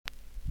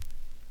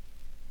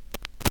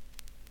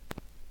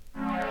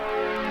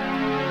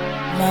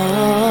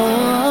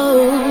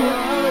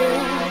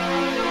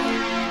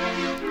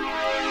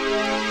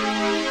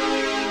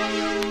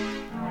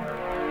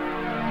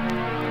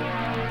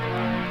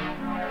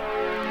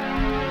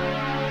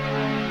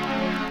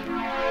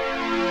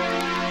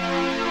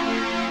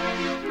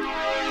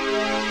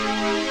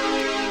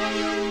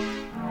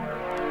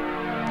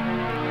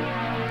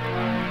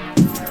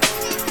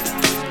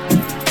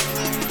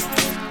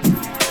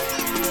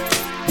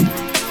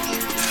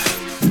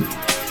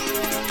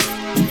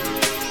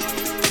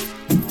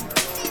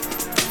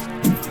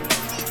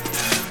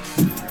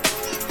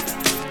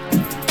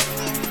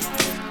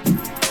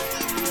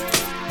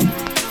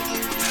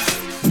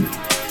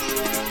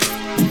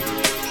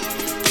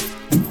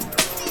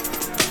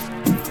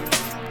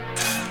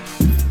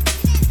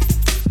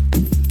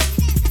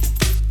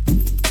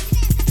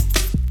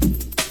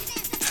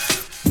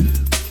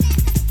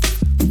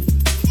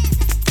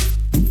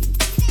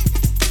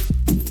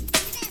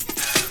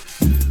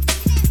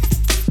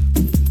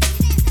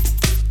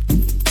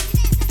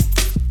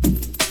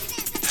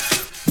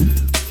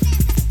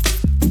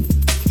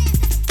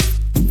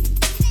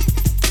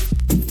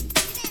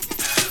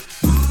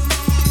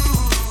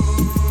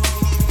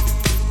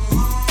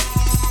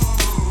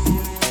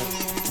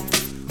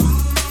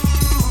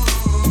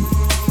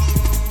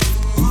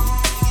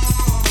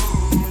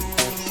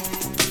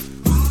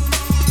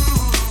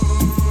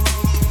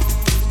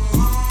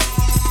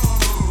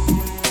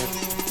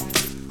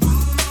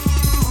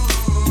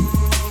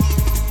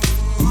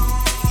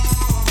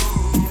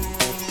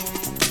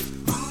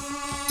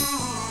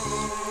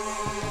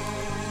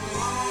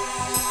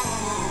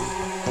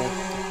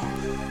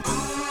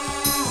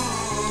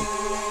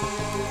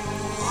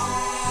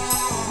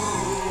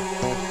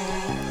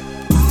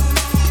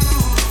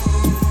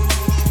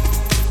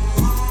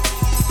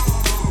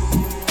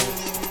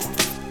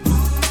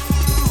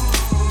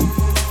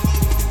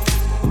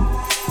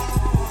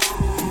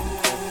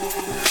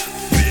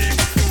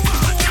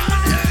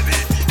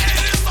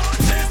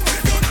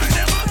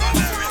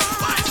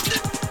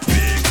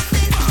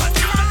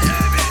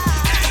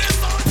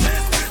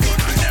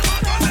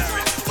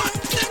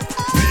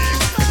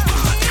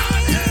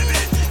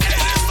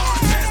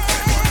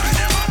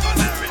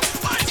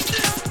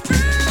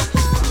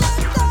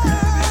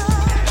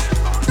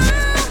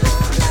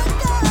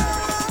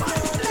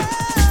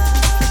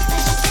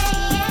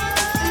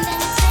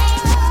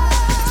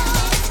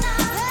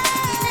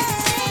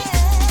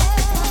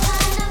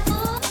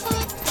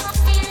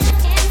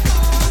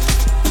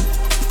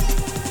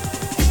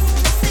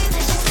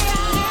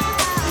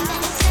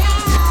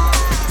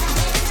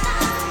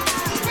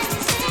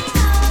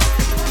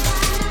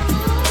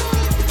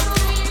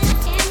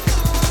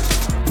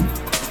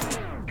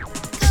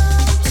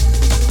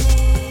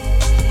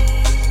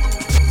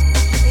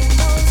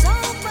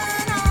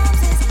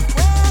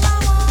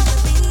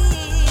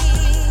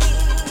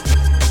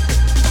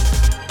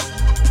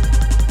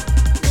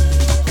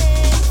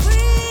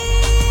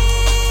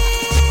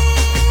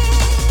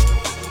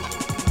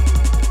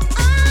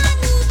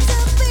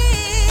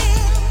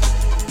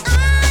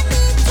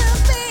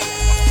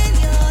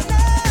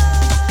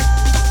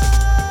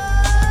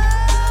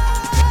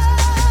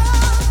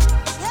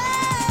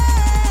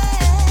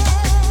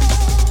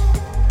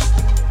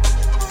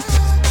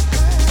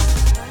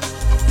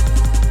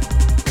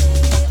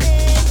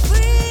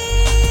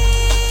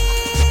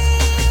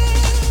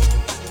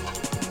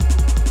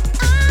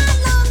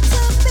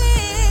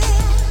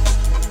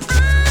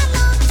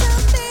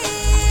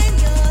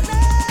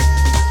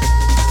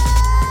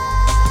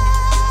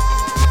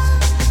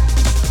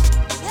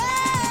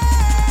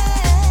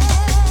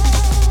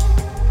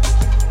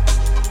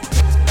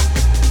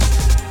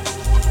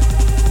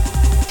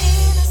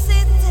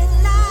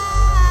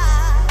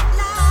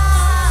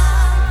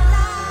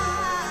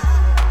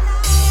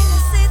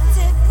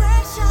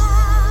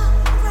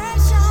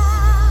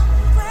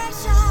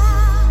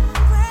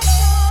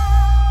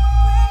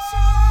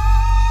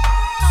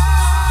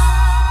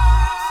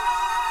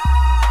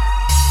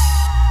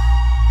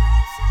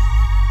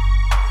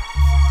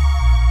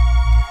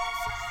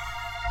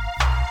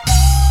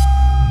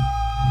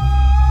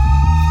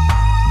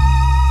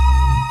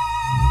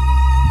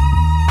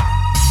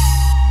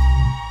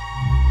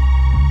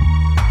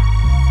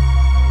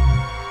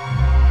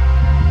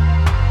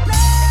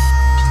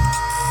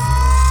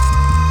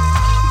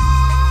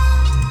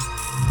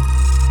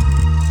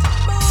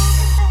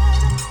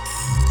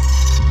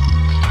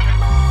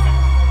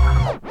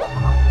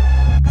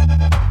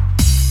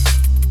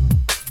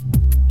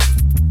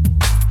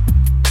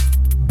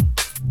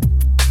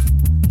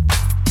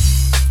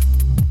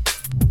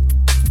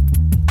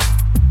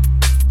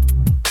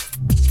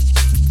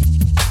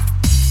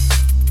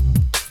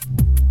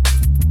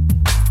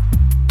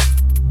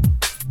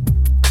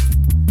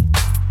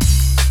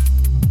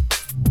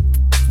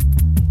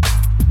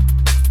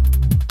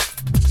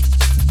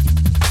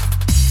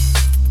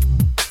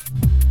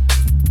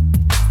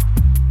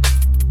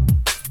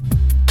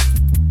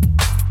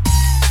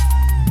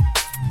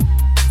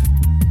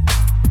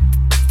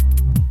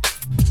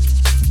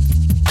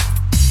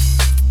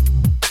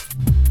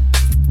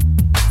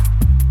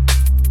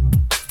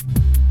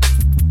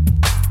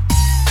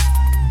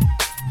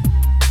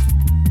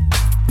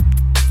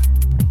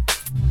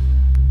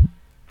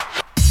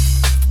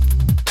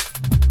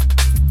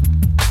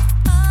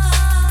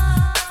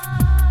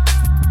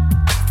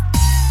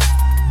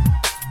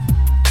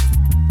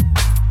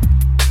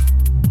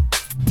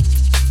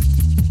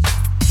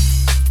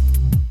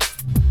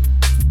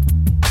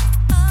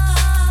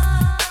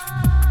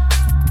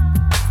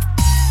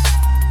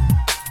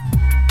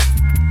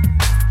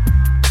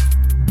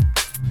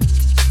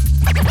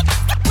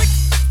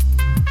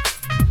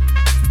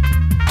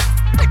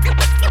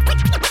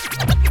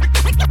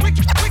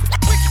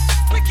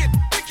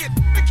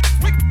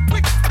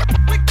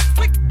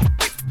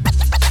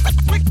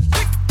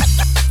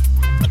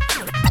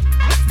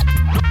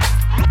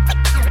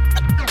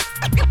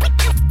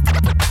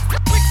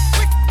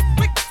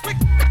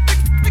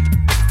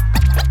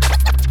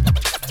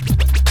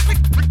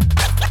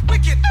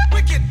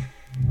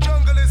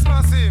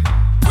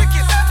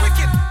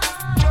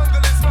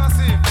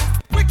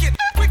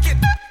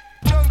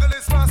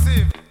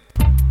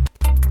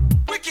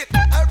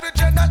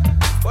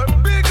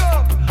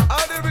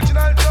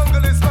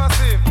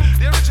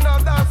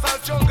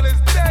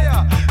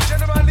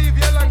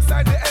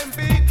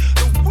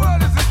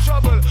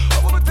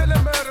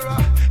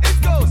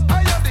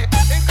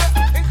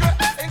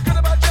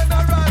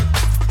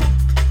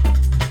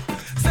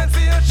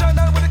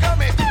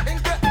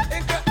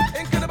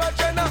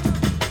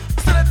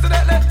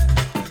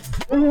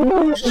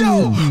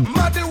Yo,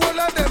 mad the whole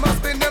of them, I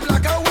spin them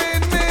like a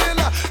windmill.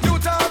 You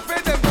talk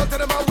for them, go to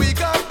them, and we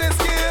got the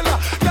skill.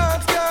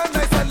 Dance can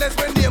nice and less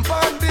when name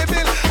on the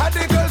bill. And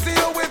the girls see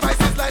you with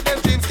vices like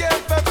them dreams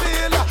can't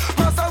fulfill.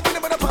 Pass on with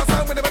them in the pass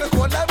on with them in the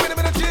cold life with them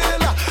in the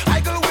chill. I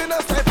go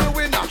winner, stifle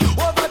winner,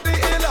 over the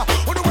hill.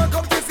 Who the one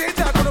come to say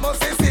that? Who the must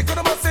say sick, who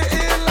the must say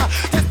ill.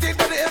 Just think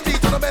that the MD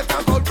to the best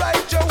and go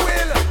right your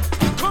will.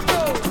 Come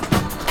on.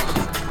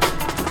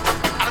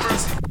 Have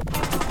mercy.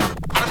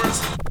 Have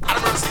mercy.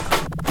 Have mercy.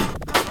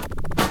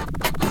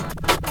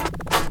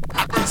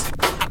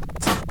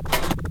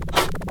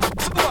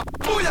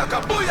 Booyaka,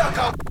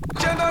 booyaka,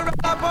 general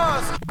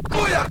boss.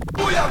 Booyaka,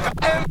 booyaka,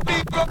 MP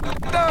rock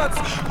dance.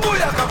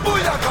 Booyaka,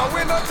 booyaka,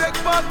 we no take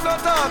part no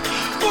talk.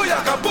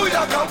 Booyaka,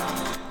 booyaka.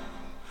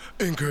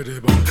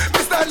 Incredible.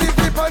 Mr. Lee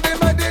keep on the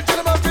man, the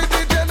gentleman for the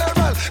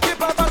general.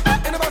 Keep on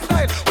back in my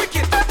style.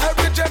 Wicked,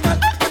 original.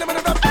 Minimum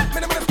of rap,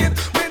 minimum of skin.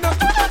 Minimum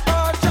of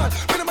partial.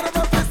 Minimum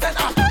of fist and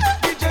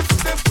DJ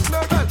system,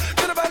 normal.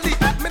 General Lee,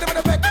 minimum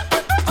of back.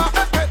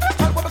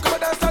 All what come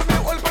dance on me,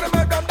 all for the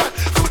murder that.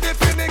 Too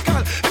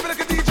difficult. If you look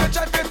at DJ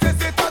chat, then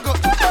say it go.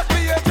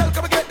 PSL,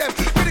 come and get them.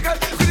 Critical,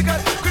 critical,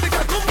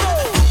 critical. Come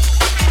on.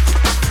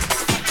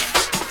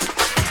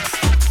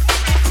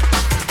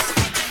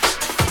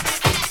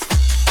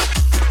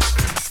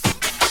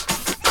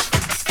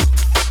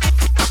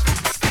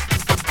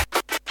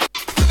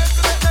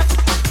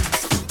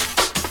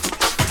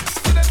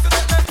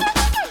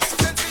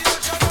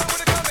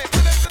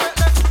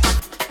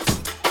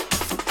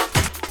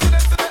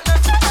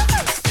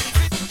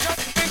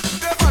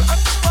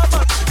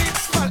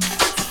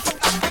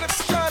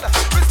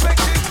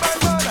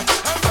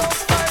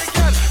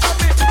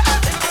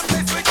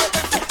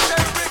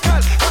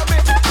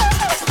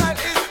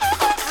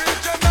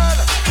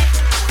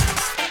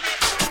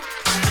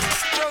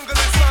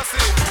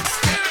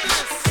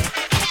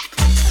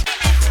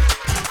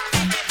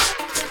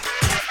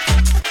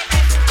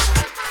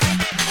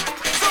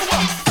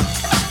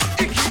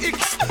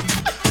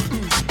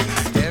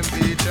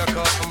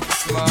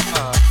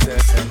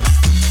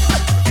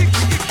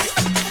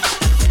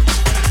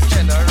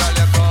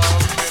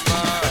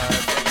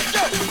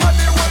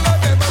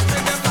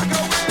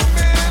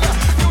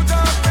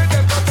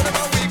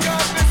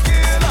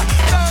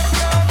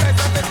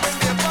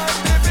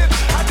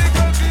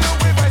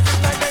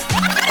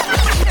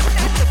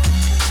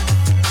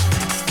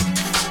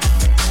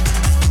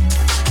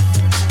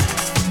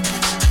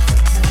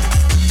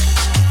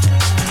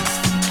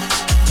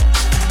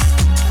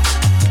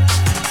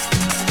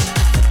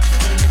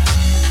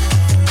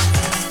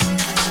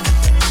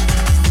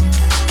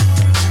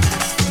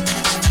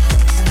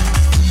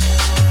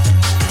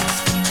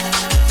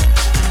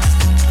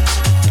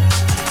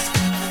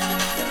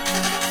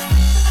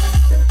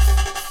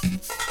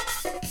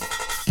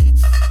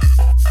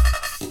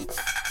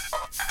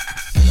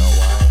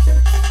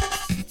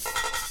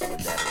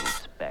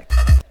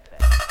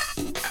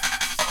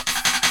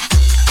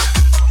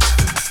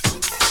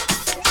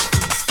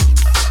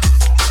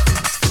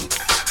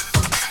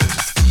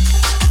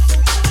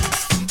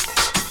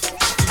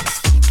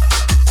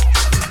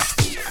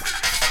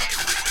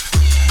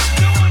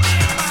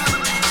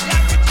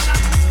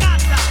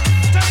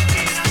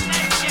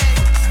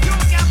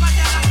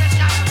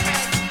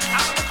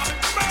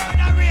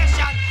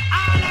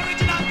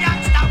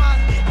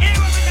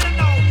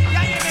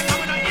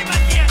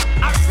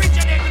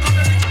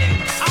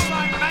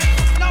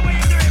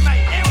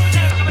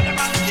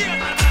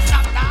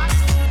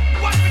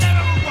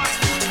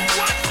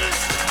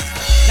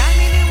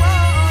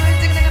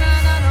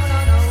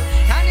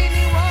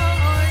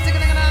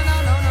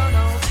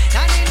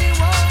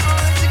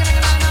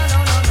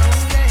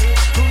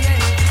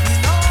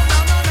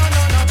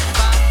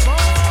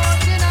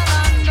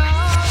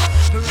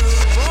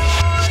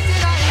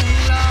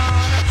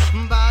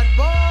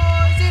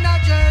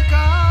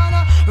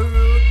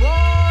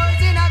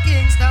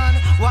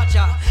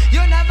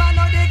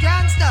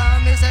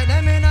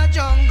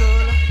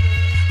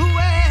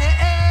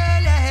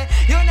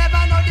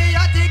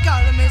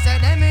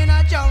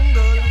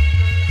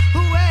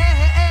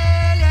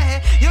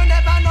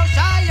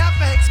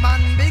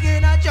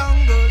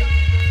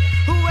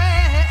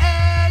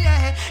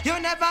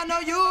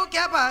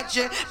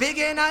 Big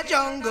in a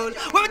jungle.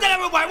 We tell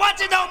everybody,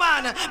 watch it now,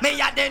 man.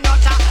 Me a the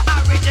nutter,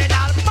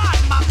 original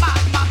man, man,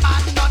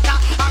 nutter,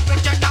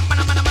 original man,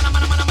 nutter, original man, nutter,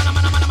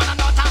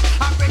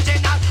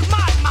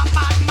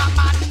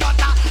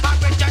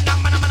 original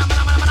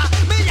man.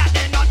 Me a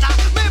the nutter,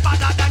 me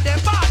better than the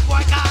bad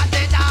boy, 'cause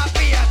it a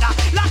beard.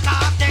 Lock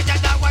off the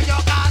jet where you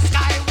got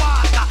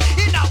Skywalker.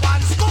 In a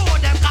one school,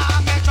 them call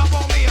me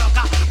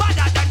troublemaker.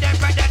 Better than the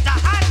predator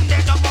and the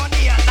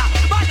dominator.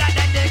 Better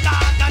than the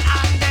garden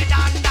and the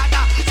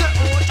dandada. So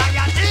who try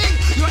a thing?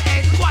 You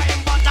ain't quite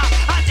butter.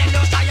 I tell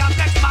you, say your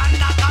best man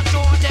not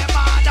control the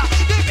body.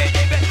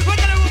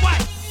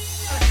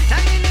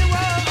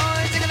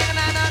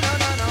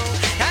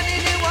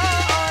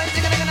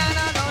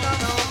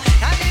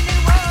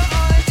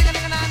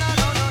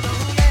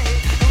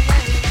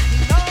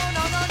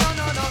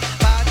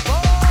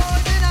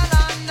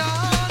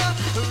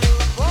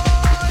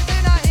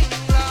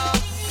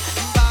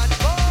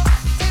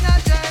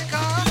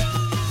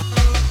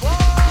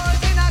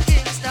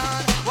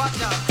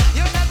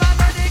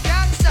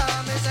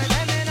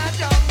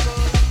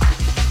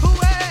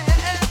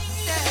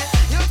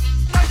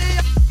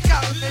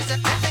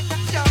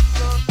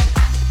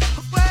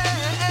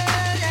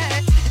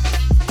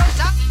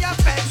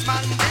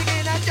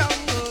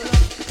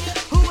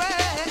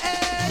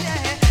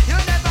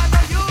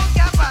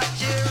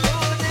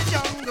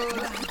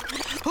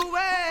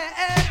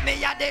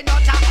 the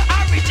nutter,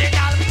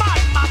 original man,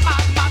 nutter,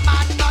 original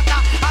man, nutter,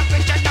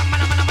 original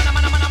man, nutter,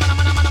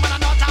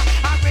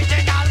 original man.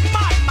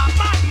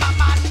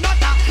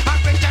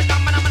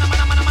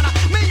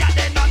 Me a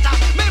the nutter,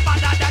 me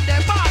better than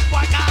the bad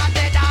boy, 'cause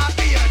they da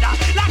beard.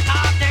 Like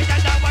half the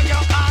dead when you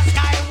call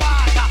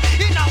Skywalker.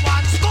 In a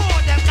one school,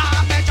 them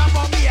can't bet up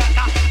on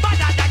Jamaica.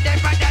 Better than the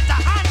predator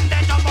and the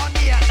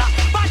dominator.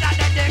 Better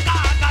than the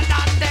carcass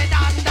and the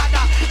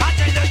dandada. I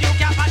tell you, you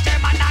can't patch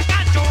him and I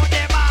can't do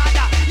the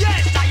border.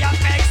 Yes, I am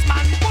vex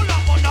man, pull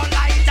up on no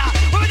lighter.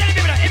 What we tell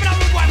people, even a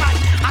rude boy man,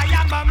 I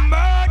am a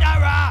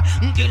murderer.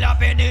 Kill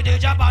up any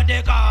DJ on the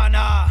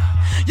corner.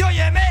 You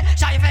hear me?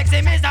 Shy vex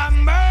him is a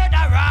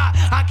murderer.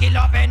 I kill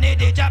up any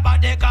DJ on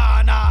the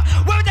corner.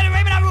 What we tell you,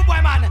 even a rude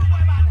boy man.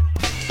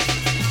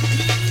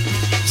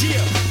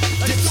 Yeah,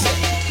 Dipset.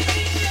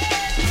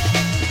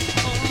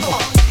 Come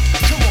on.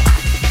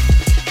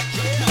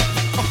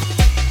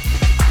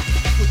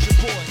 With your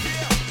boy.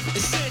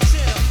 It's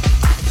Santana.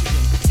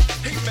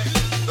 Hey man,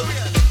 let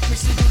me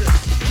see you this.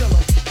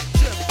 Killer,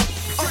 Jim,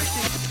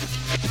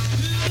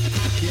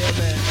 yeah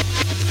man,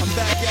 I'm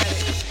back at it.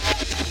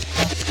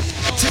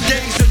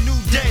 Today's a new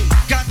day.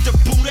 Got the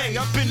booty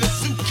up in the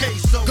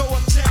suitcase. So go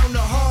uptown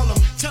to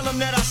Harlem. Tell them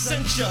that I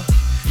sent ya.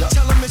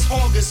 Tell them it's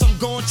August, I'm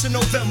going to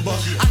November.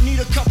 I need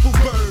a couple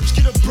birds,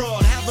 get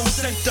abroad, have them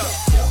sent up.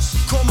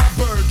 Call my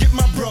bird, get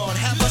my broad,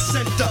 have her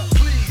sent up.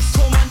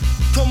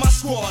 Call my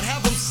squad,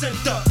 have them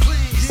sent up.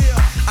 Yeah,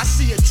 I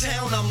see a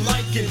town I'm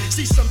liking.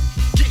 See some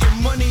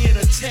getting money in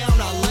a town,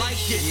 I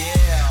like it.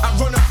 I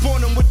run up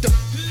on them with the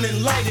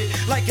and light it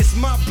like it's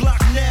my block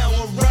now,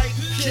 alright,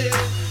 kid.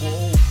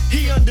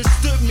 He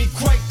understood me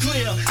quite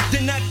clear.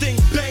 Then that thing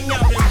bang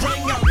out and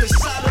rang out the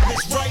side of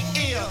his right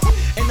ear.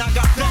 And I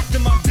got back to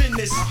my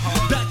business,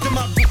 back to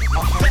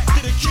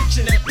the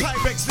kitchen at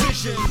Pyrex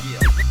Vision.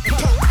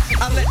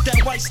 I let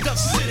that white stuff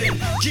sit in,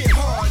 get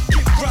hard,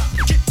 get rock,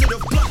 get to the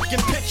block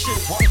and picture.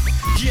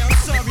 Yeah, I'm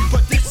sorry,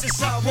 but this is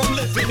how I'm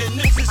living, and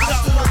this is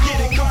how I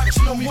get it.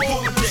 Watching them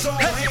all day.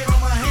 Hand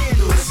on my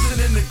handle,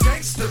 listening to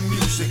gangster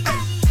music.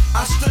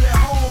 I stood at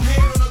home,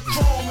 hand on the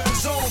chrome in the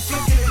zone,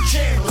 flicking the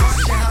candles.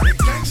 Watching how the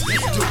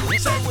gangsters do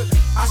it. Say what?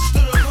 I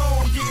stood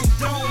alone, getting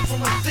domed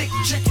from a thick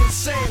chicken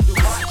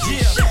sandwich.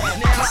 Yeah,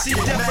 now I see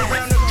death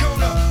around the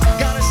corner.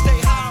 Gotta stay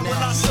high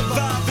when I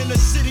survive in the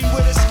city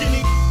where the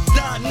skinny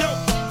die. No,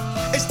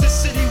 it's the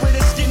city where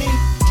the skinny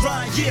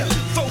ride. Yeah,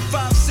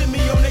 4-5 send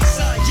me on their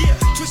side. Yeah,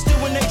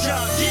 twisted when they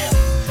drive. Yeah,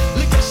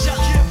 lick a shot.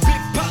 Yeah,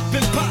 big pop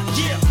and pop.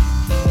 Yeah,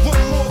 one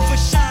more for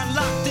Shine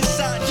locked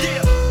inside. Yeah,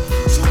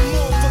 two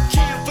more for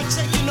Cam for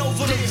taking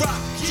over the rock.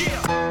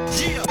 Yeah,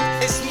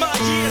 yeah, it's my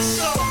year,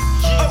 so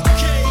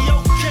okay.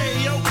 Y'all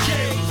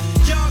can't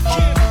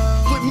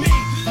with me,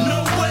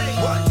 no way.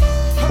 What?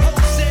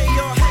 Jose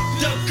or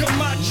Hector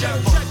Camacho,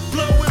 Jack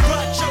Blow and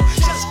Racho,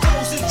 just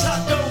goes and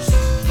tacos.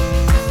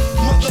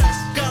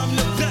 Motherfucker, I'm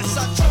the best. I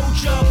told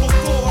y'all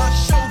before, I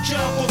showed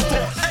y'all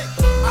before. Hey,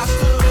 I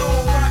stood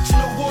alone watching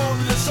the world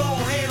in its own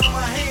hand on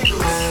my handle,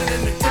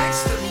 listening to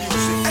gangster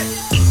music. Hey,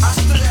 I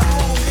stood at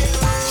home, hand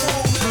on the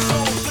chrome in its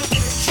own,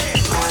 flicking the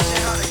candle,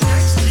 watching how the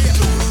gangsters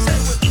do it. Say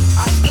what?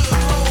 I stood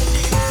alone,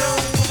 getting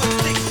domed from a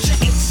thick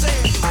chicken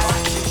sandwich,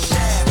 watching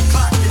Shab,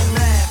 clocking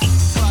math.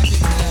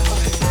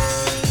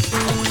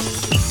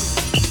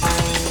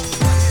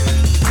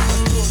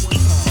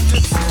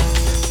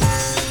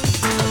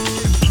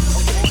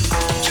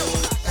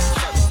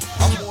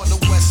 I'm on the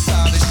west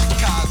side of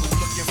Chicago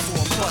looking for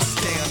a bus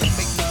down to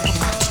make me put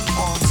my two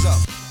arms up.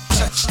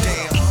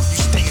 Touchdown, you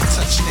stay in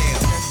touchdown.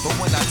 But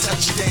when I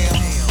touch down,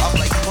 I'm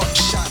like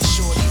buckshot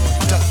shorty,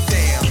 duck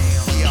down.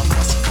 Yeah, I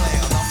must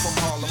clown, I'm from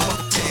Harlem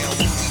uptown.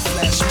 When we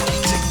flash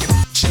money, take your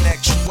bitch and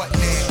ask you what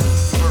now.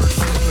 Bird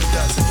flip a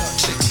dozen,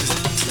 chicks is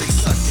they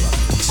sucking.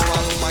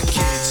 Swallow my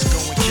kids,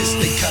 go and kiss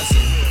they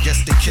cousin.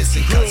 Yes, they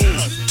kissing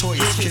cousins, toys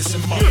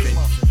kissing muffin.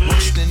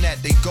 Worse than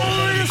that, they go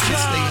home and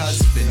kiss they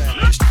husband.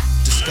 This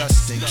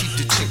disgusting, keep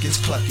the chickens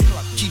clucking,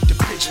 keep the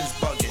pigeons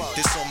bugging.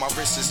 This on my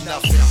wrist is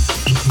nothing.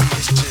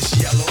 It's just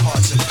yellow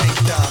hearts and pink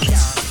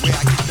diamonds. Where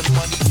I get the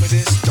money for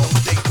this, don't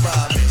think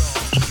rhyming.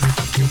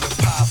 Fucking with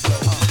Pablo,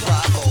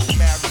 Bravo,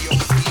 Mario,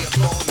 Via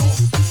Bono,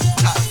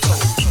 Taco.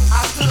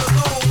 I stood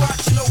alone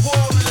watching the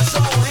world in its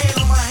own, hand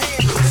on my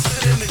handle,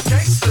 listening to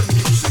gangster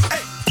music.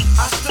 Hey,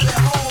 I stood at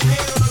home,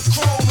 hand on the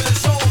chrome in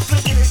its own,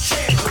 flicking the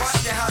candle,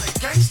 watching how the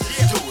gangsters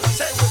do it.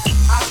 Say what?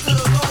 I stood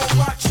alone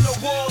watching the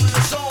world in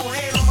its own,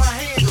 hand on my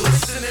handle,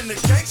 listening to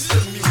gangster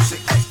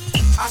music. Hey,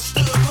 I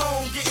stood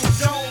alone, getting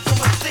domed from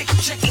a thick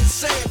chicken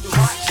sandwich,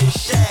 watching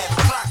Shab,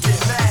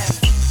 clocking math.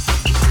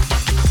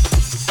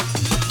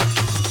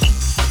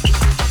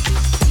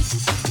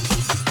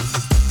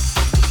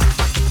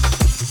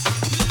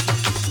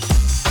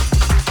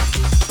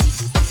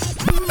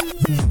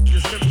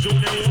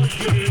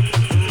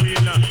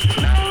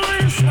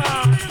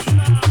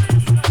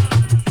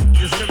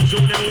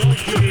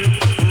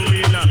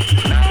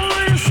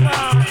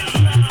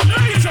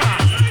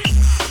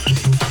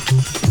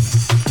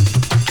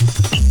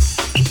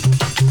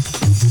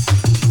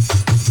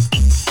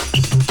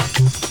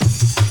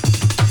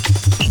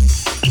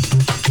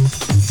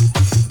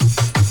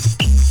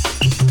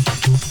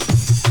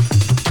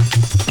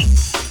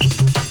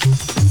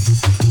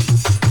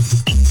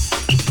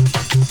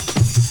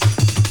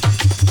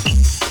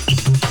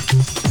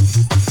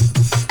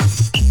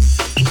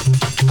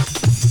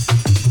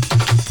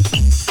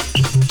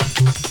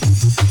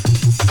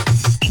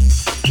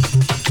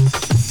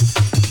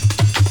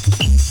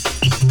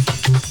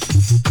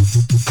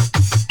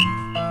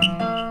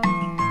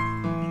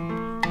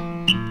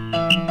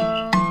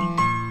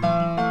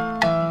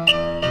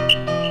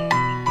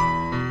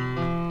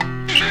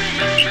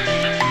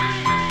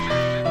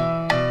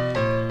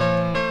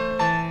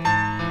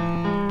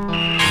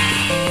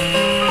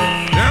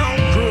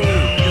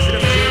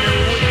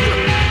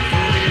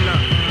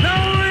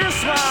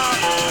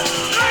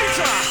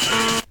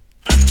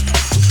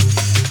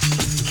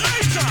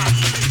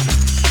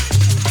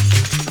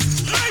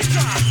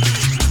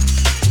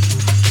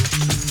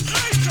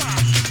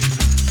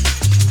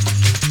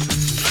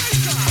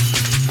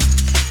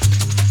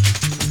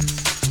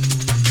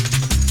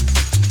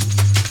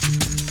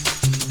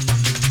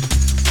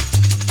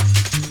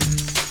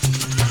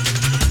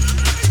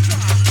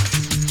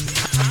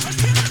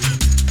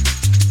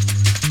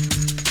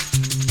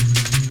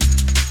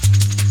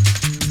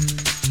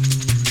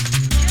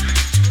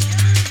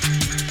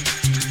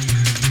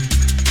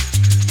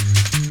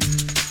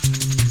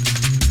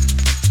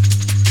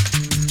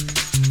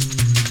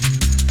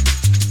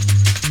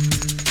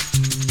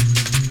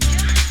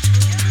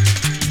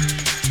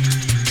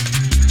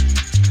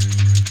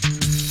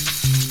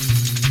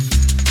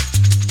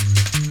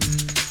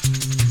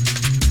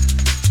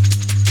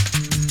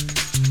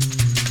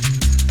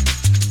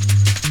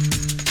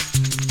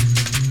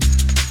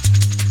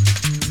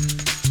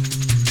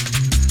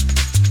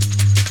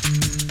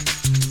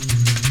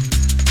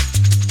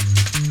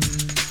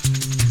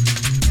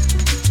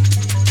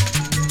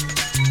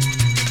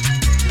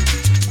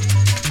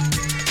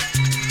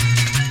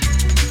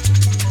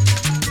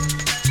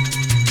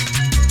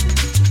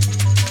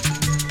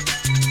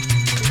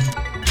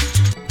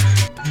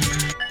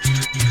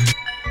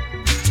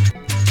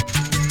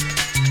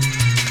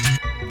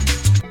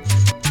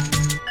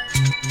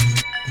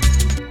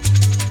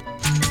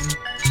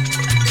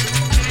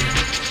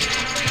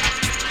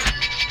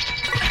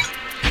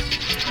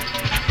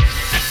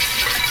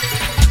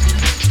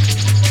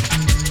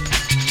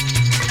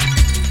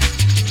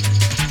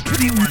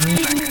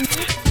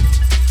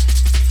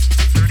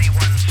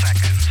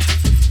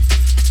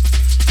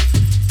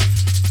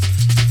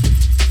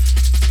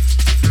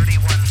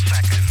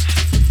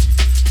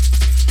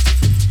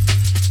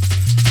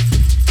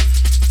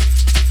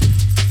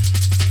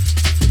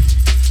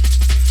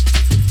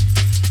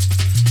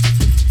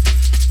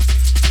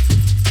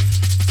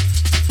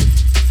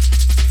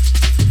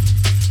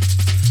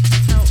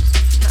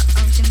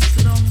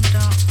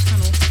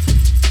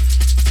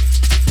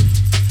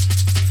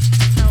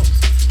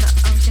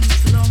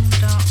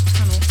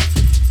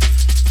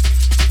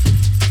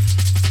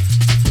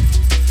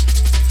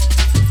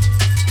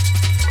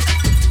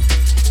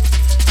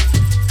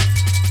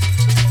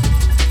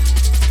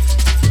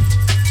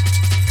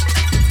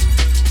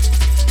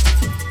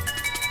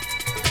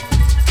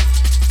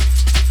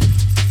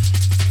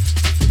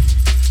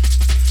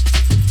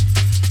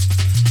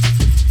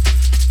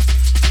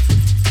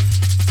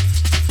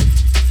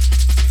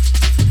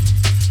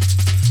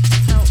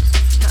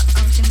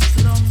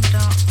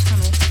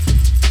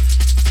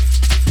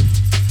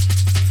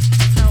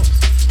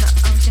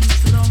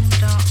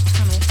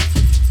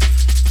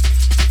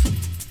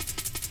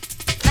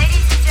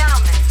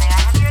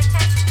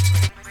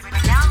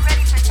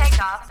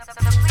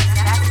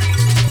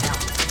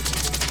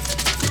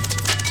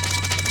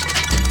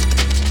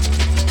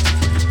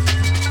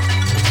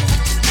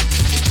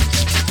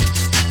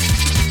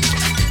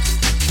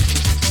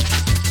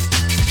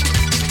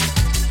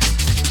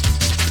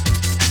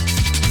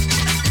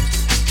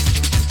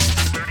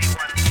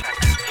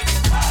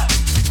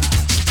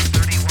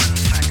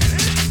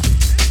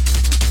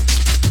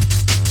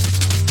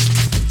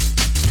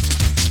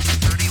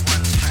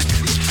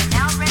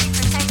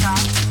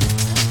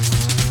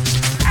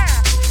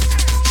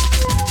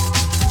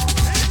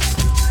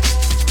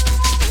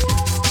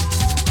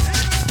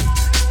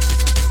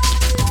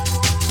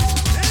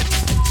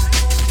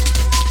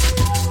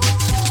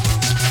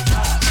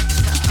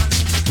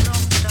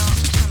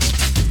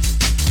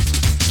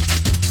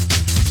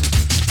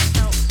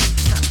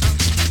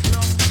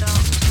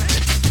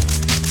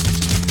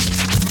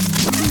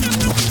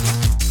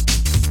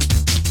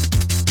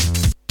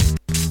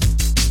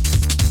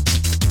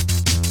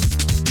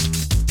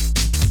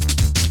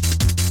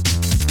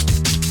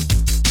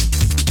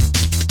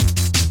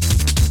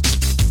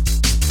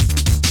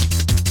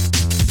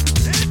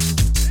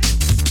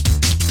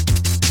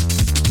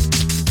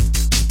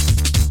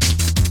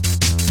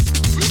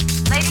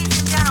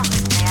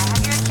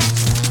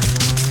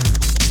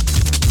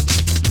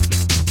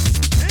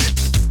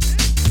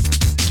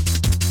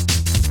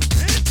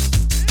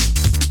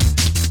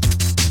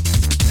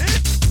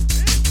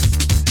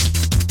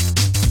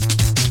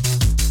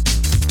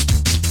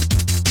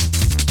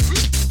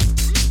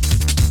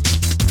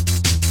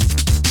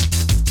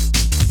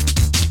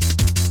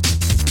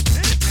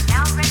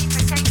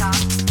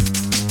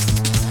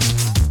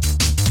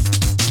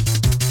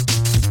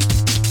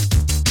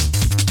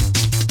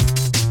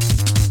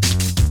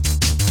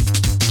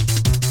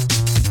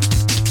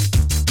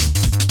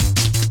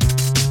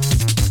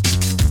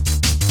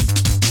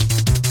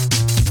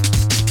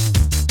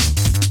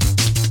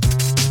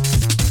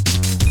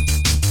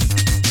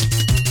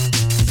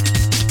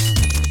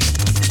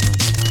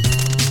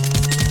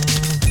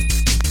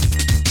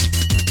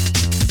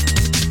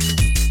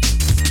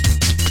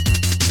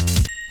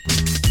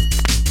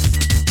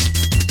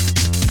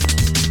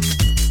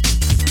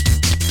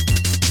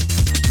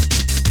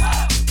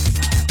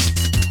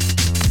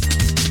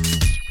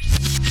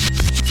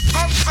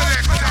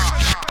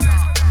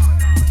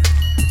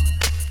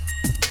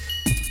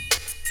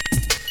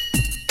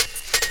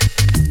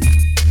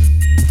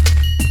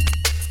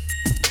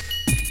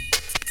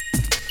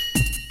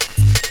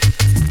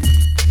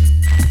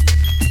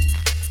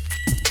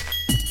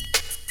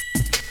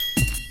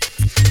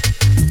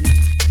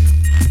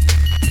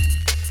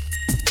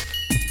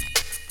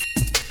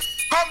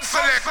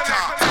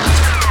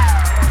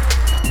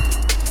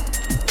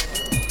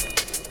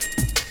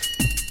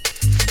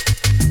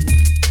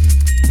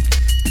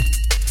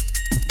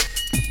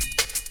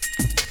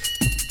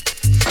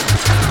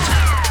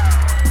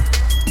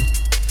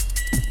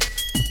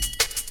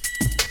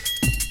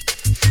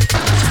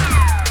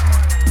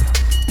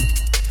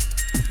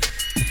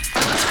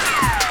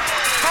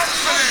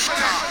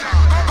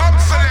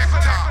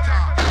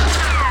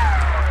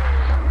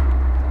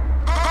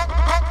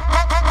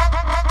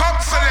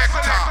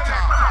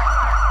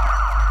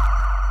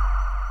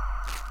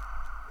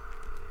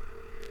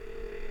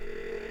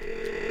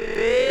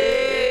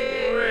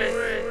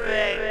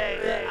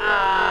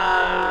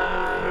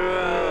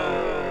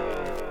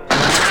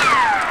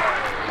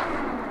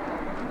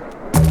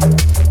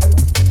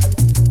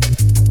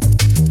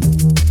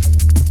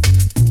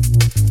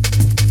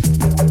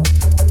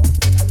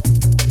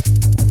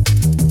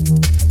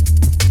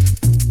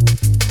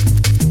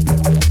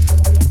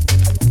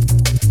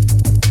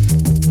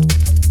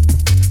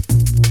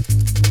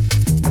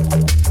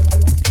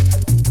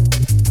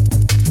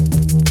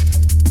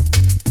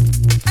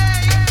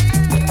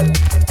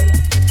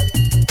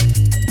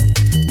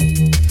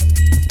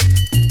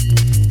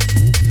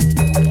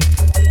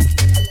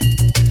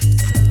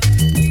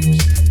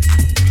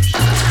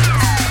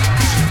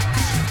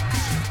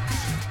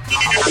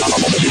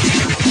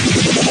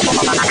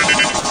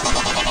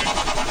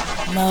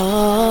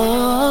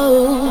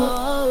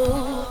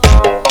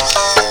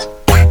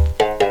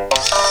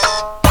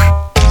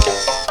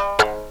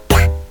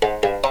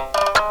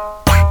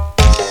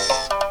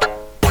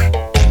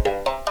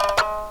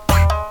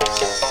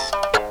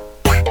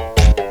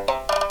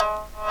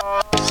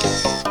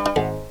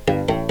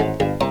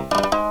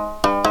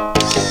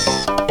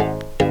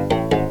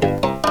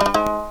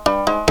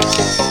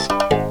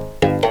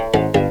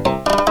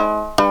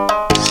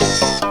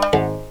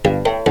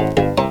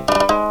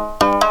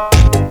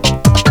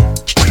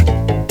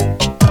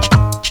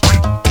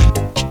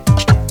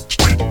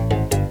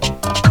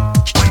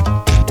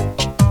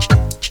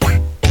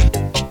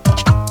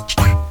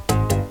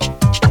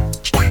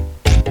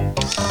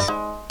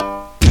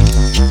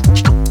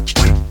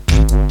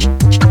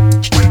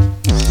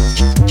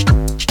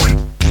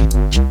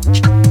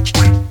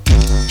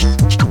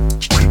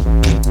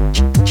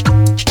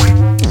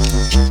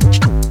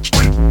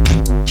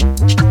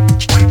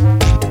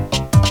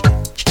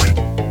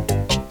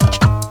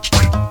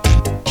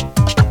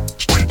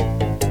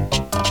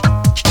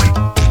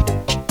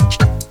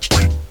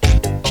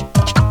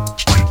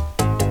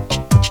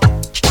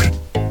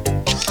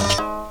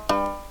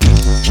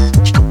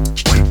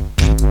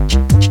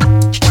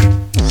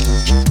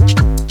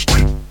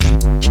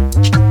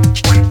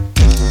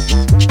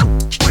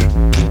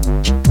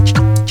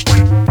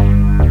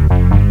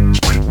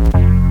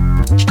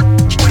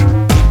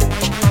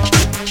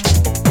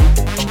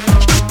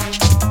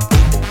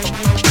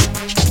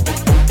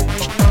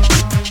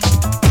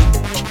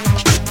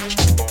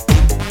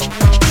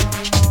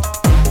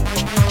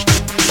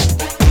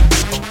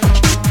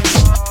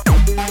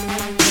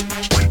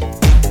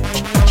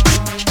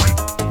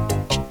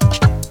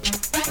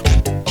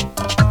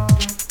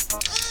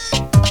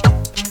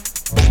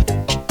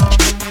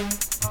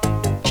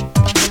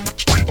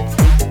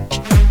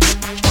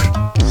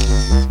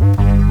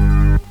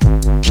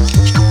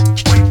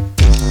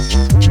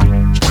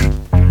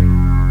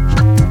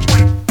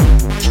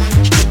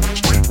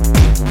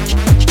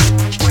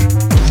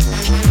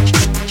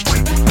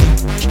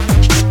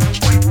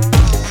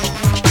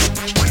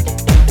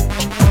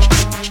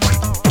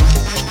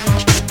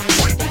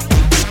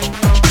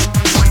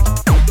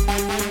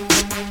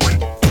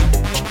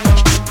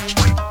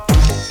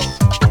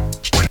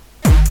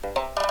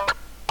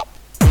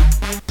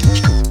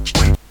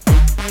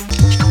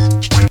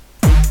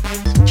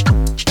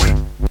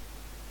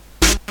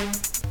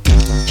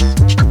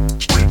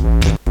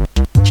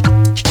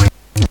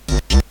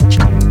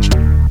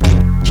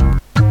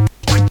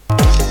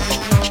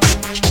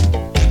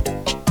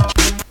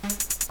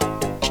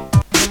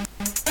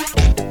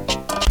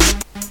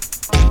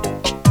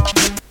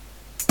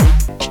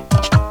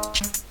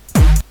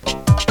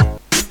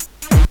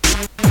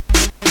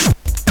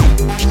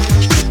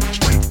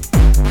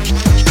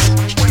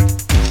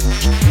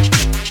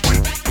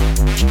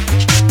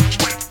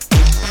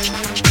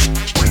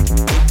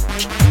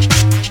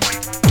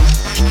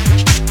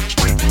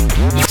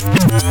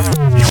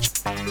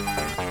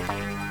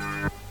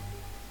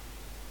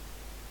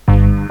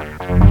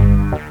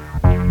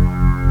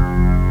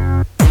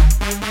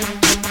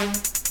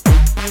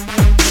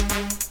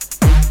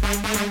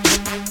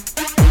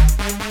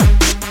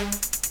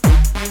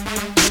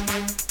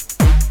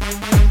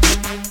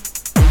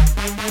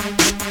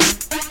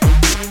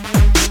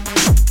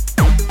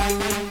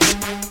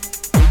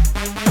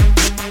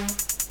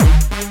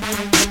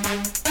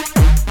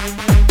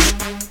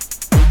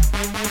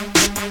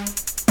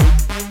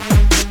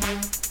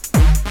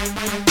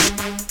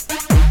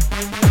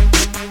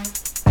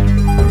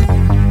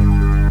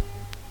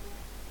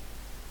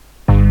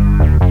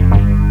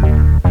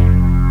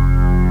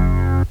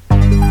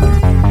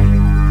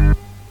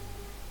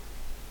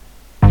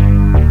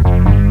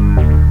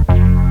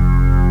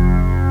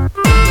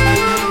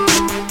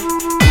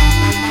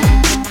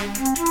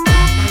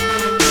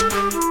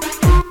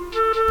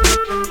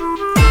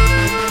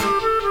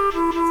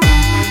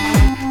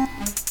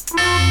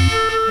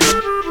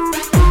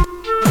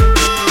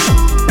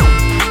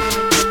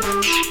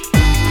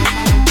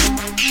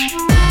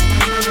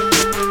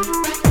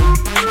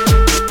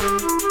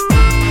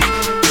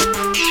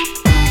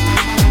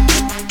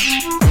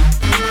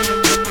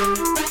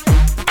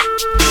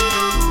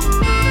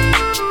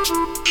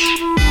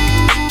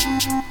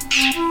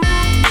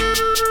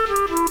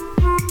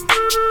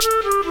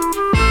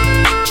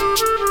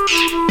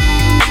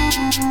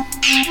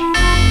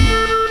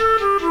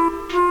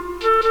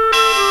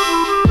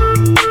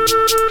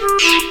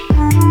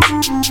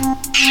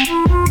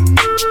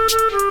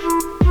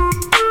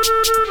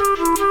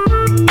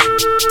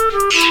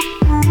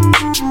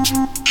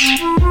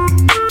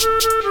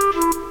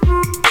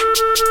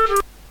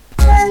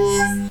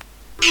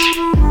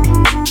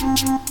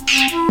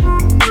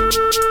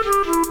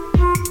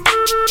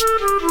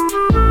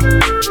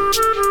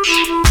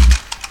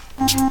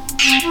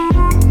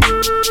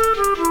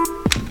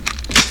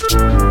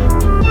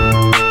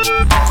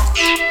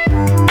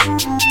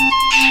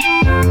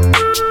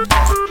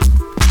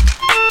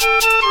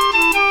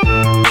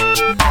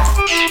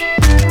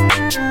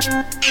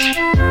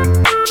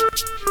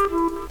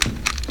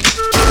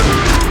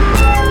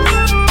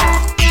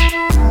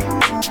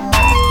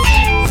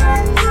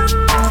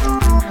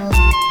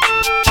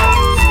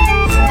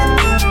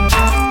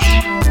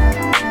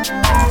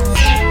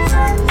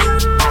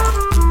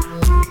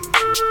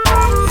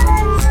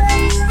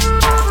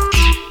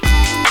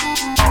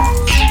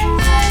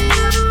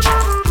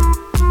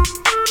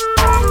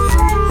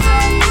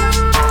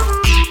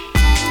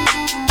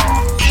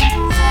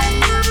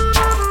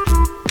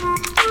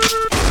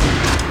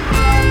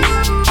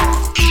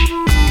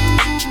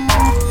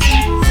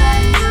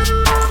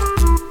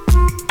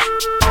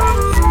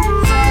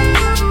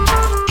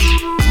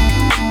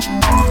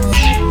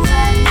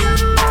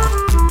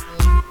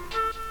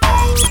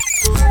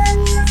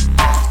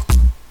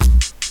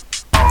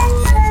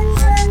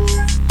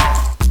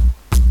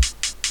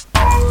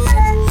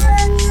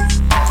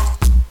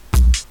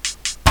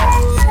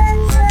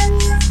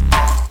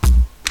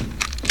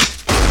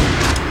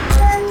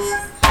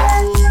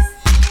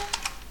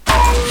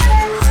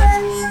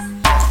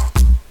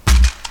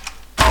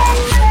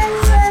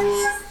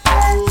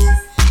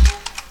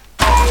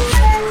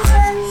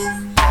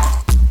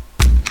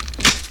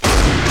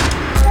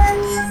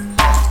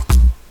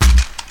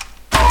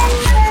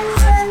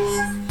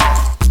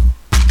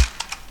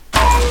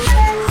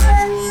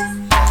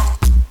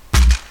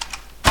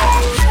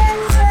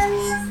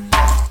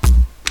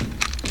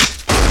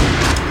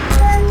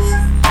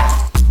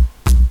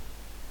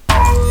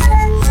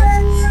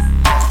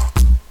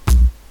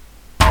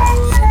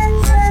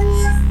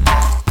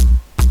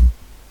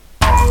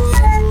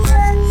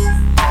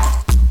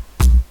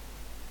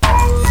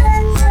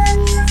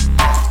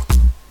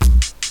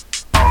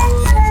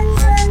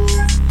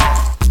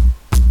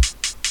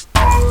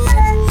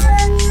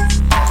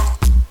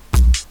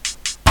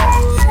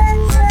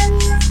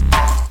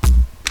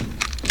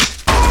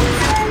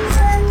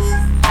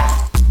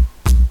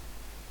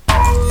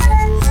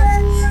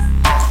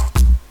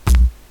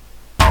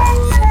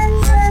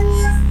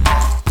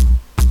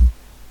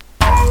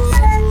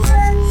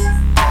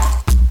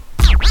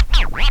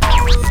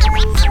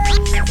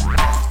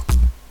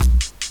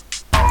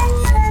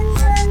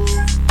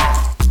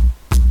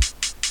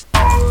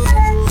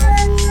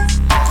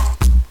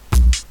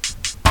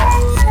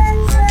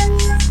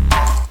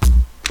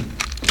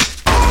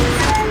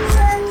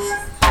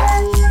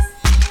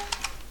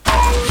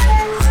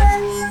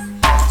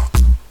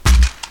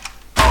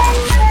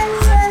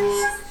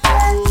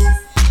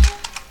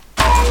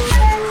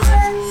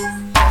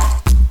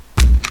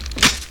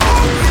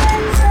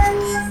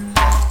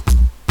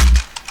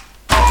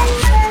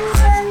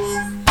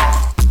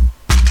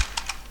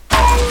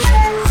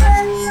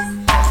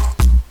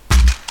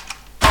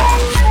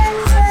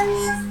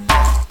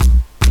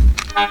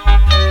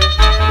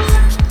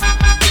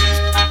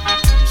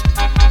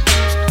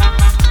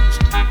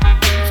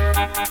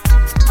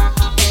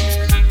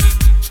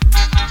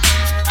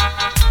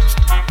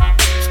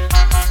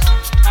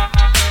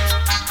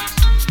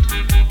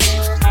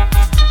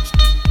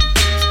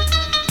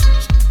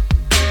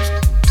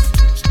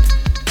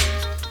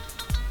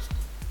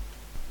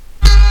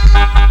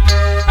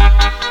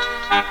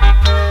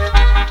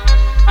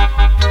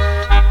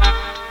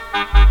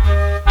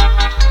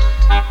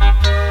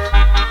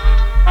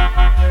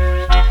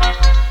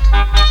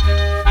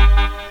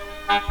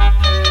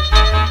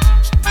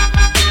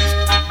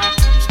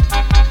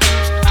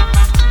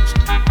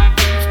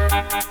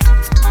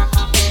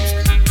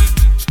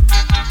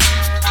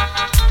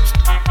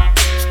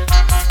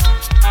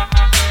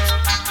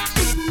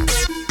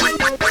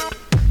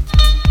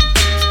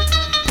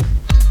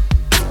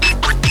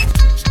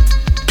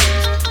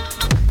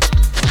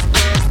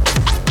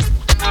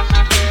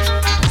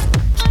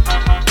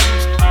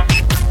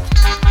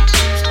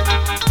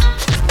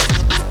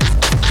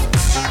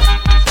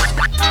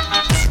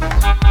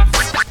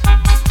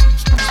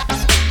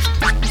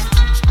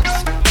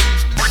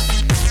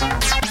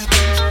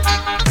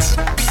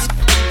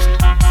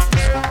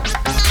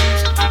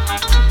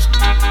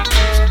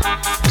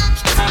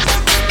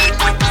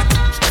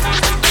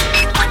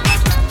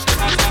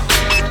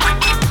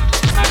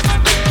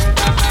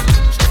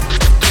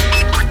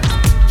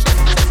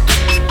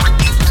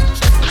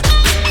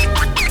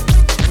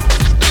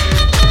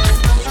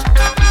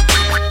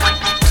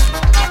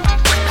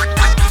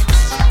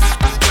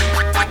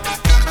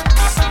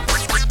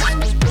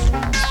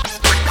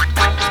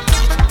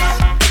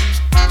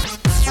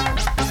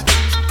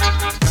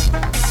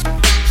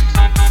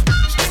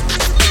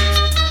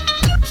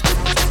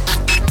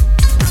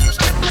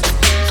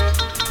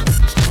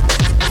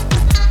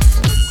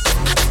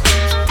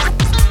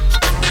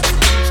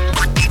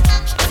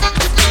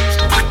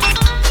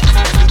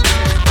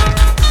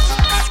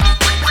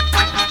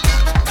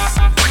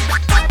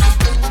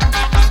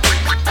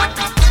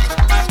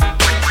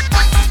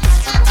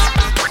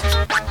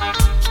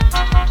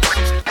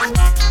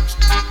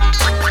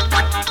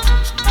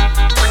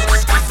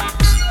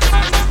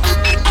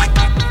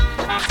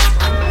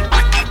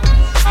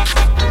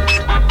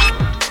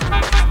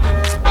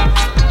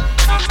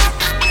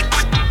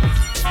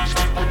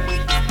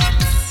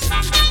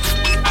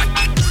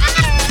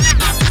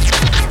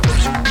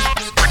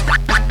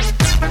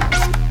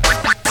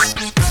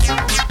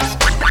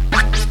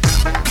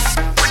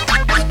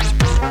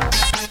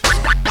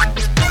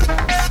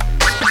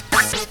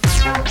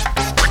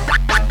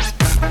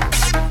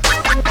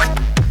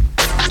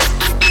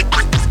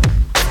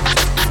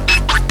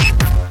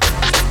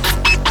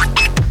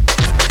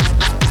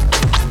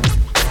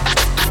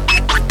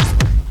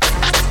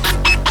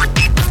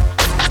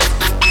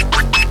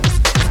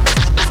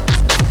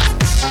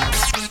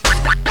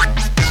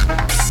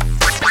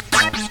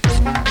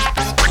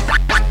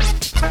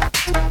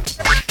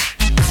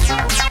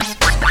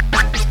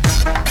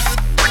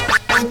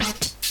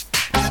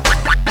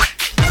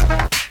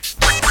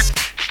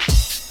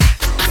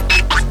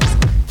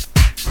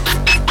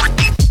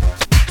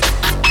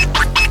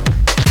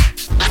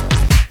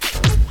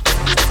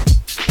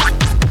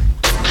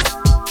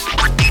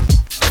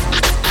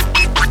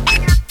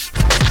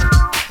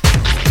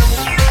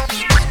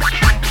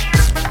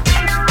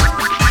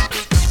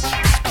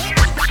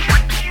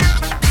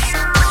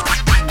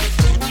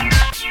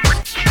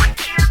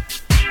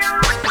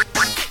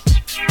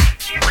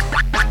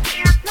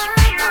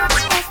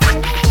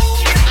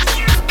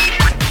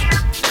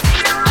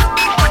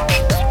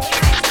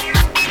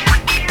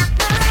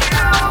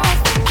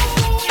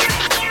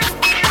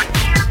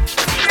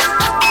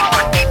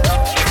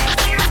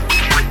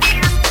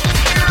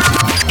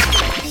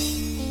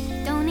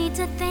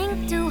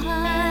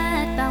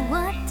 hard about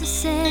what to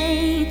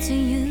say to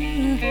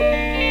you.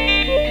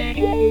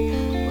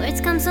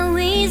 Words come so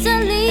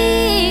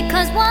easily,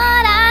 'cause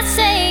what I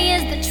say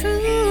is the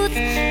truth.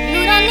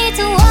 You don't need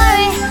to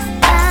worry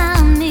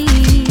about me.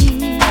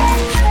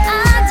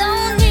 I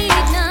don't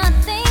need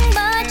nothing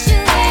but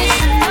you. You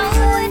should know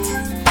it,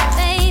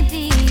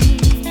 baby.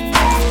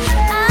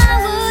 I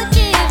would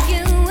give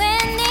you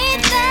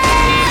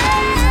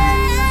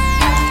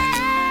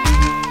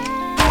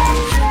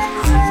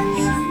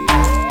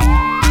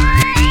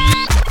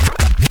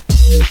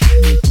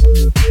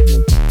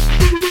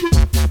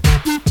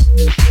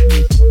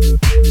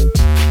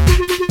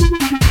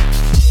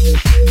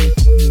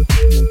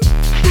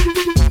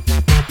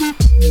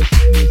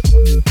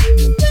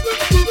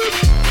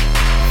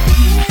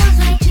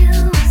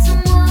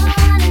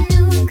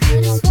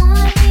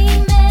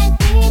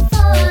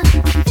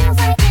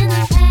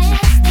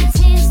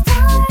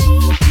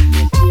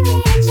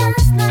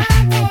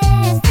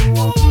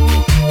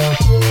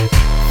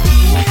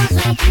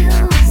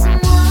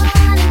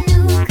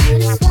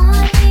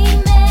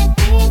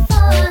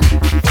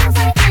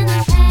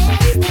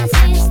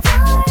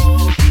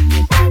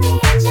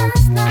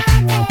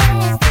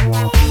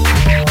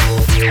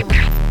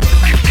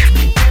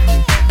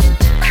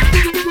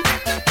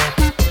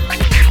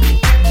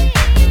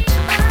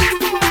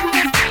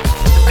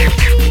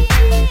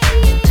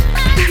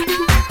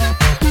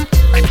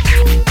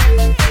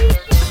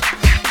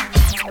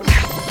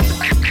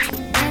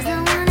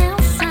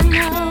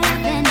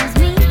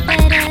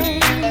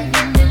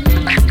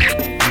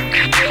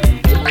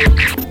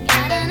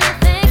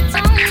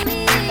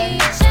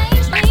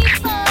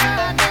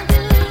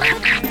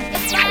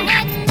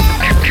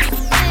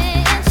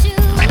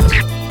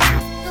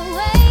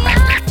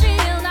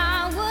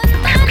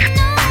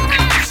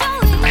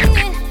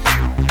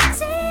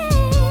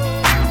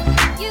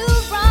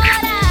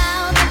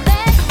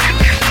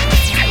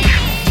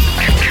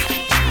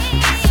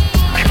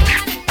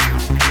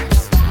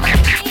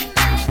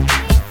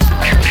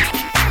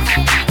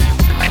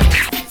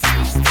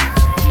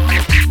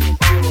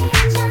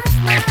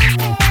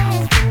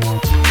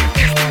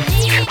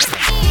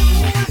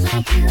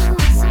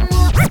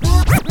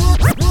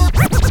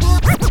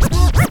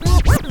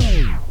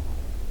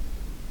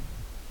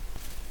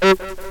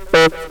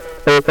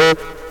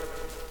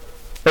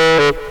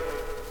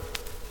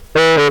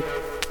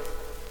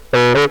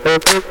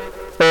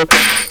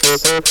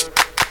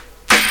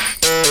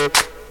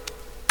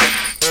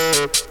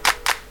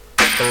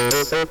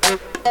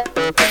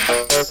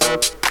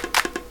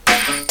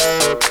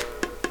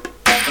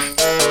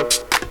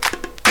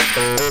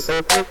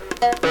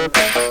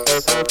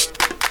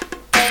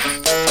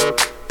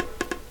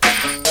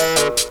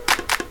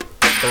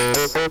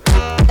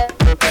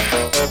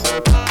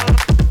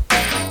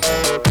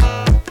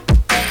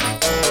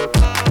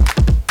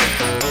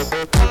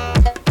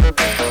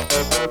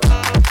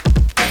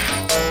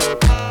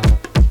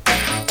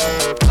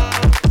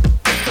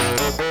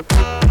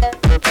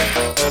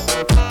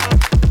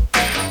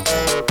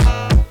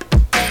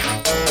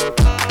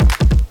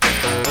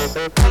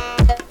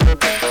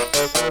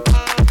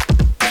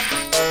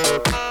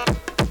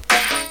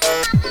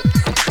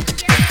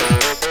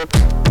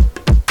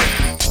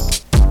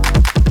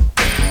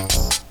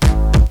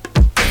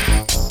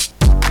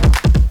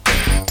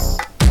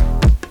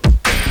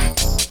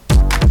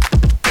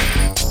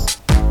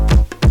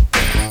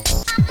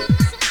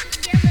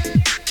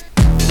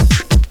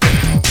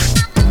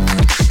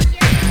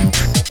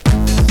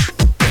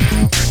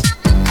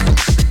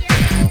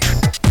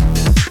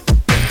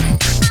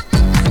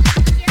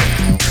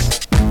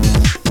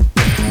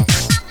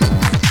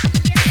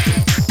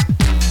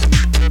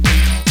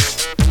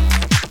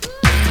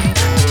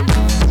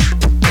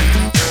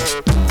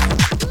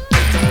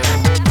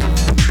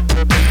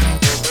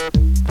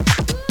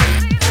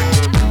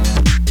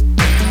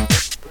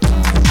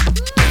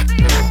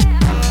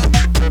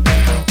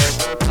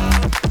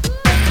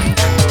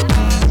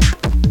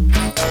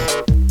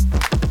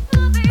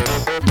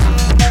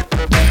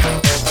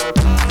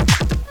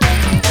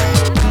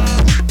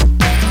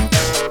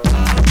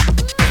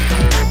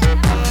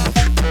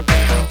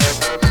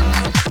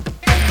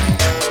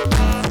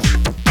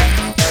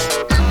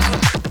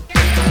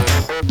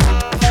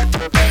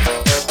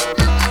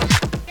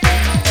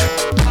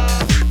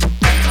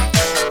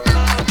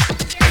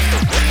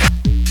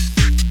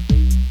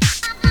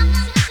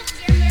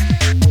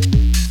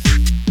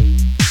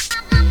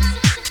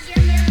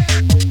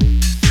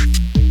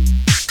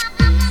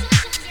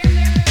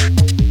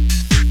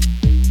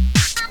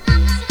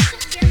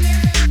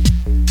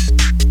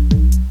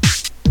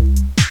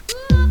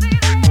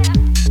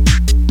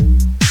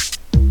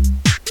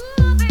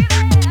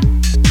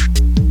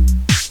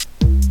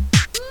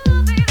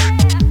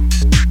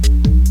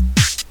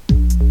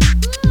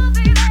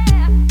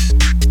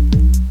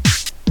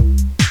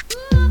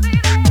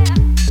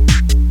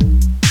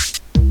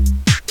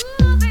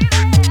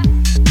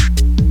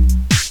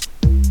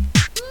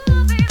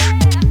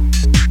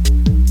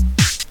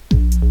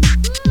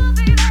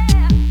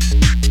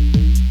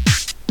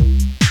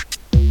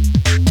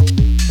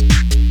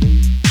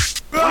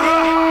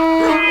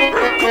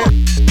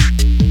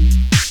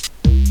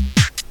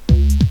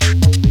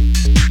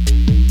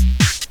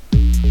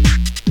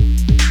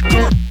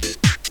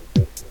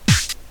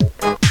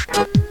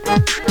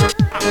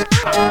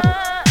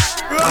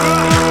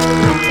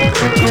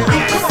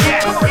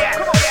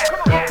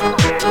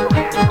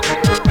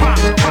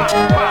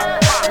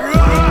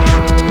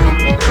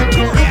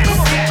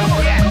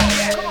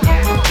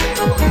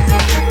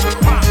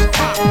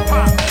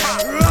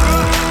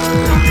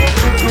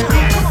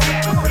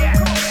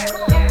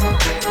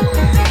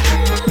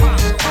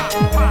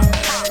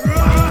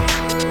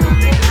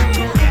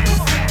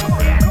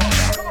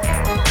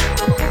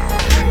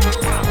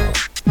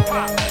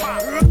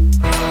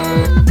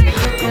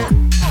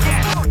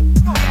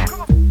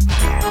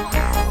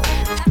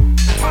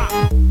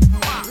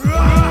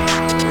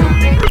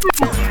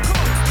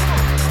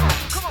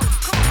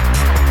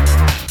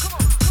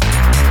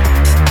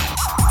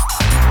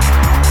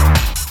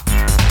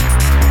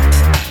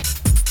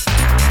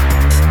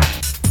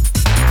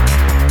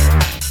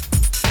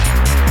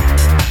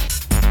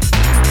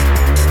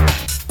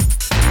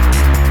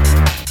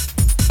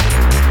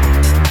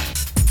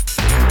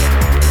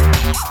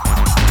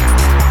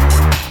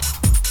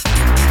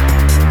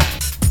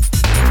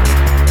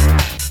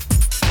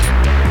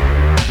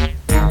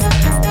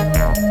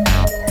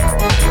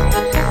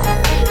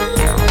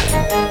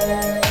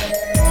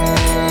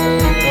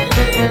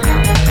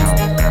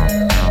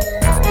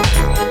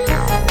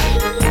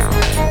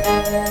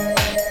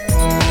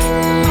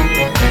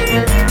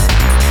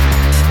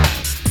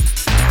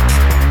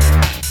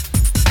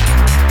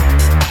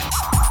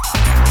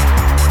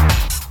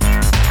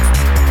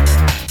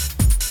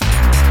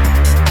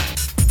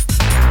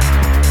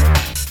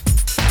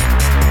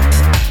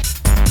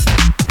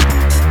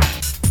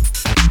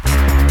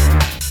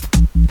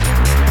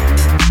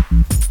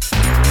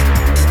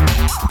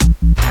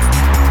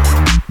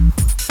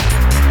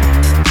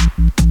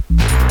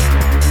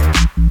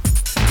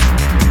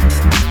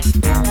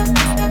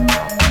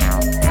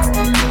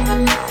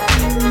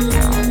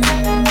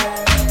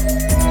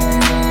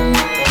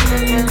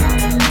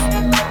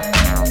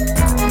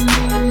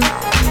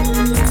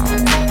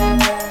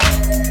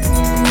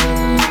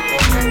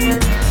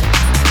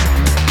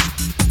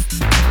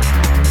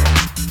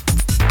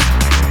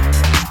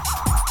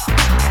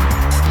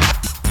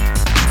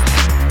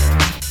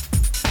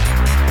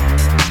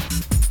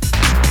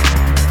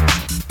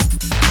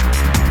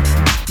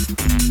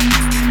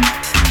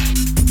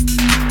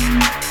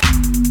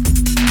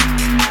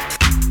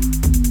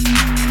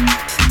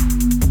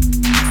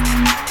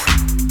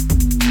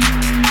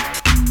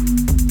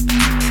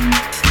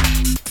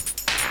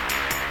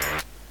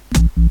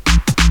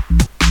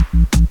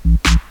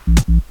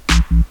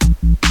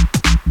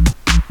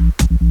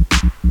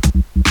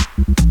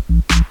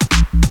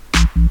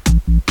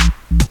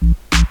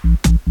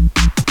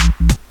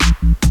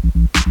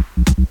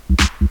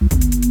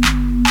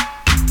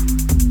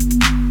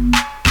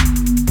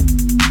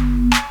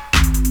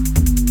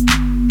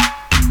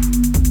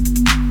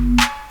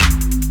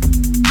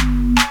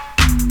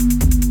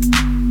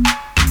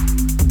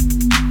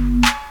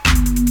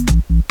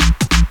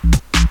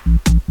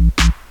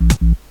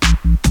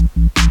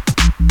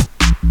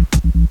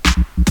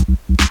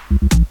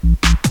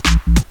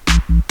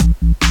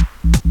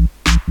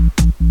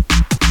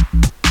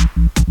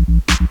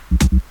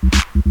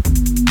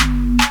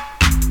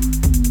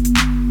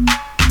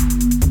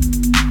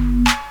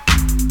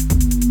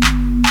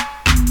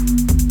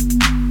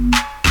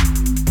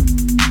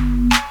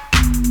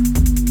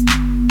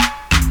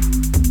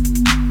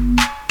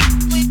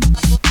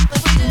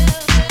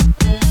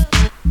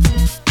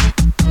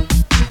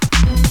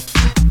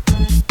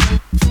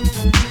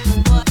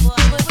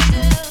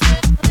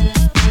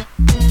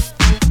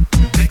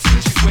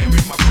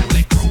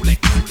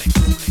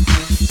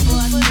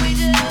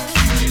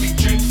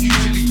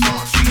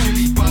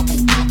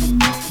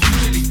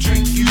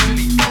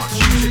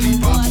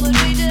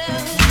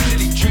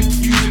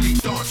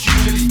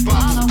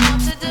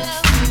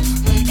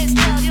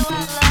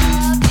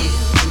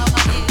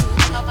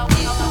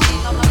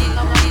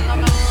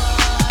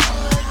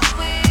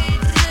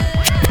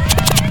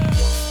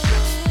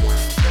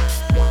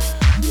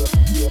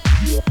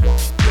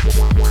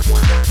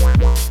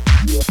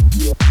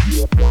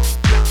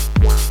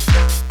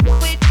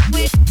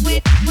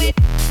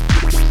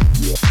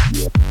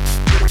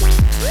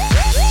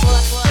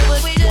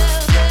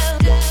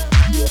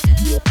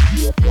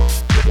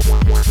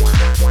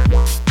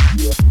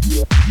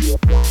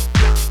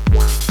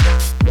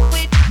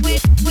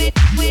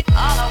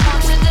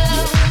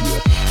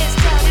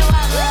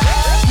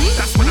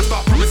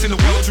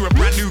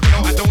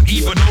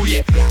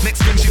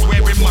Next thing she's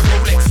wearing my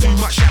Rolex. Too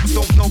much shaps,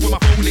 don't know where my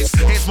phone is.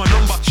 Here's my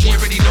number, she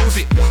already knows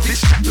it.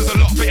 This chapter's a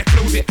lot, better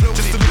close it.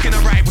 Just to look in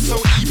her eye was so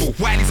evil.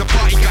 Wiley's a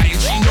party guy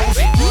and she knows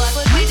it. What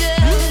would we do?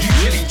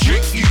 Usually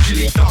drink,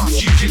 usually dance,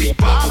 usually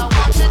All I bubble.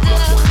 want to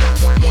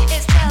do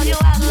is tell you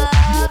I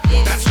love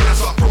you. That's when I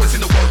start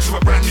promising the world to a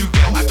brand new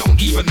girl I don't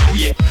even know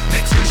yet.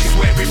 Next thing she's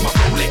wearing my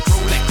Rolex.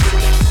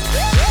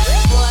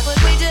 What would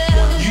we do?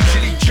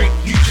 Usually drink,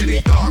 usually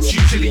dance,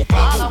 usually All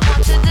I bubble.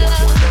 want to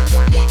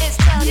do is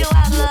tell you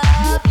I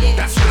love you.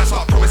 That's when I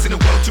start promising the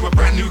world to a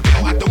brand new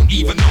girl I don't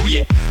even know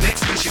yet.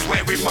 Next thing she's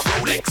wearing my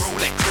Rolex.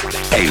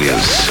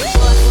 Alias.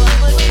 What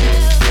would we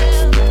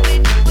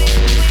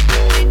do?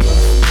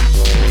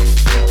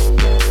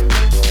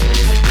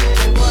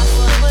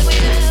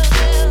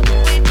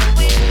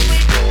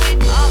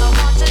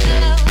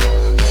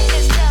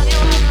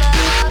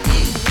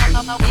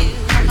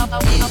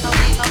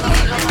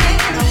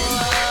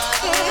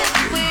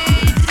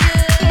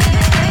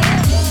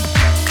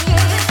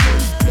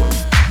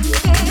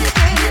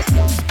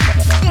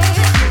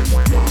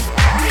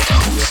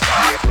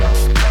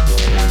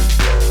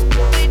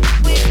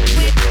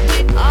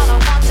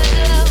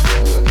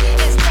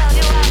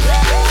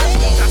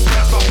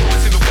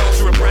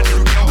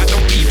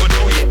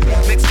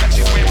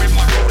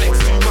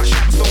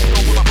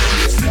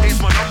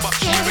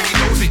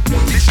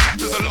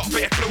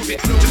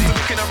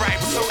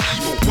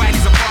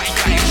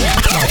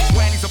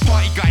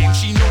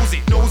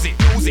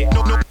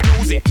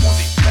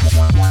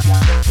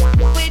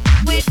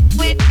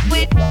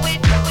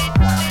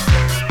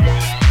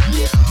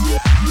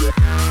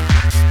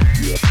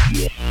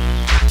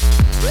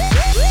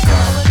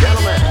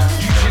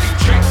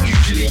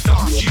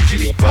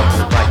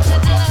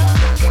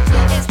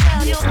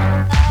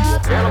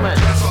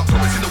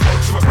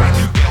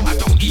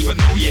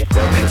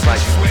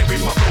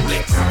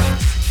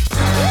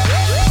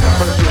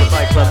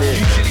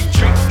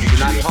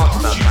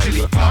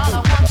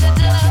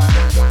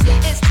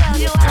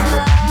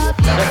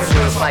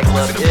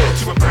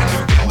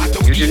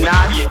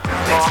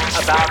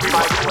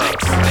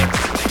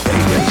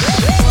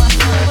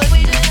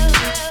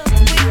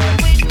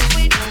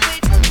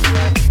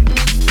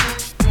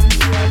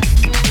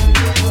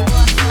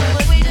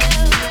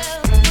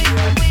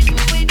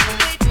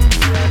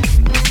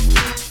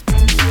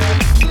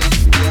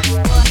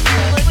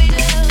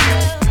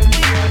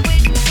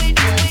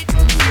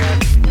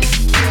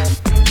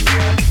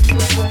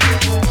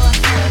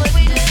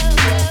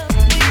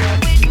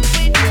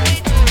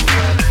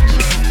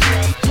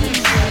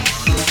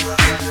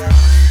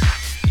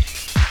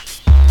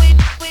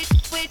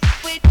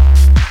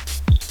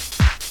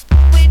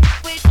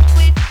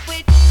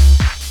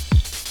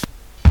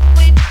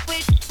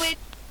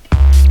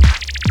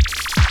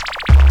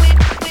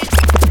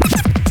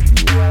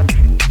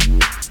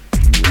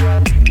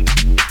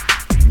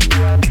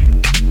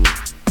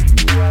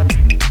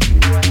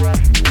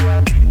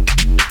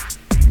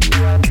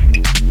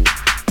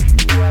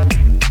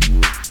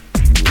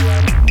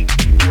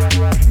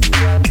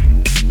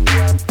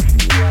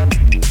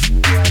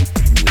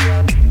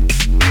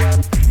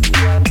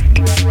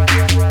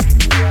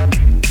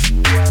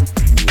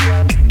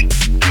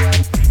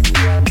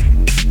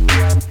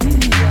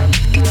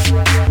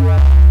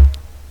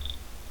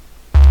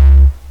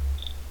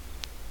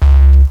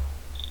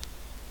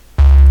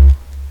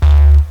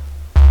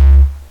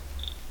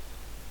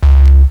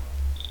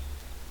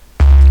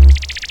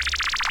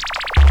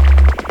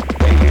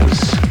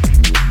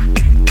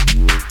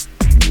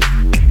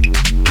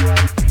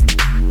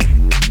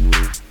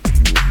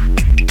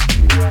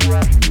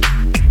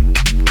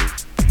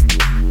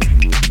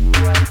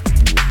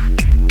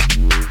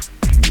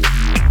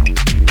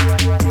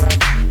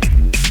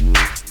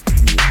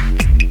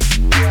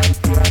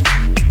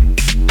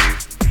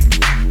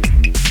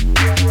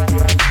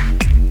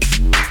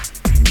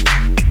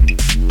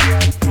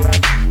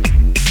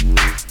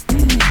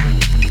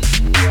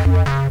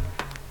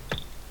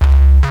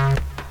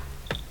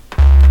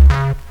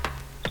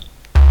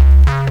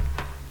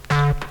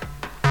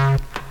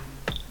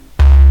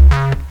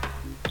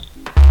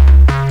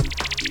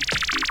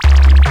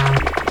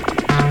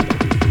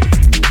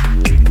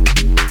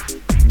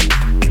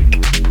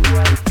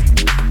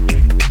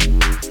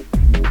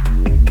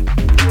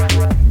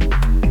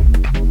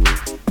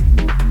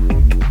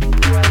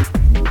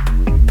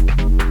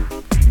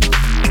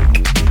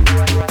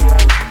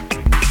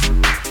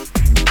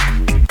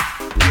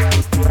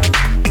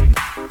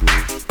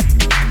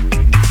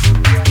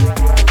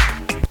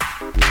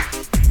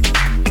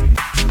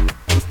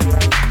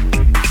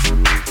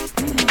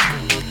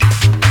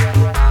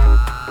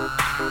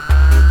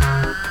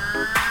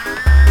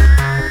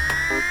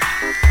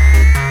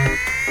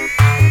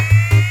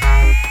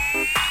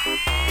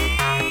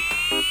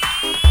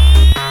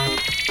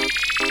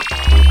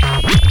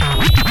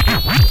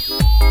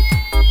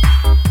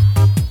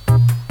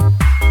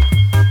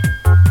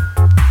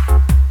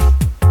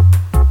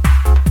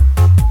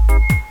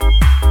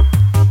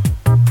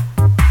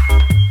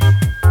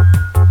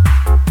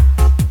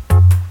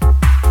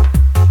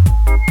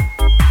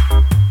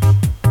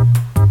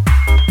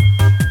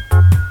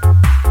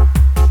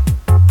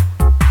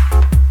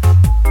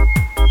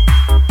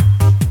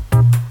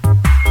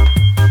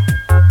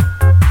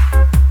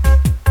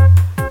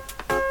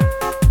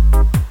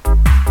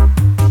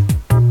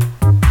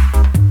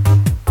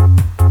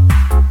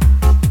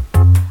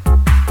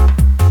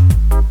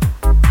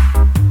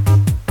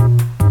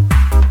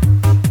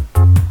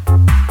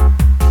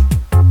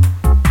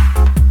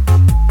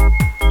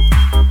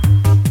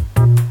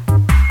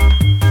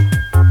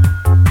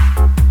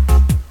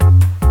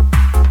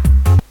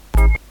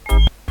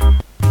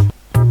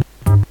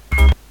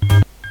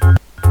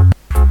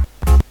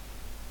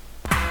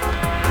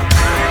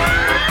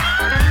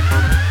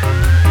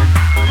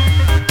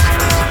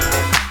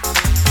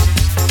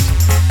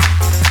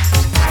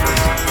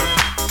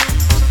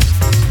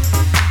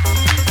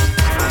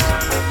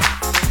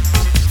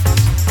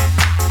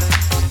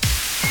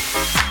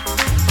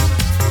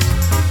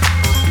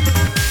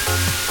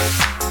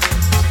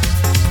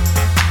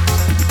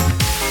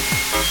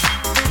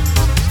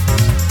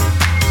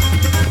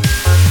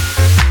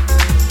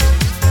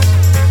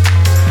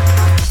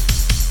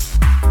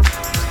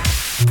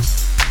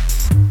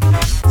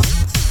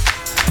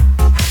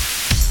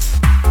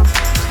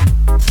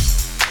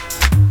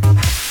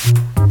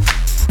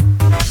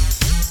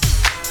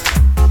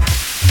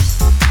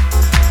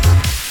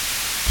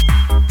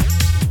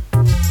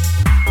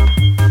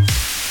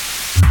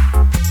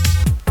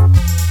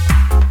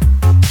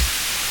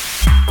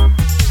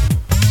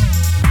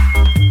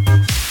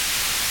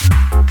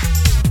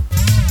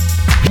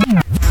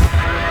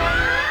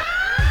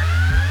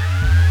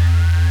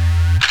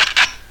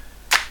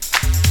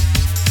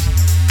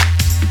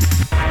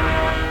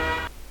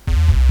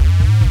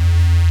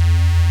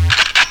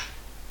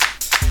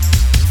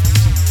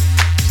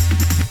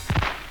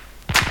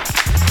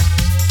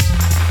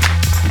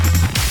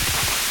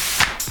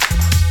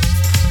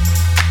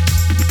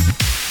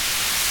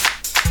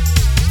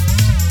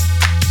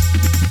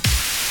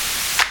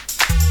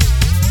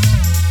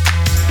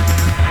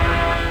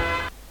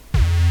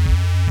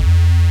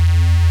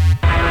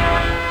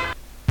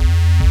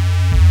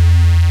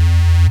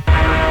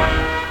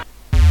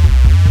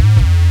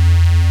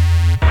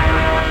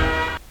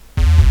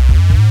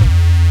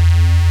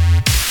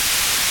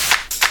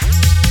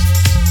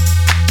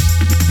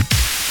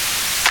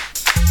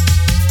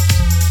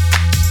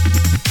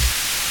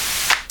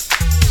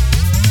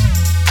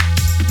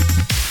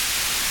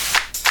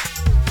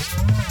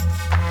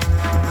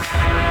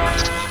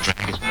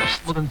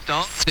 modern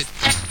dance.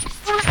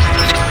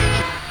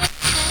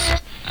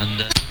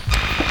 And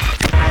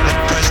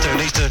Presto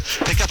needs to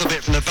pick up a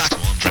bit from the back.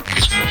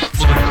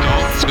 modern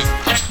dance.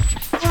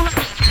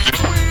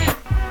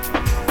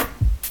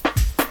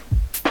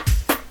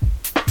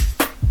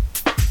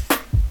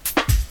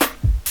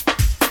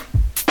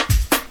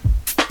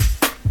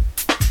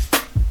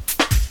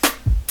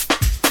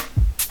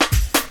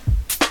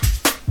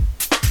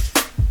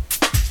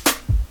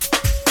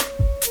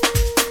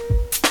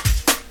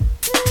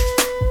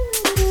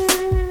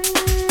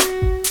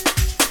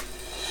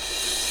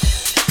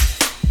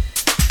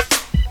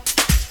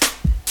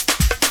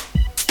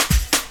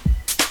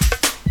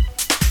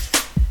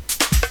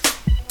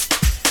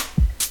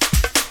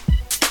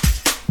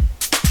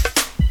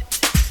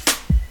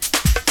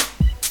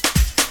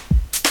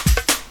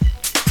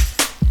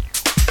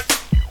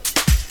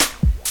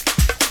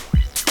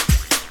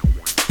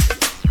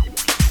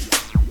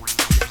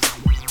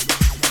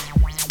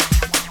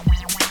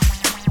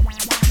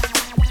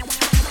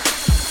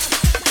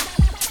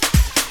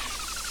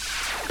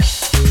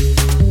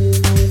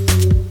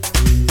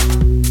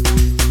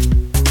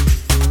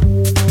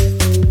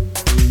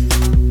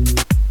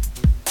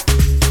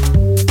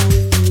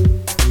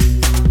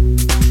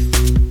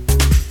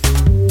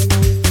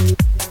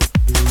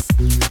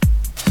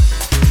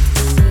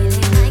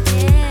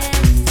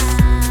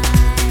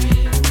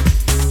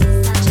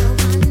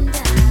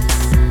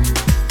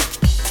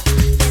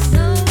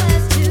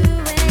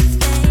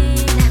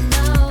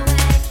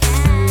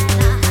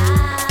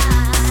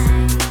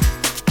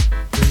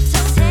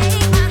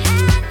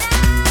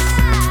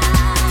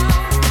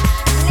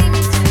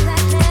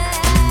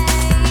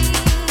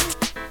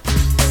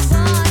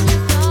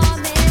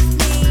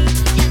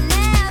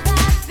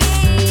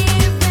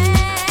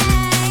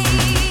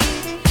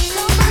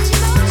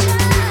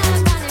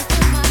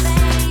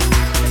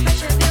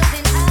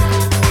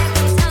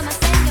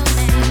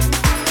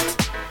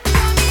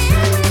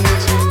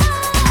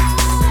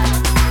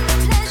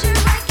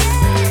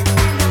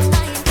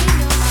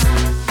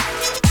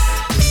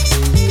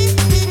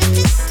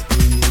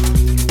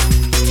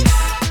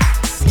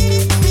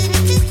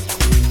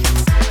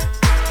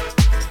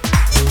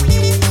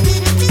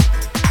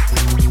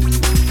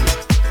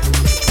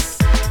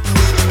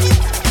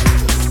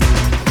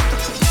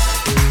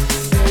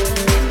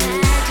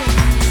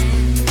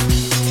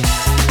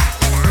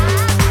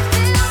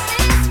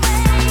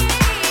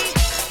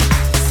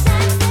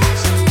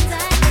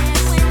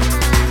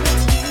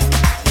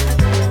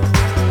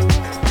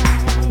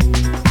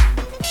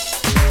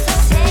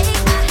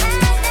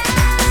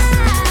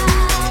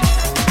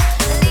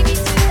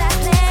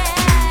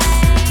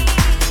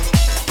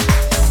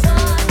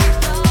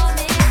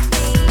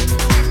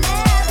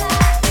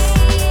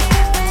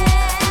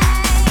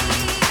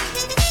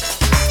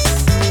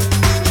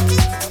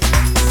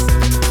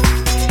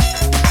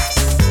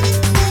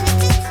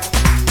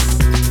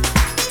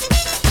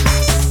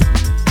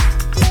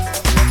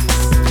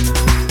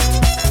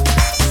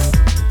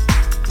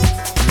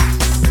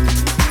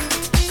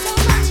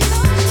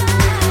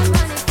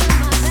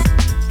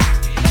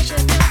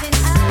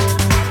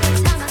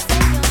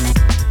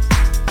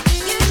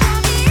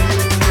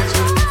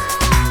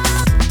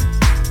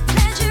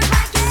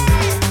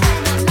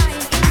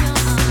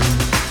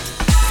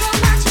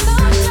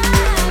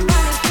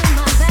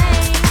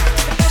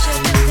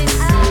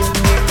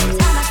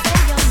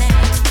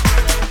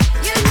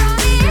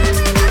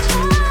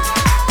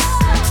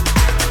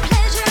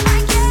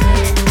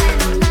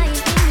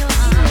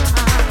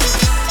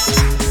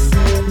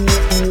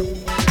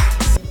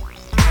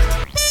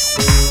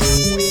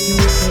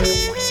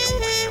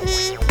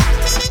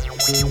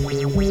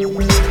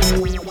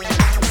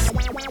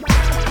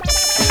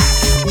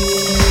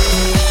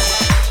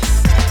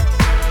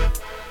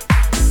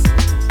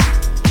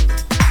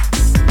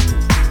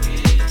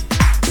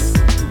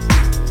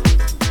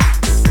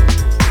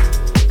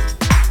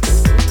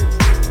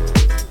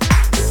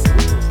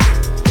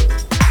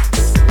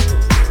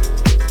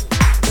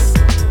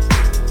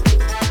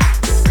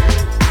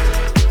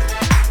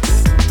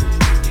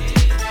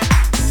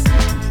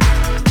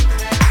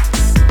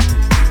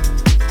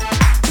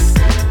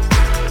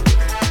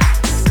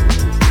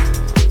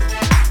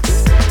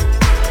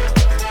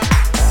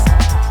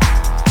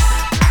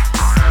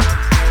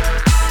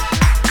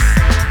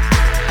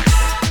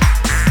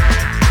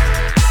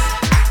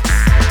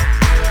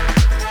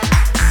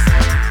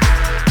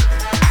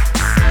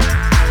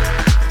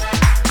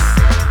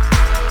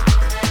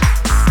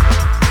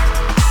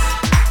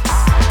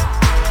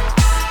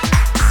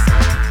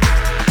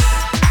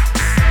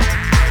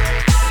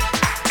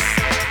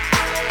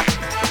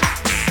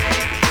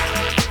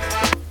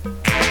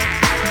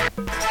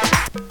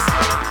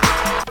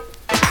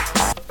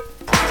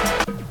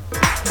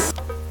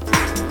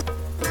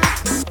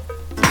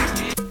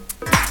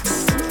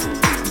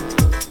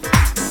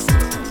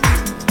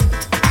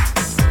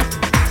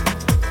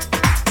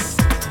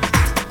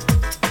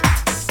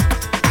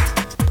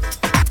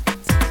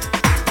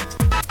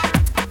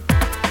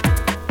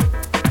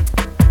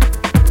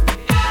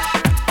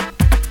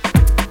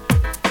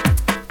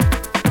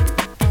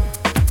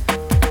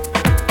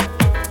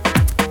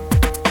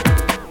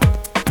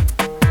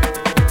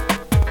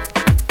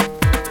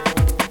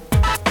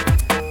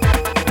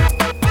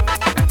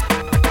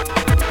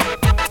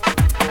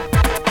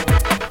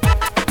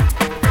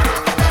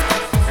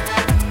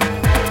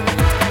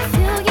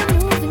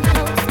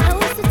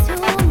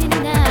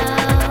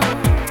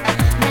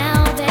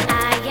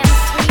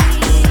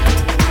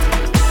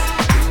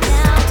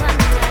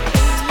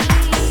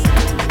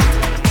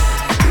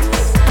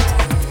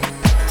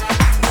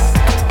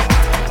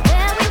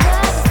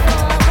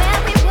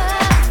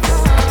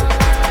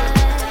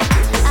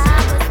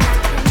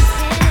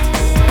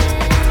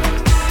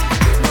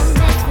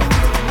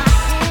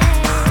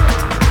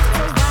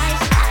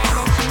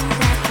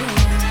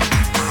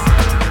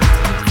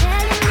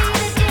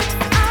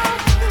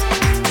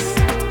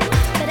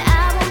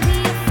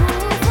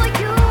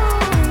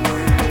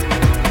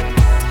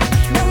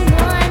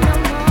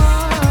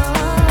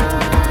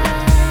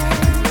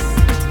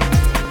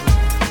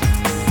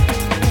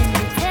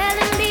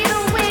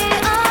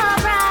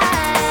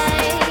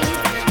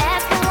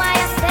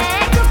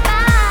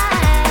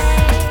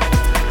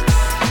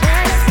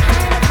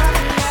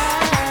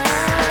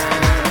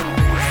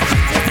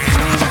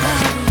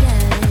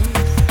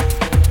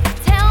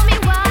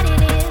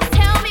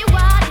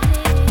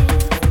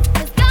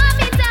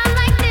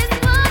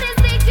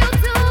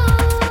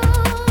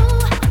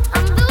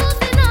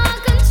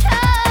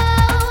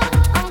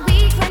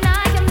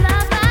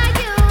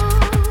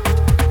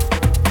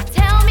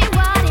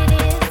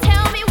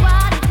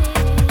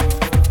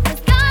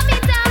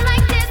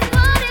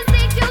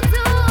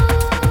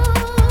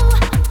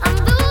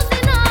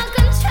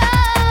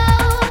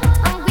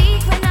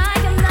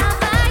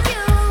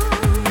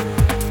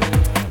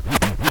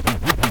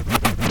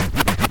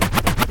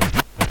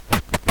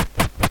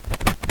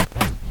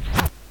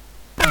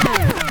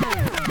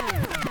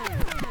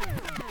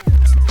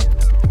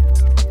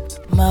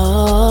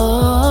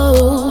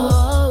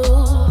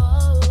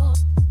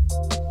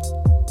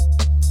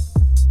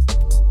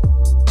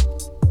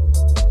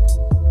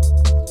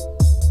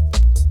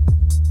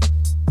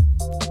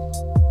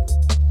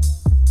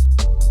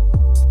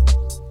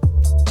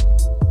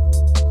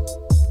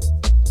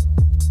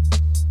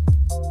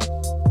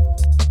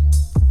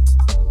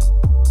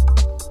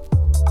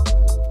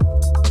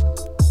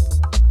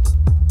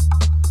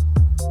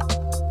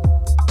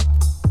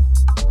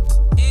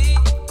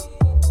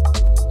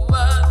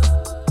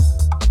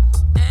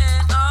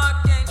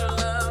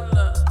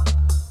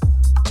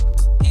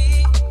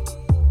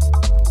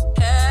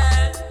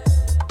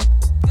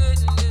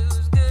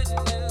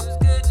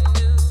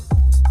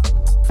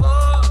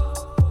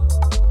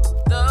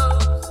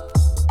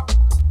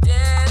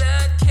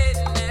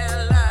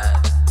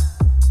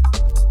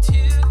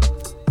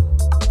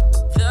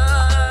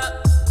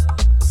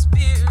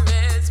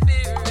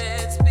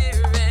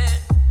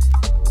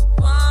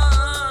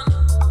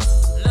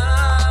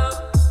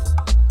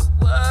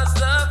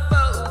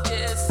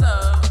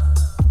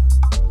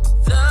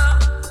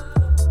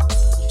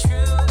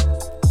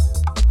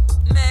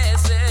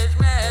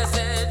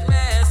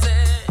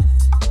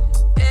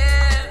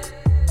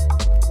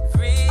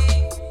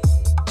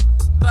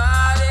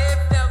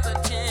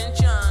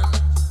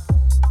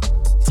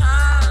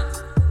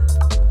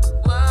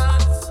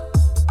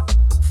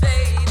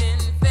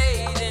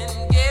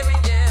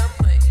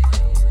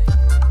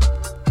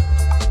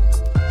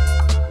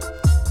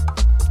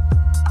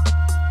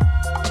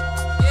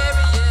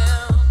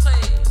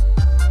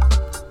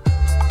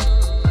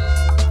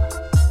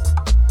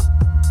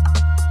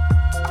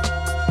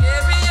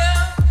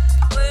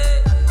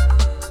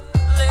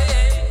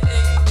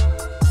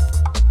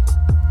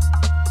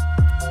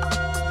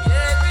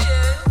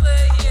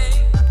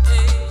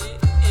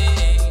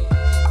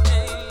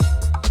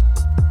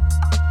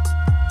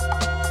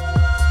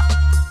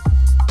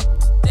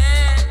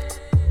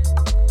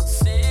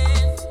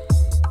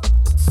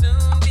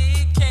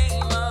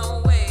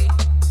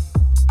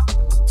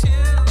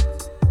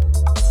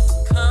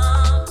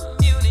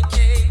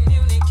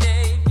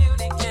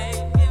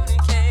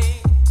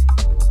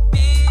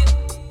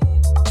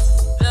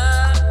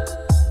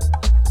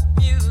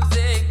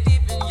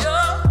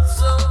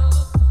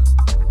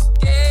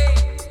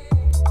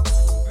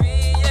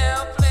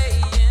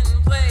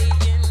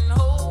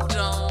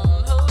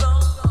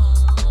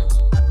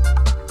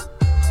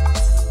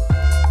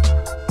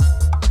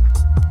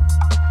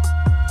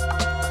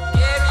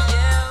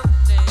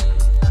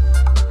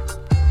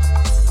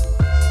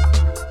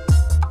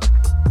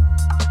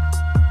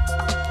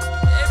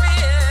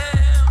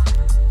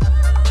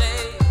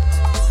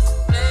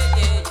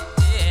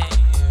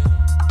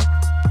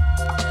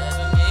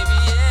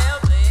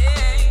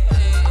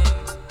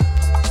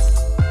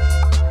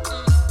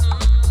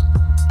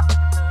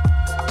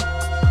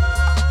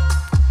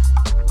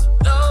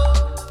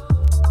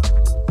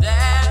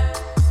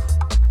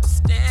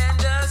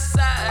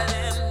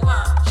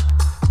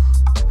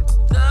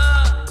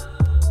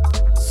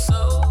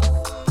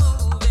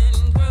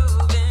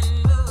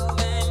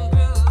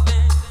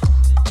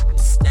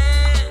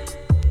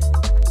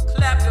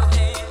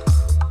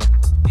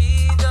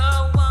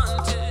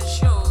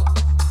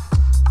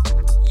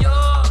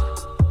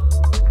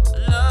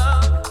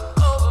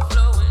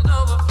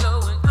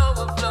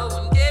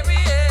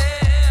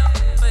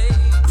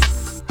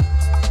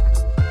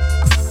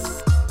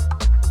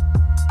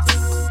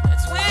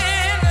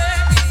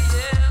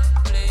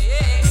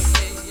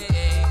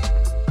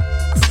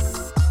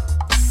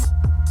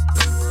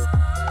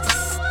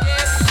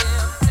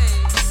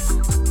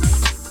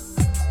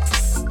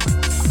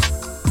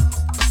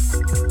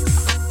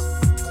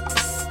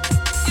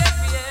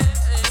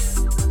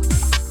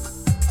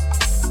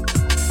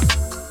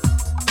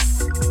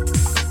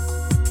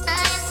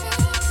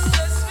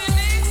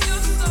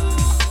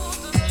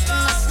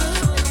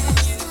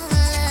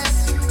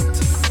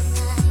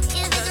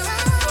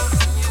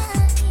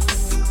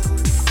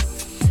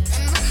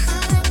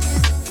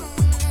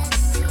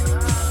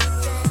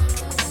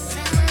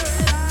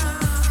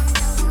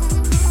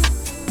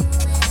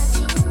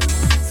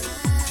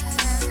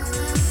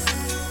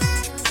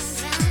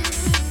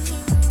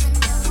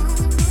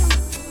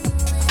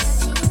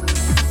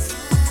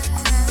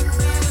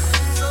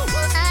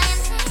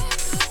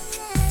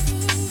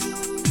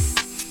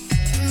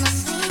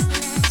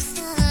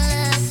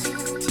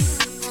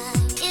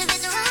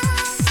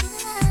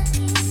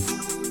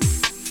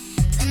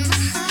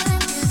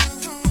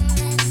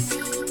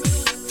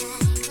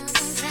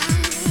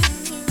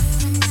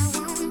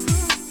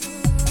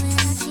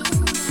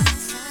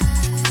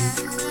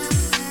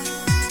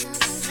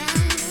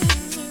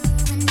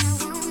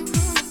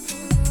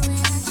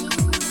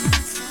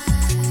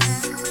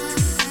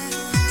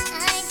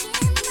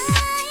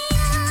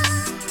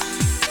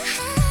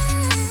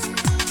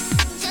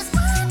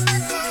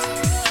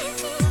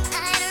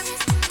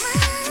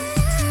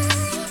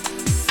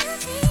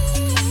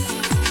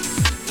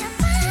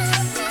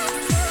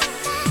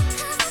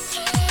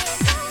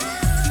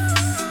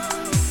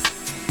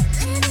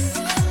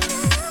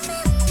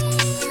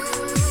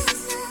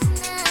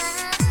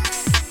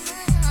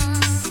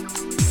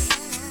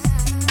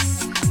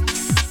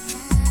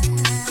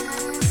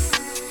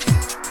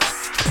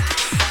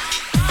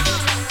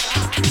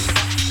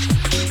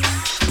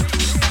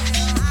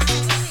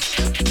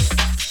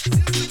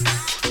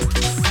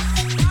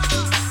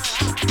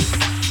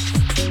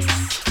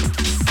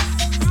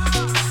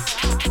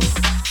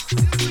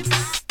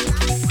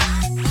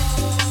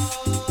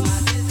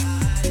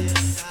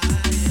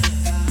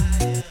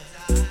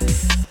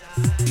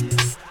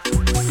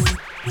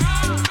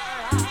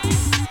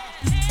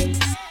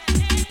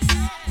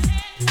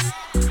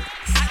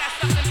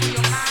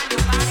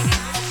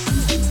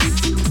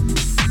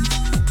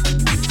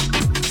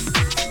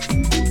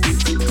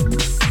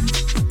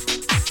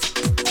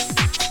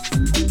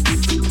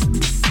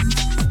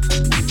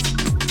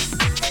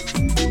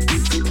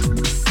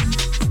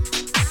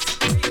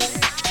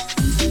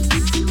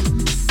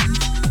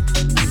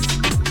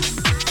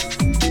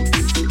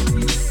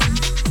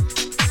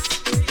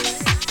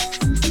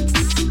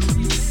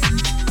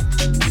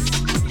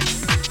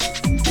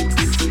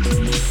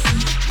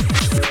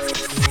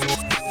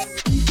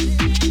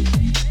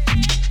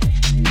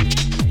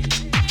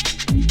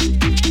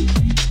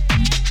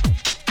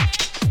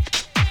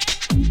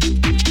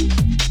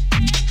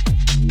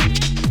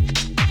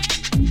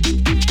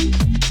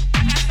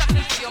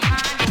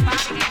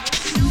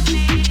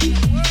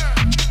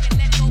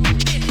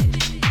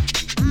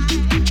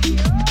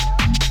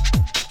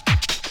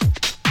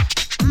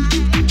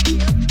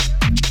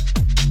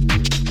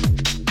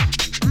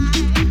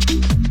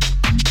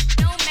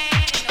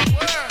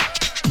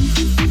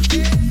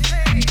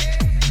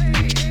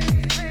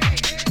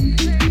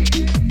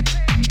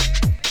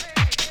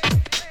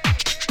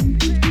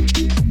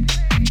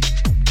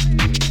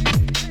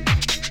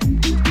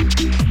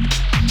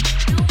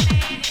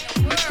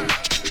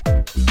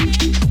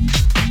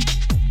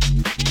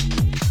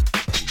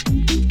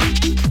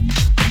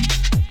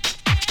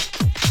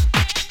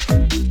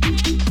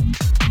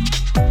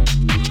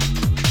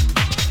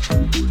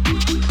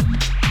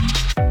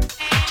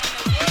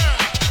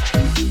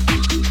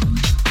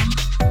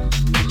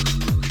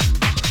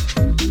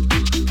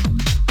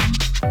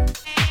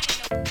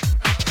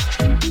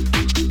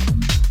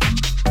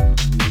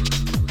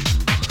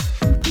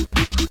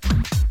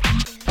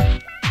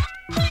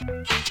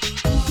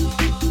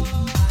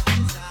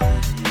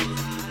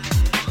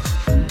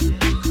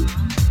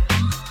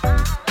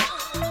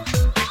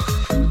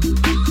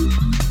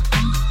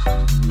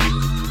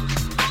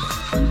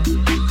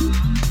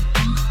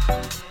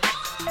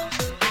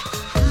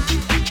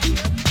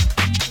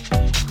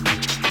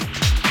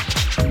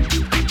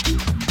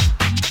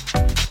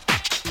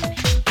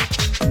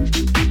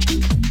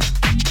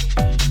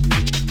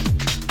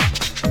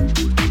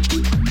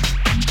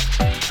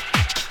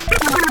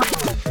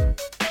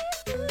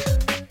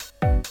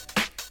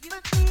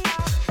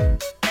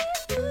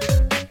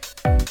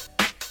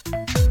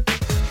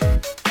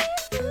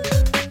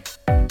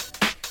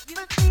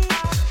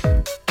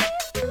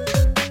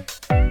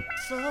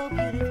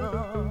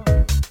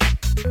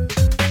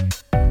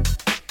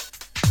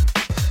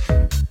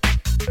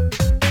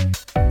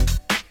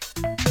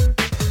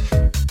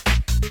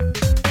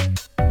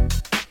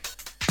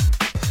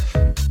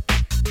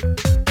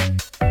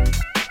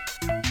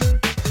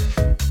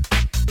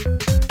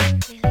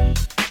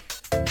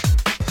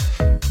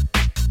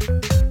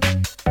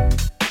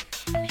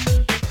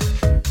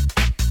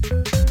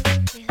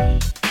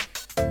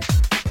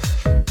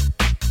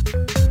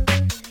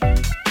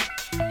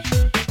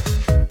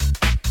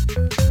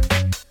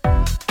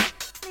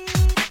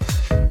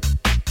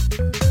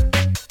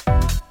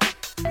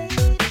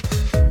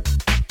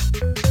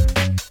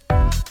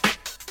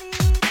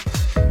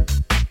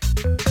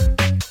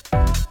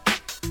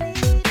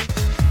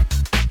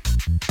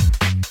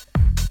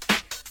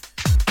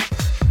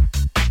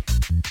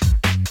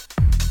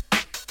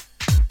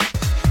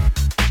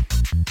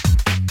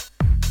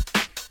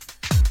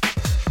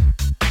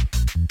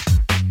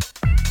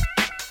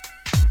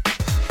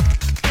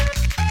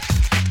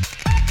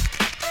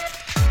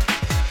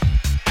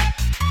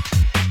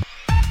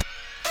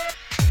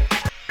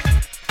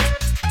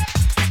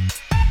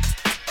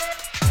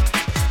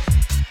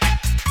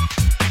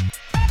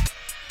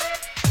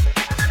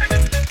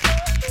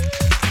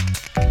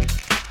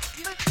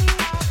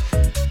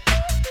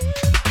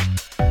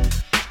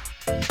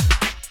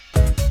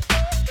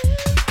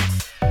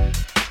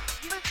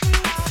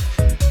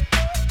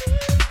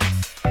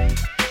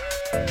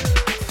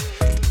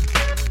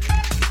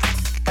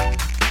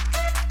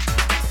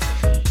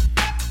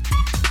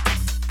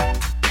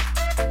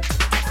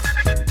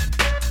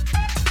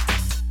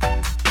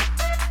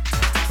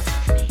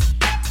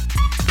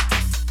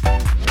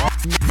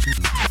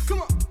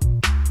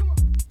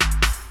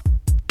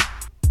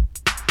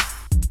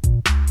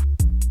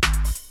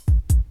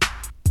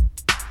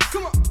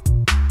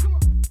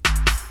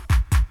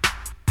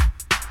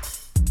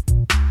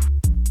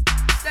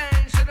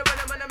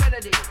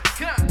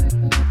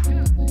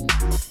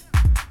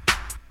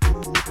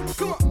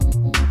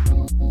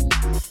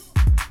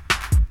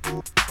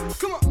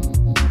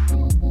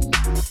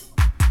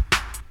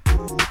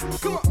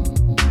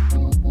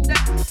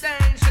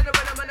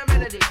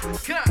 melody.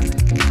 Come on.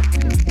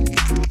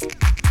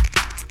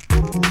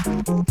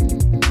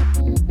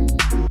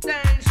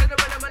 Dance to the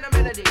rhythm and the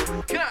melody.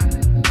 Come on.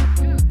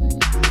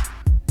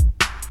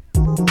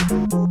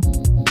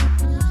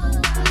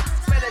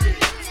 Melody,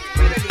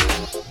 melody,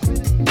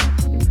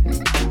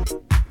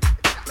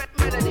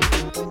 melody.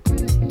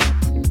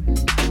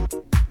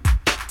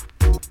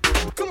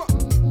 Come on.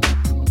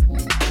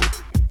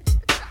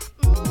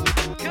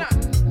 Come on.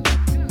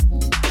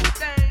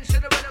 Dance to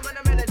the rhythm and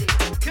the melody.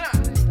 Come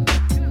on.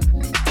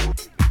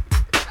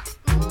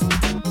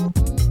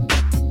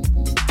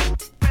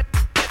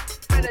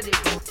 Melody.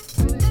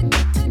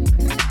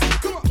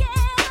 Come on.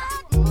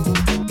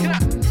 Come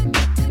on.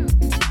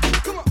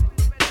 Come on.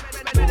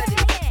 Melody.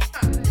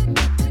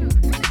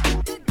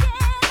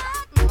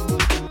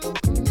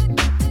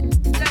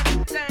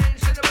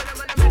 Dance to the rhythm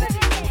and the melody.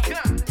 Come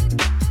on.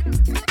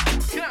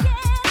 Come on.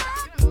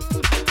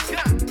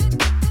 Come on.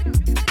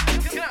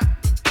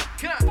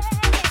 Come on. Come on. Come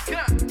on.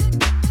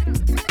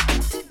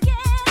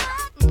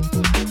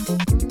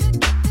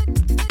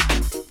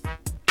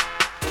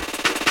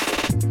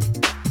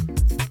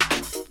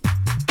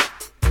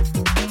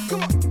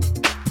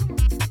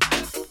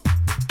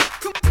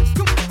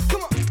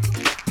 Come on.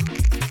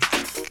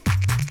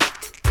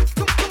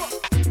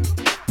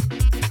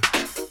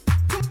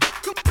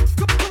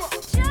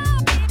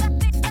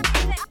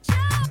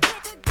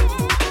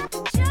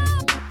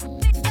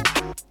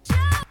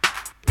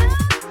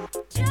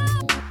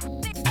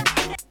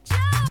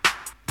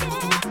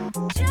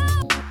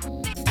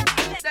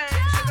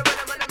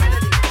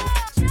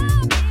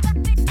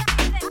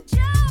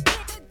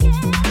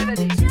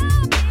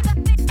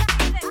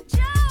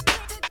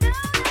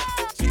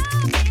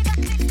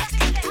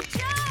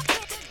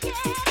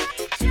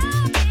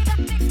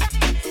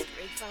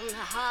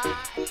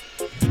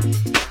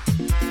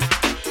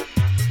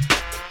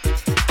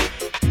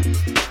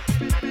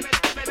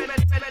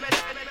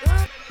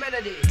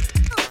 Melody.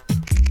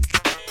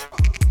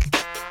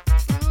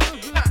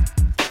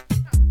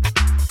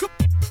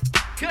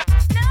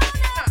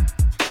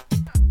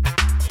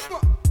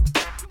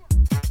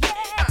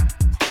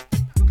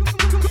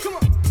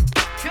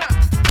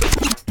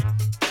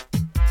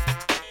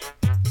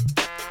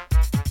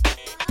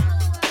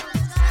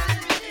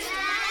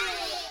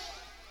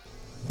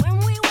 When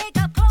we wake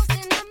up close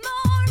to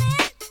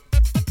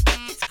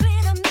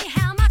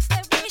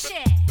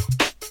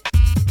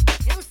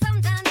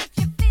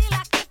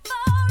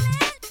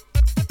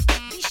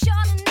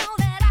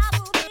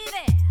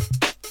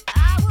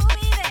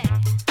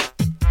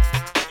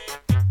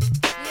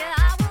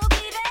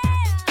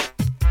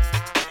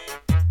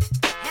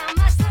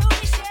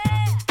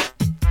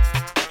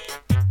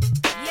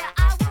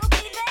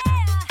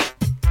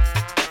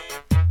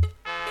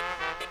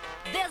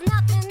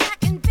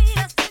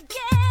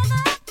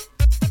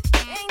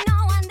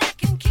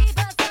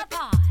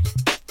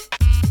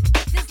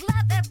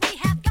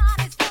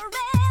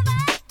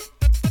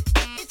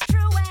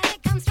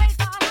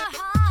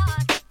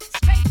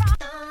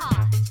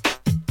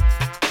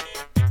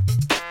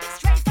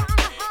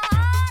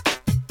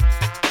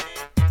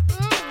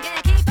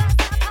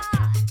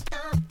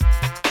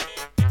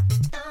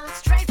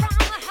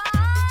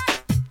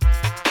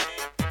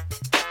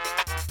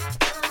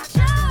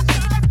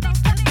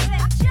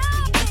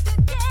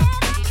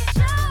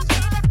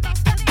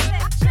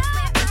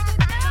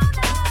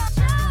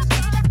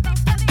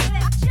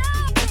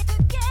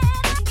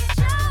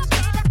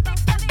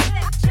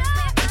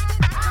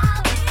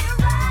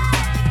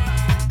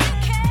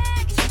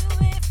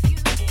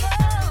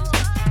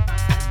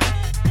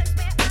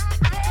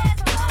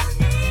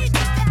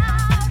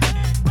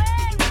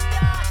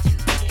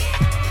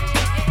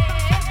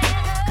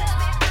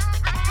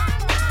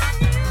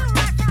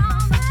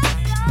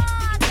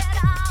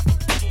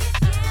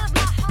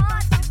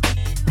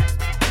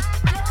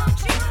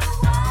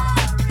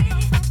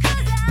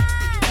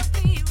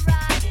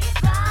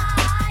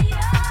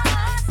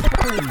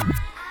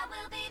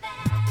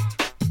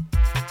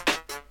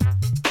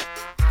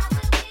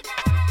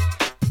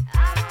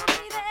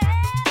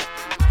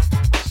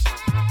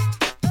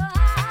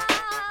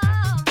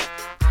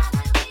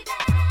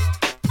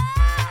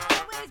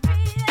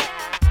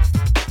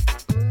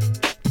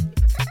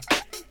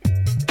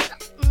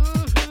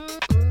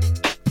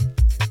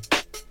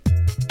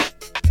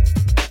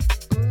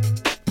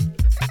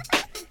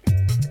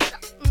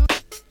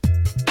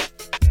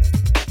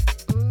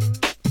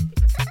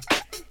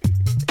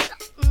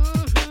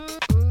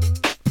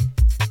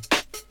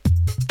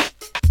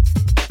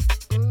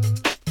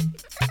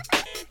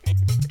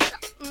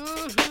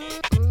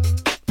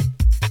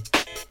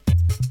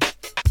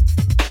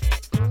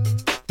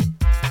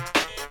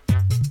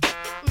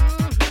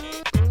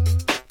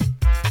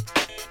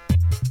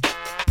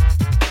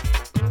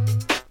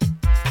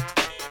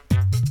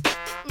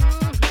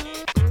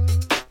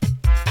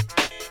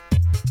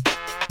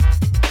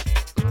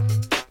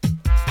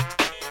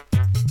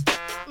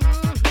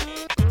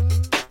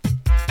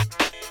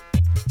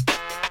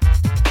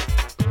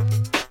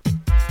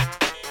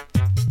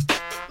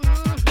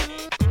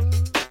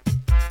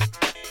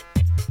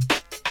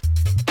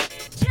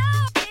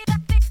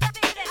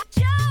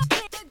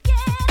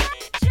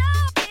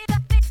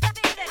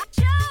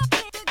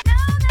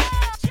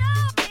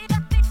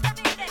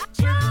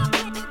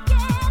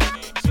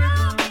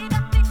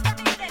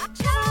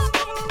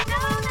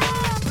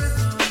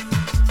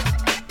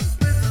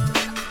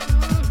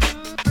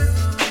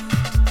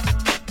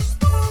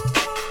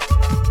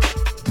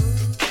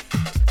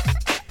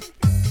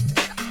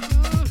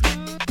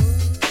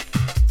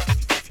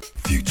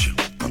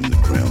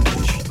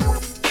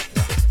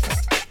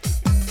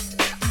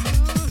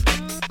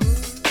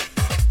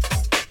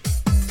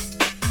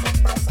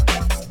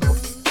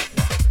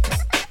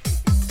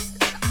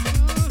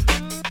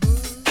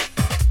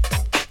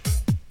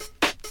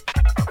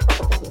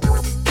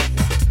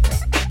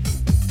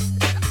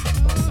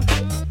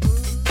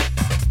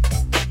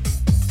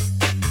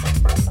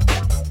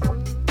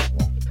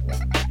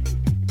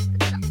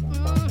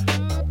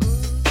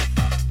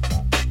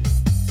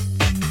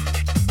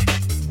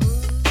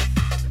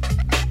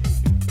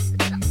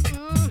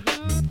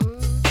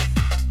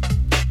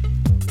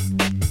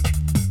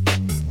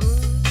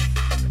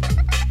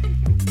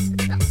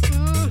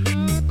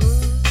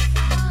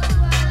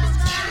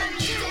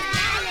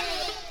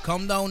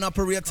Come down,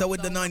 operator,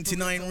 with the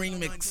 99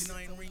 remix.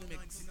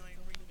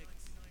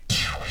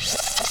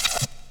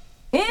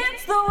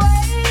 It's the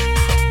way,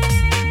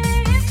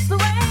 it's the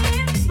way,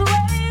 it's the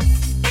way,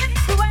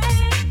 it's the way,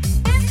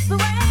 it's the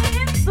way,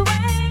 it's the way,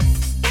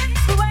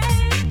 it's the way,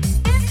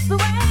 it's the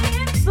way,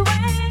 it's the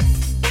way,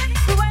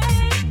 it's the way,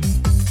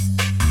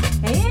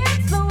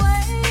 it's the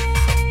way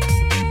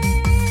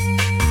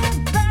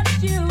that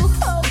you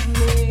hold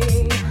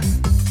me,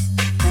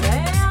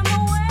 and the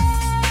way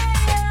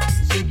that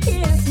you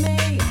kiss me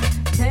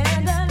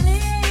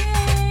tenderly.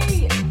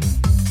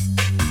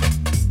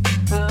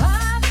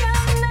 I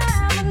can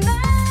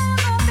never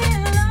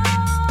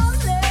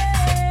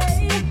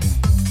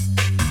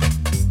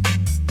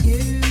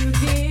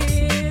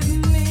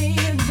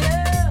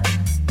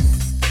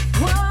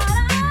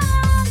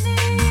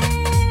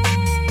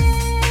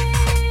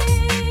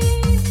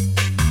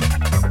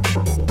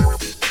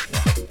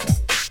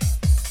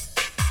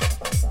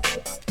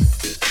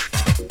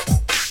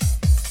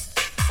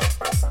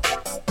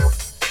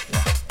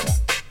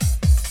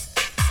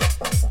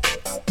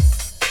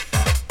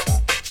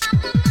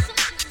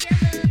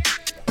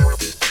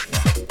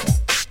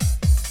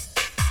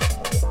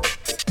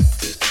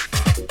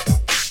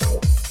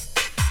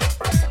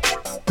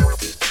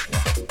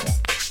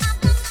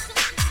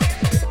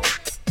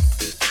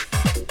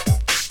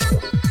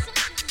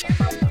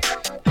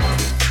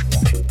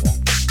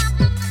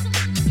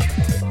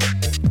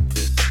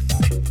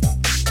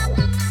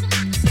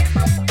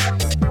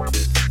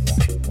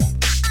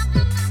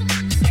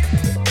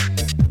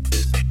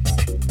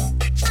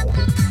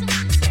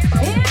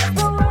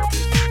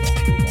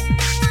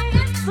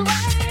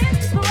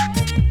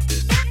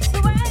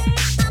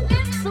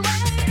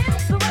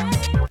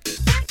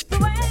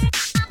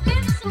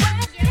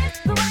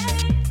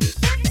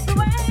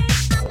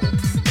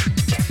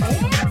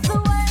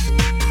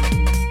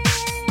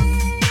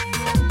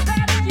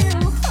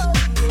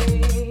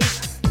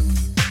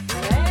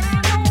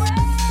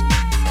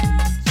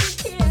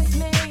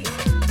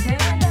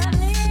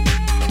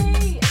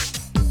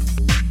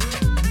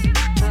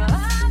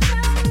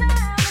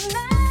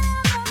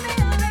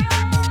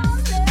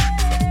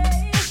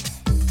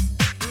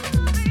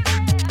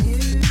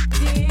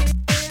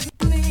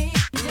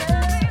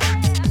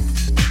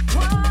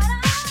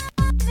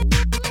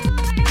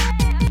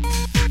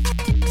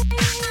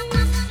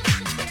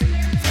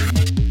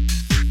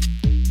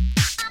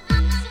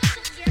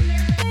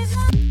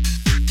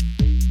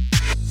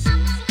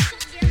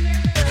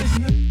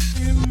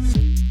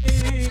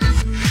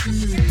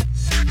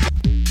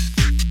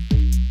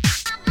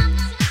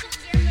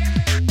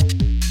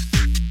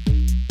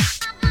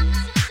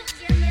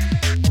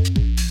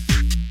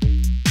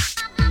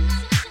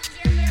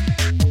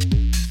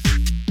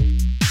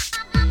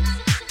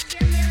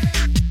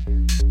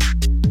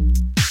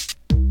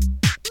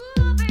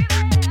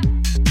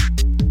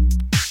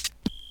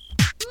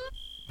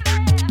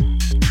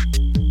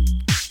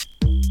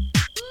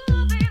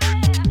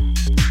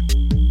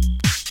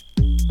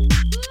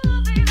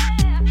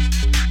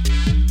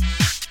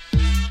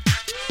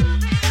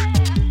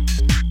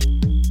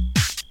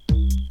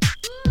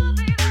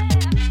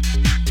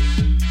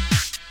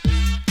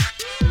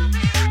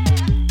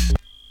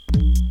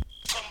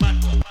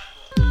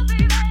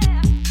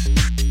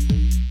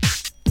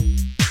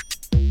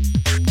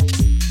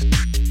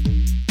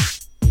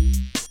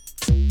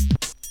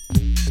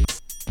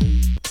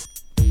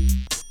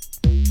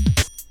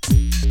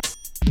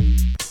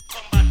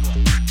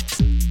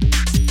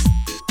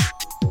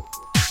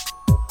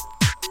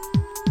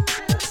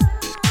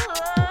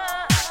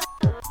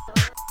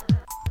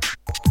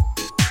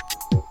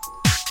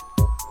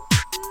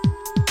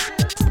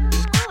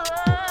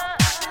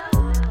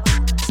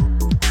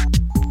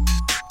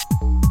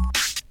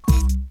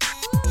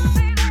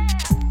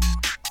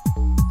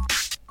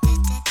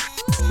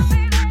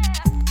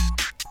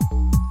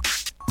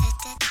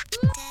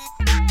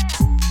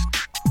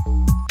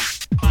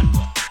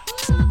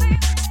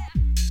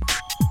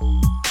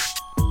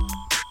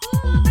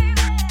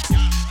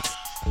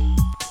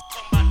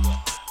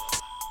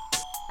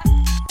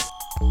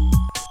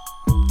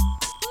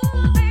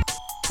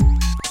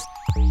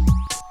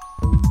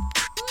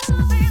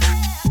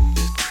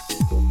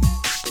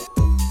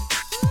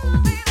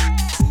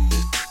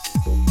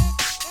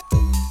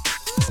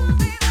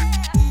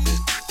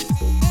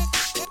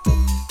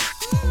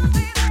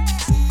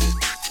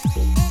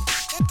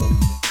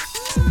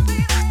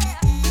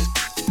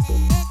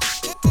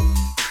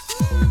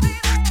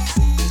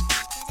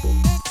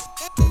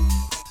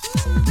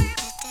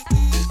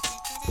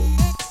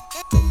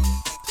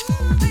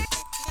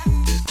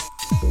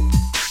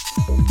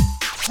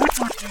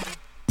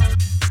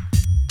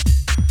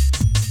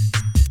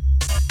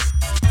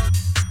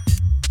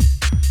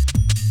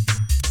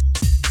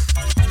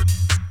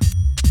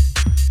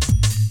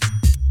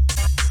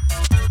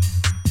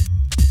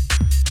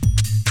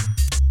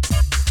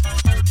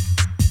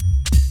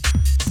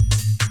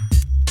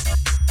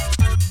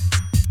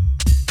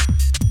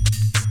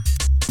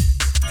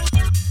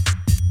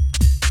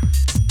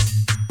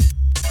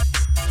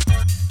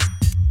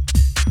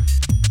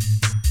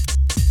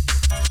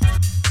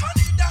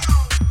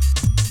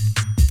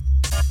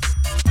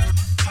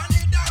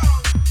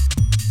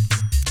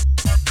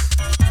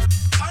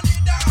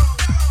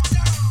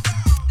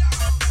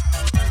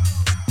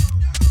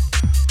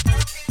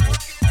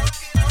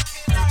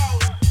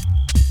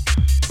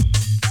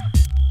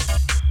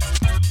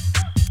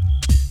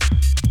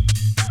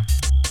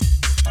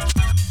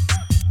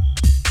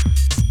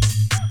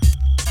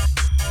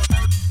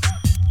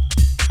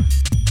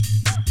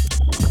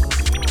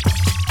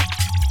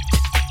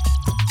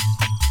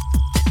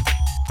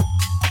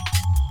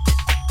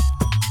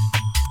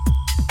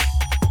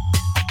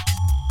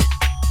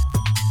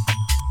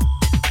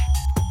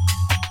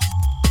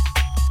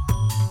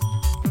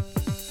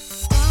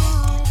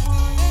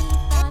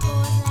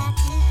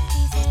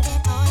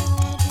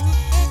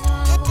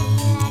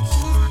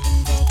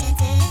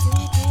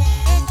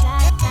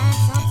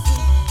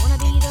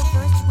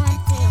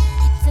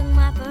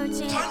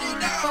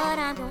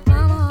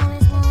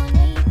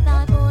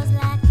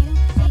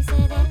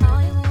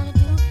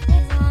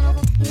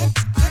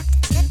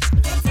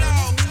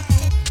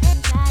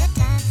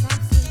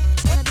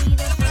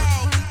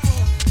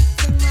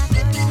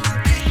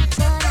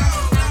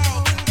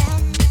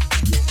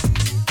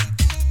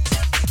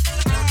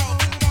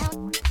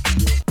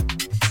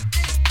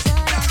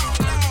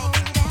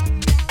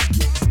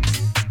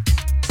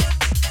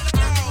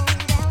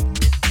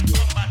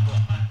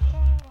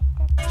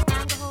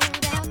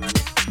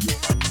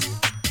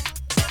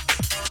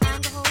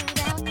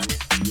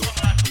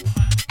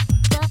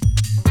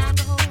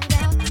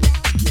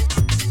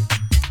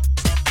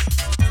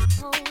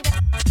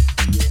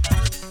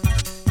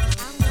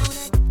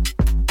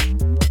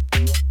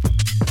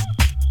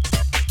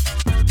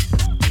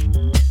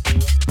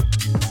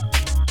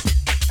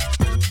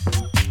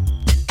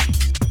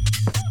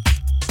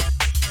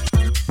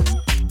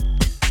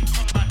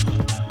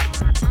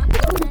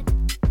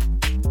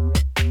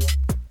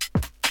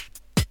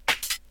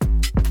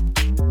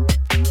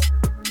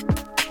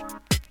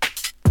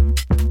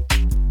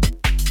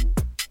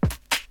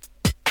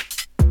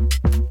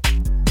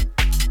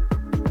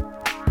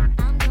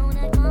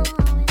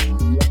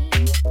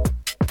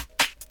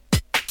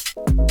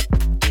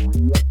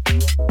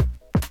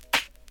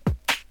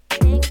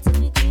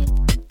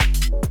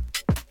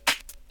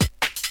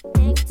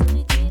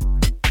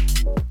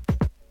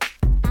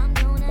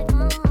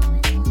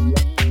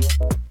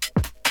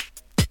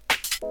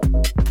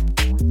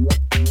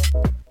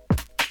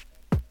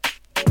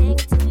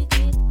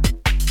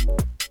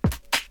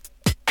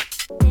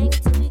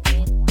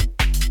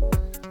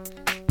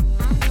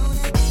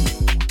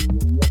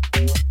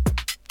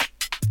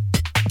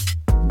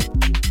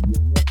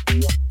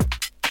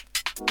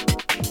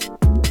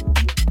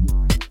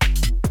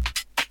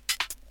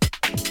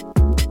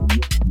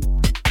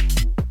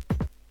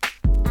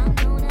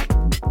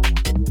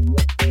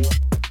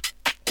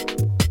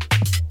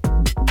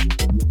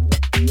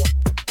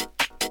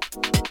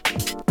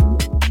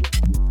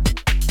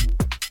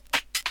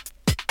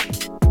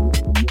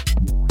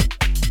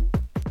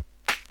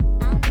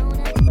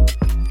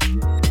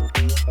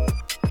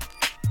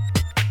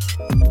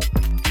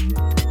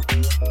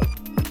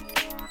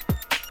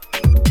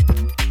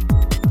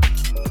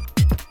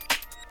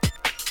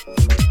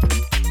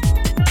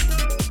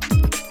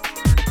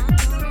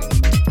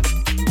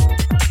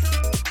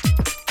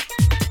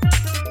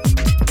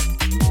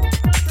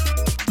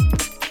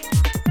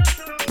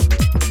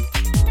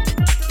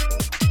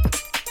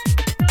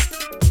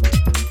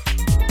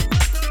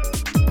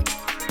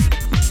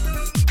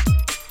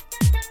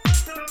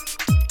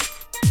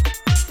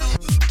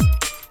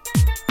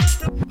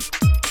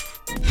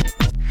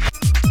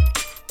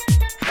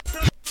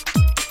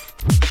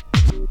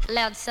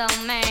Little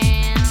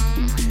man,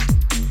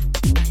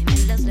 I'm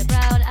endlessly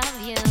proud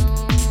of you.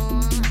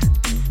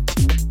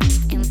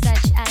 In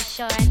such a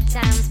short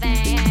time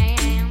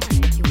span,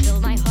 you fill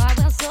my heart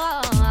with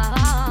soul.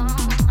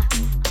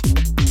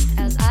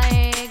 As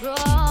I grow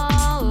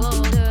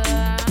older,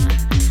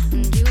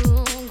 you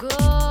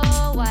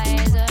grow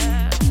wiser.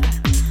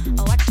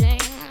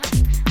 Watching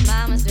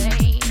my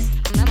mistakes,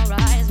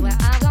 memorize where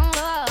I've gone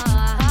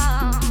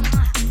wrong.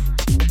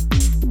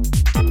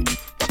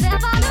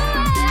 If I do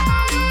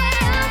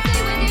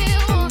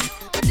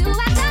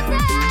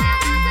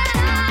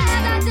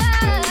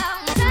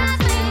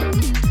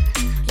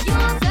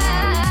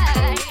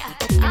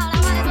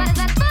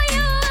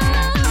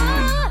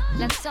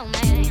so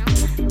man,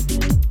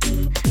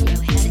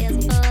 your head is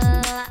full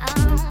of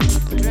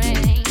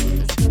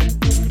dreams.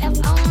 If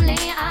only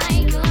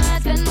I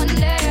could spend one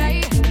day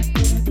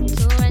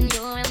touring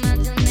your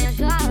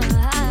imagination.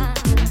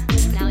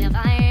 Now you're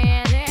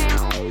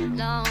fighting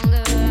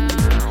longer,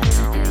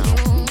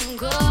 you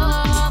go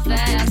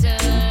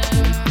faster,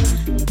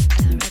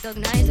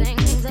 recognizing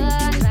the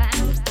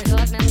times that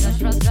caused me such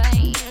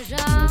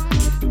frustration.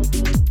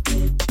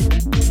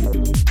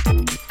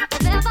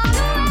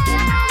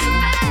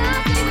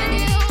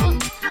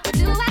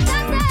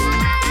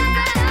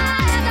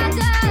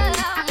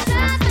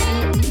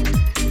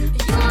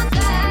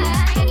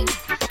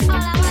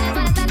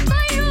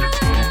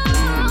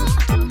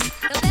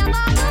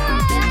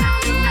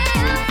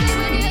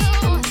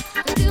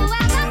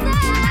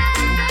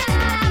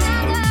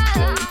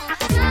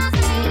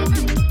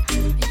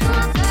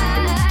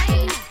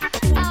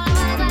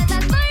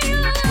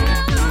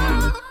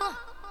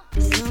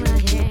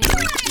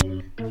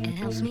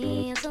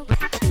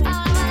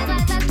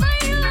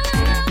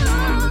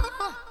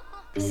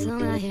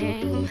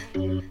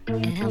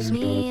 It helps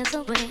me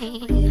to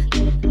bring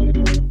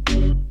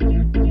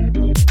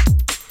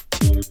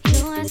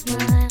your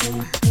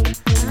smile.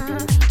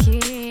 I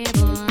keep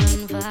on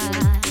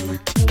fire.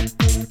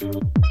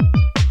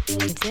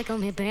 You tickle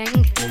me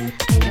pink. I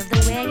love the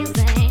way you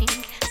think.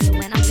 So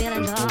when I'm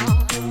feeling low,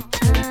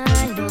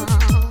 I know,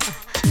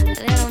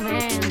 little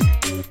man,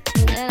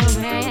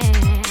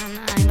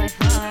 I'm by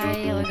far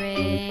your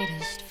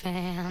greatest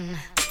fan.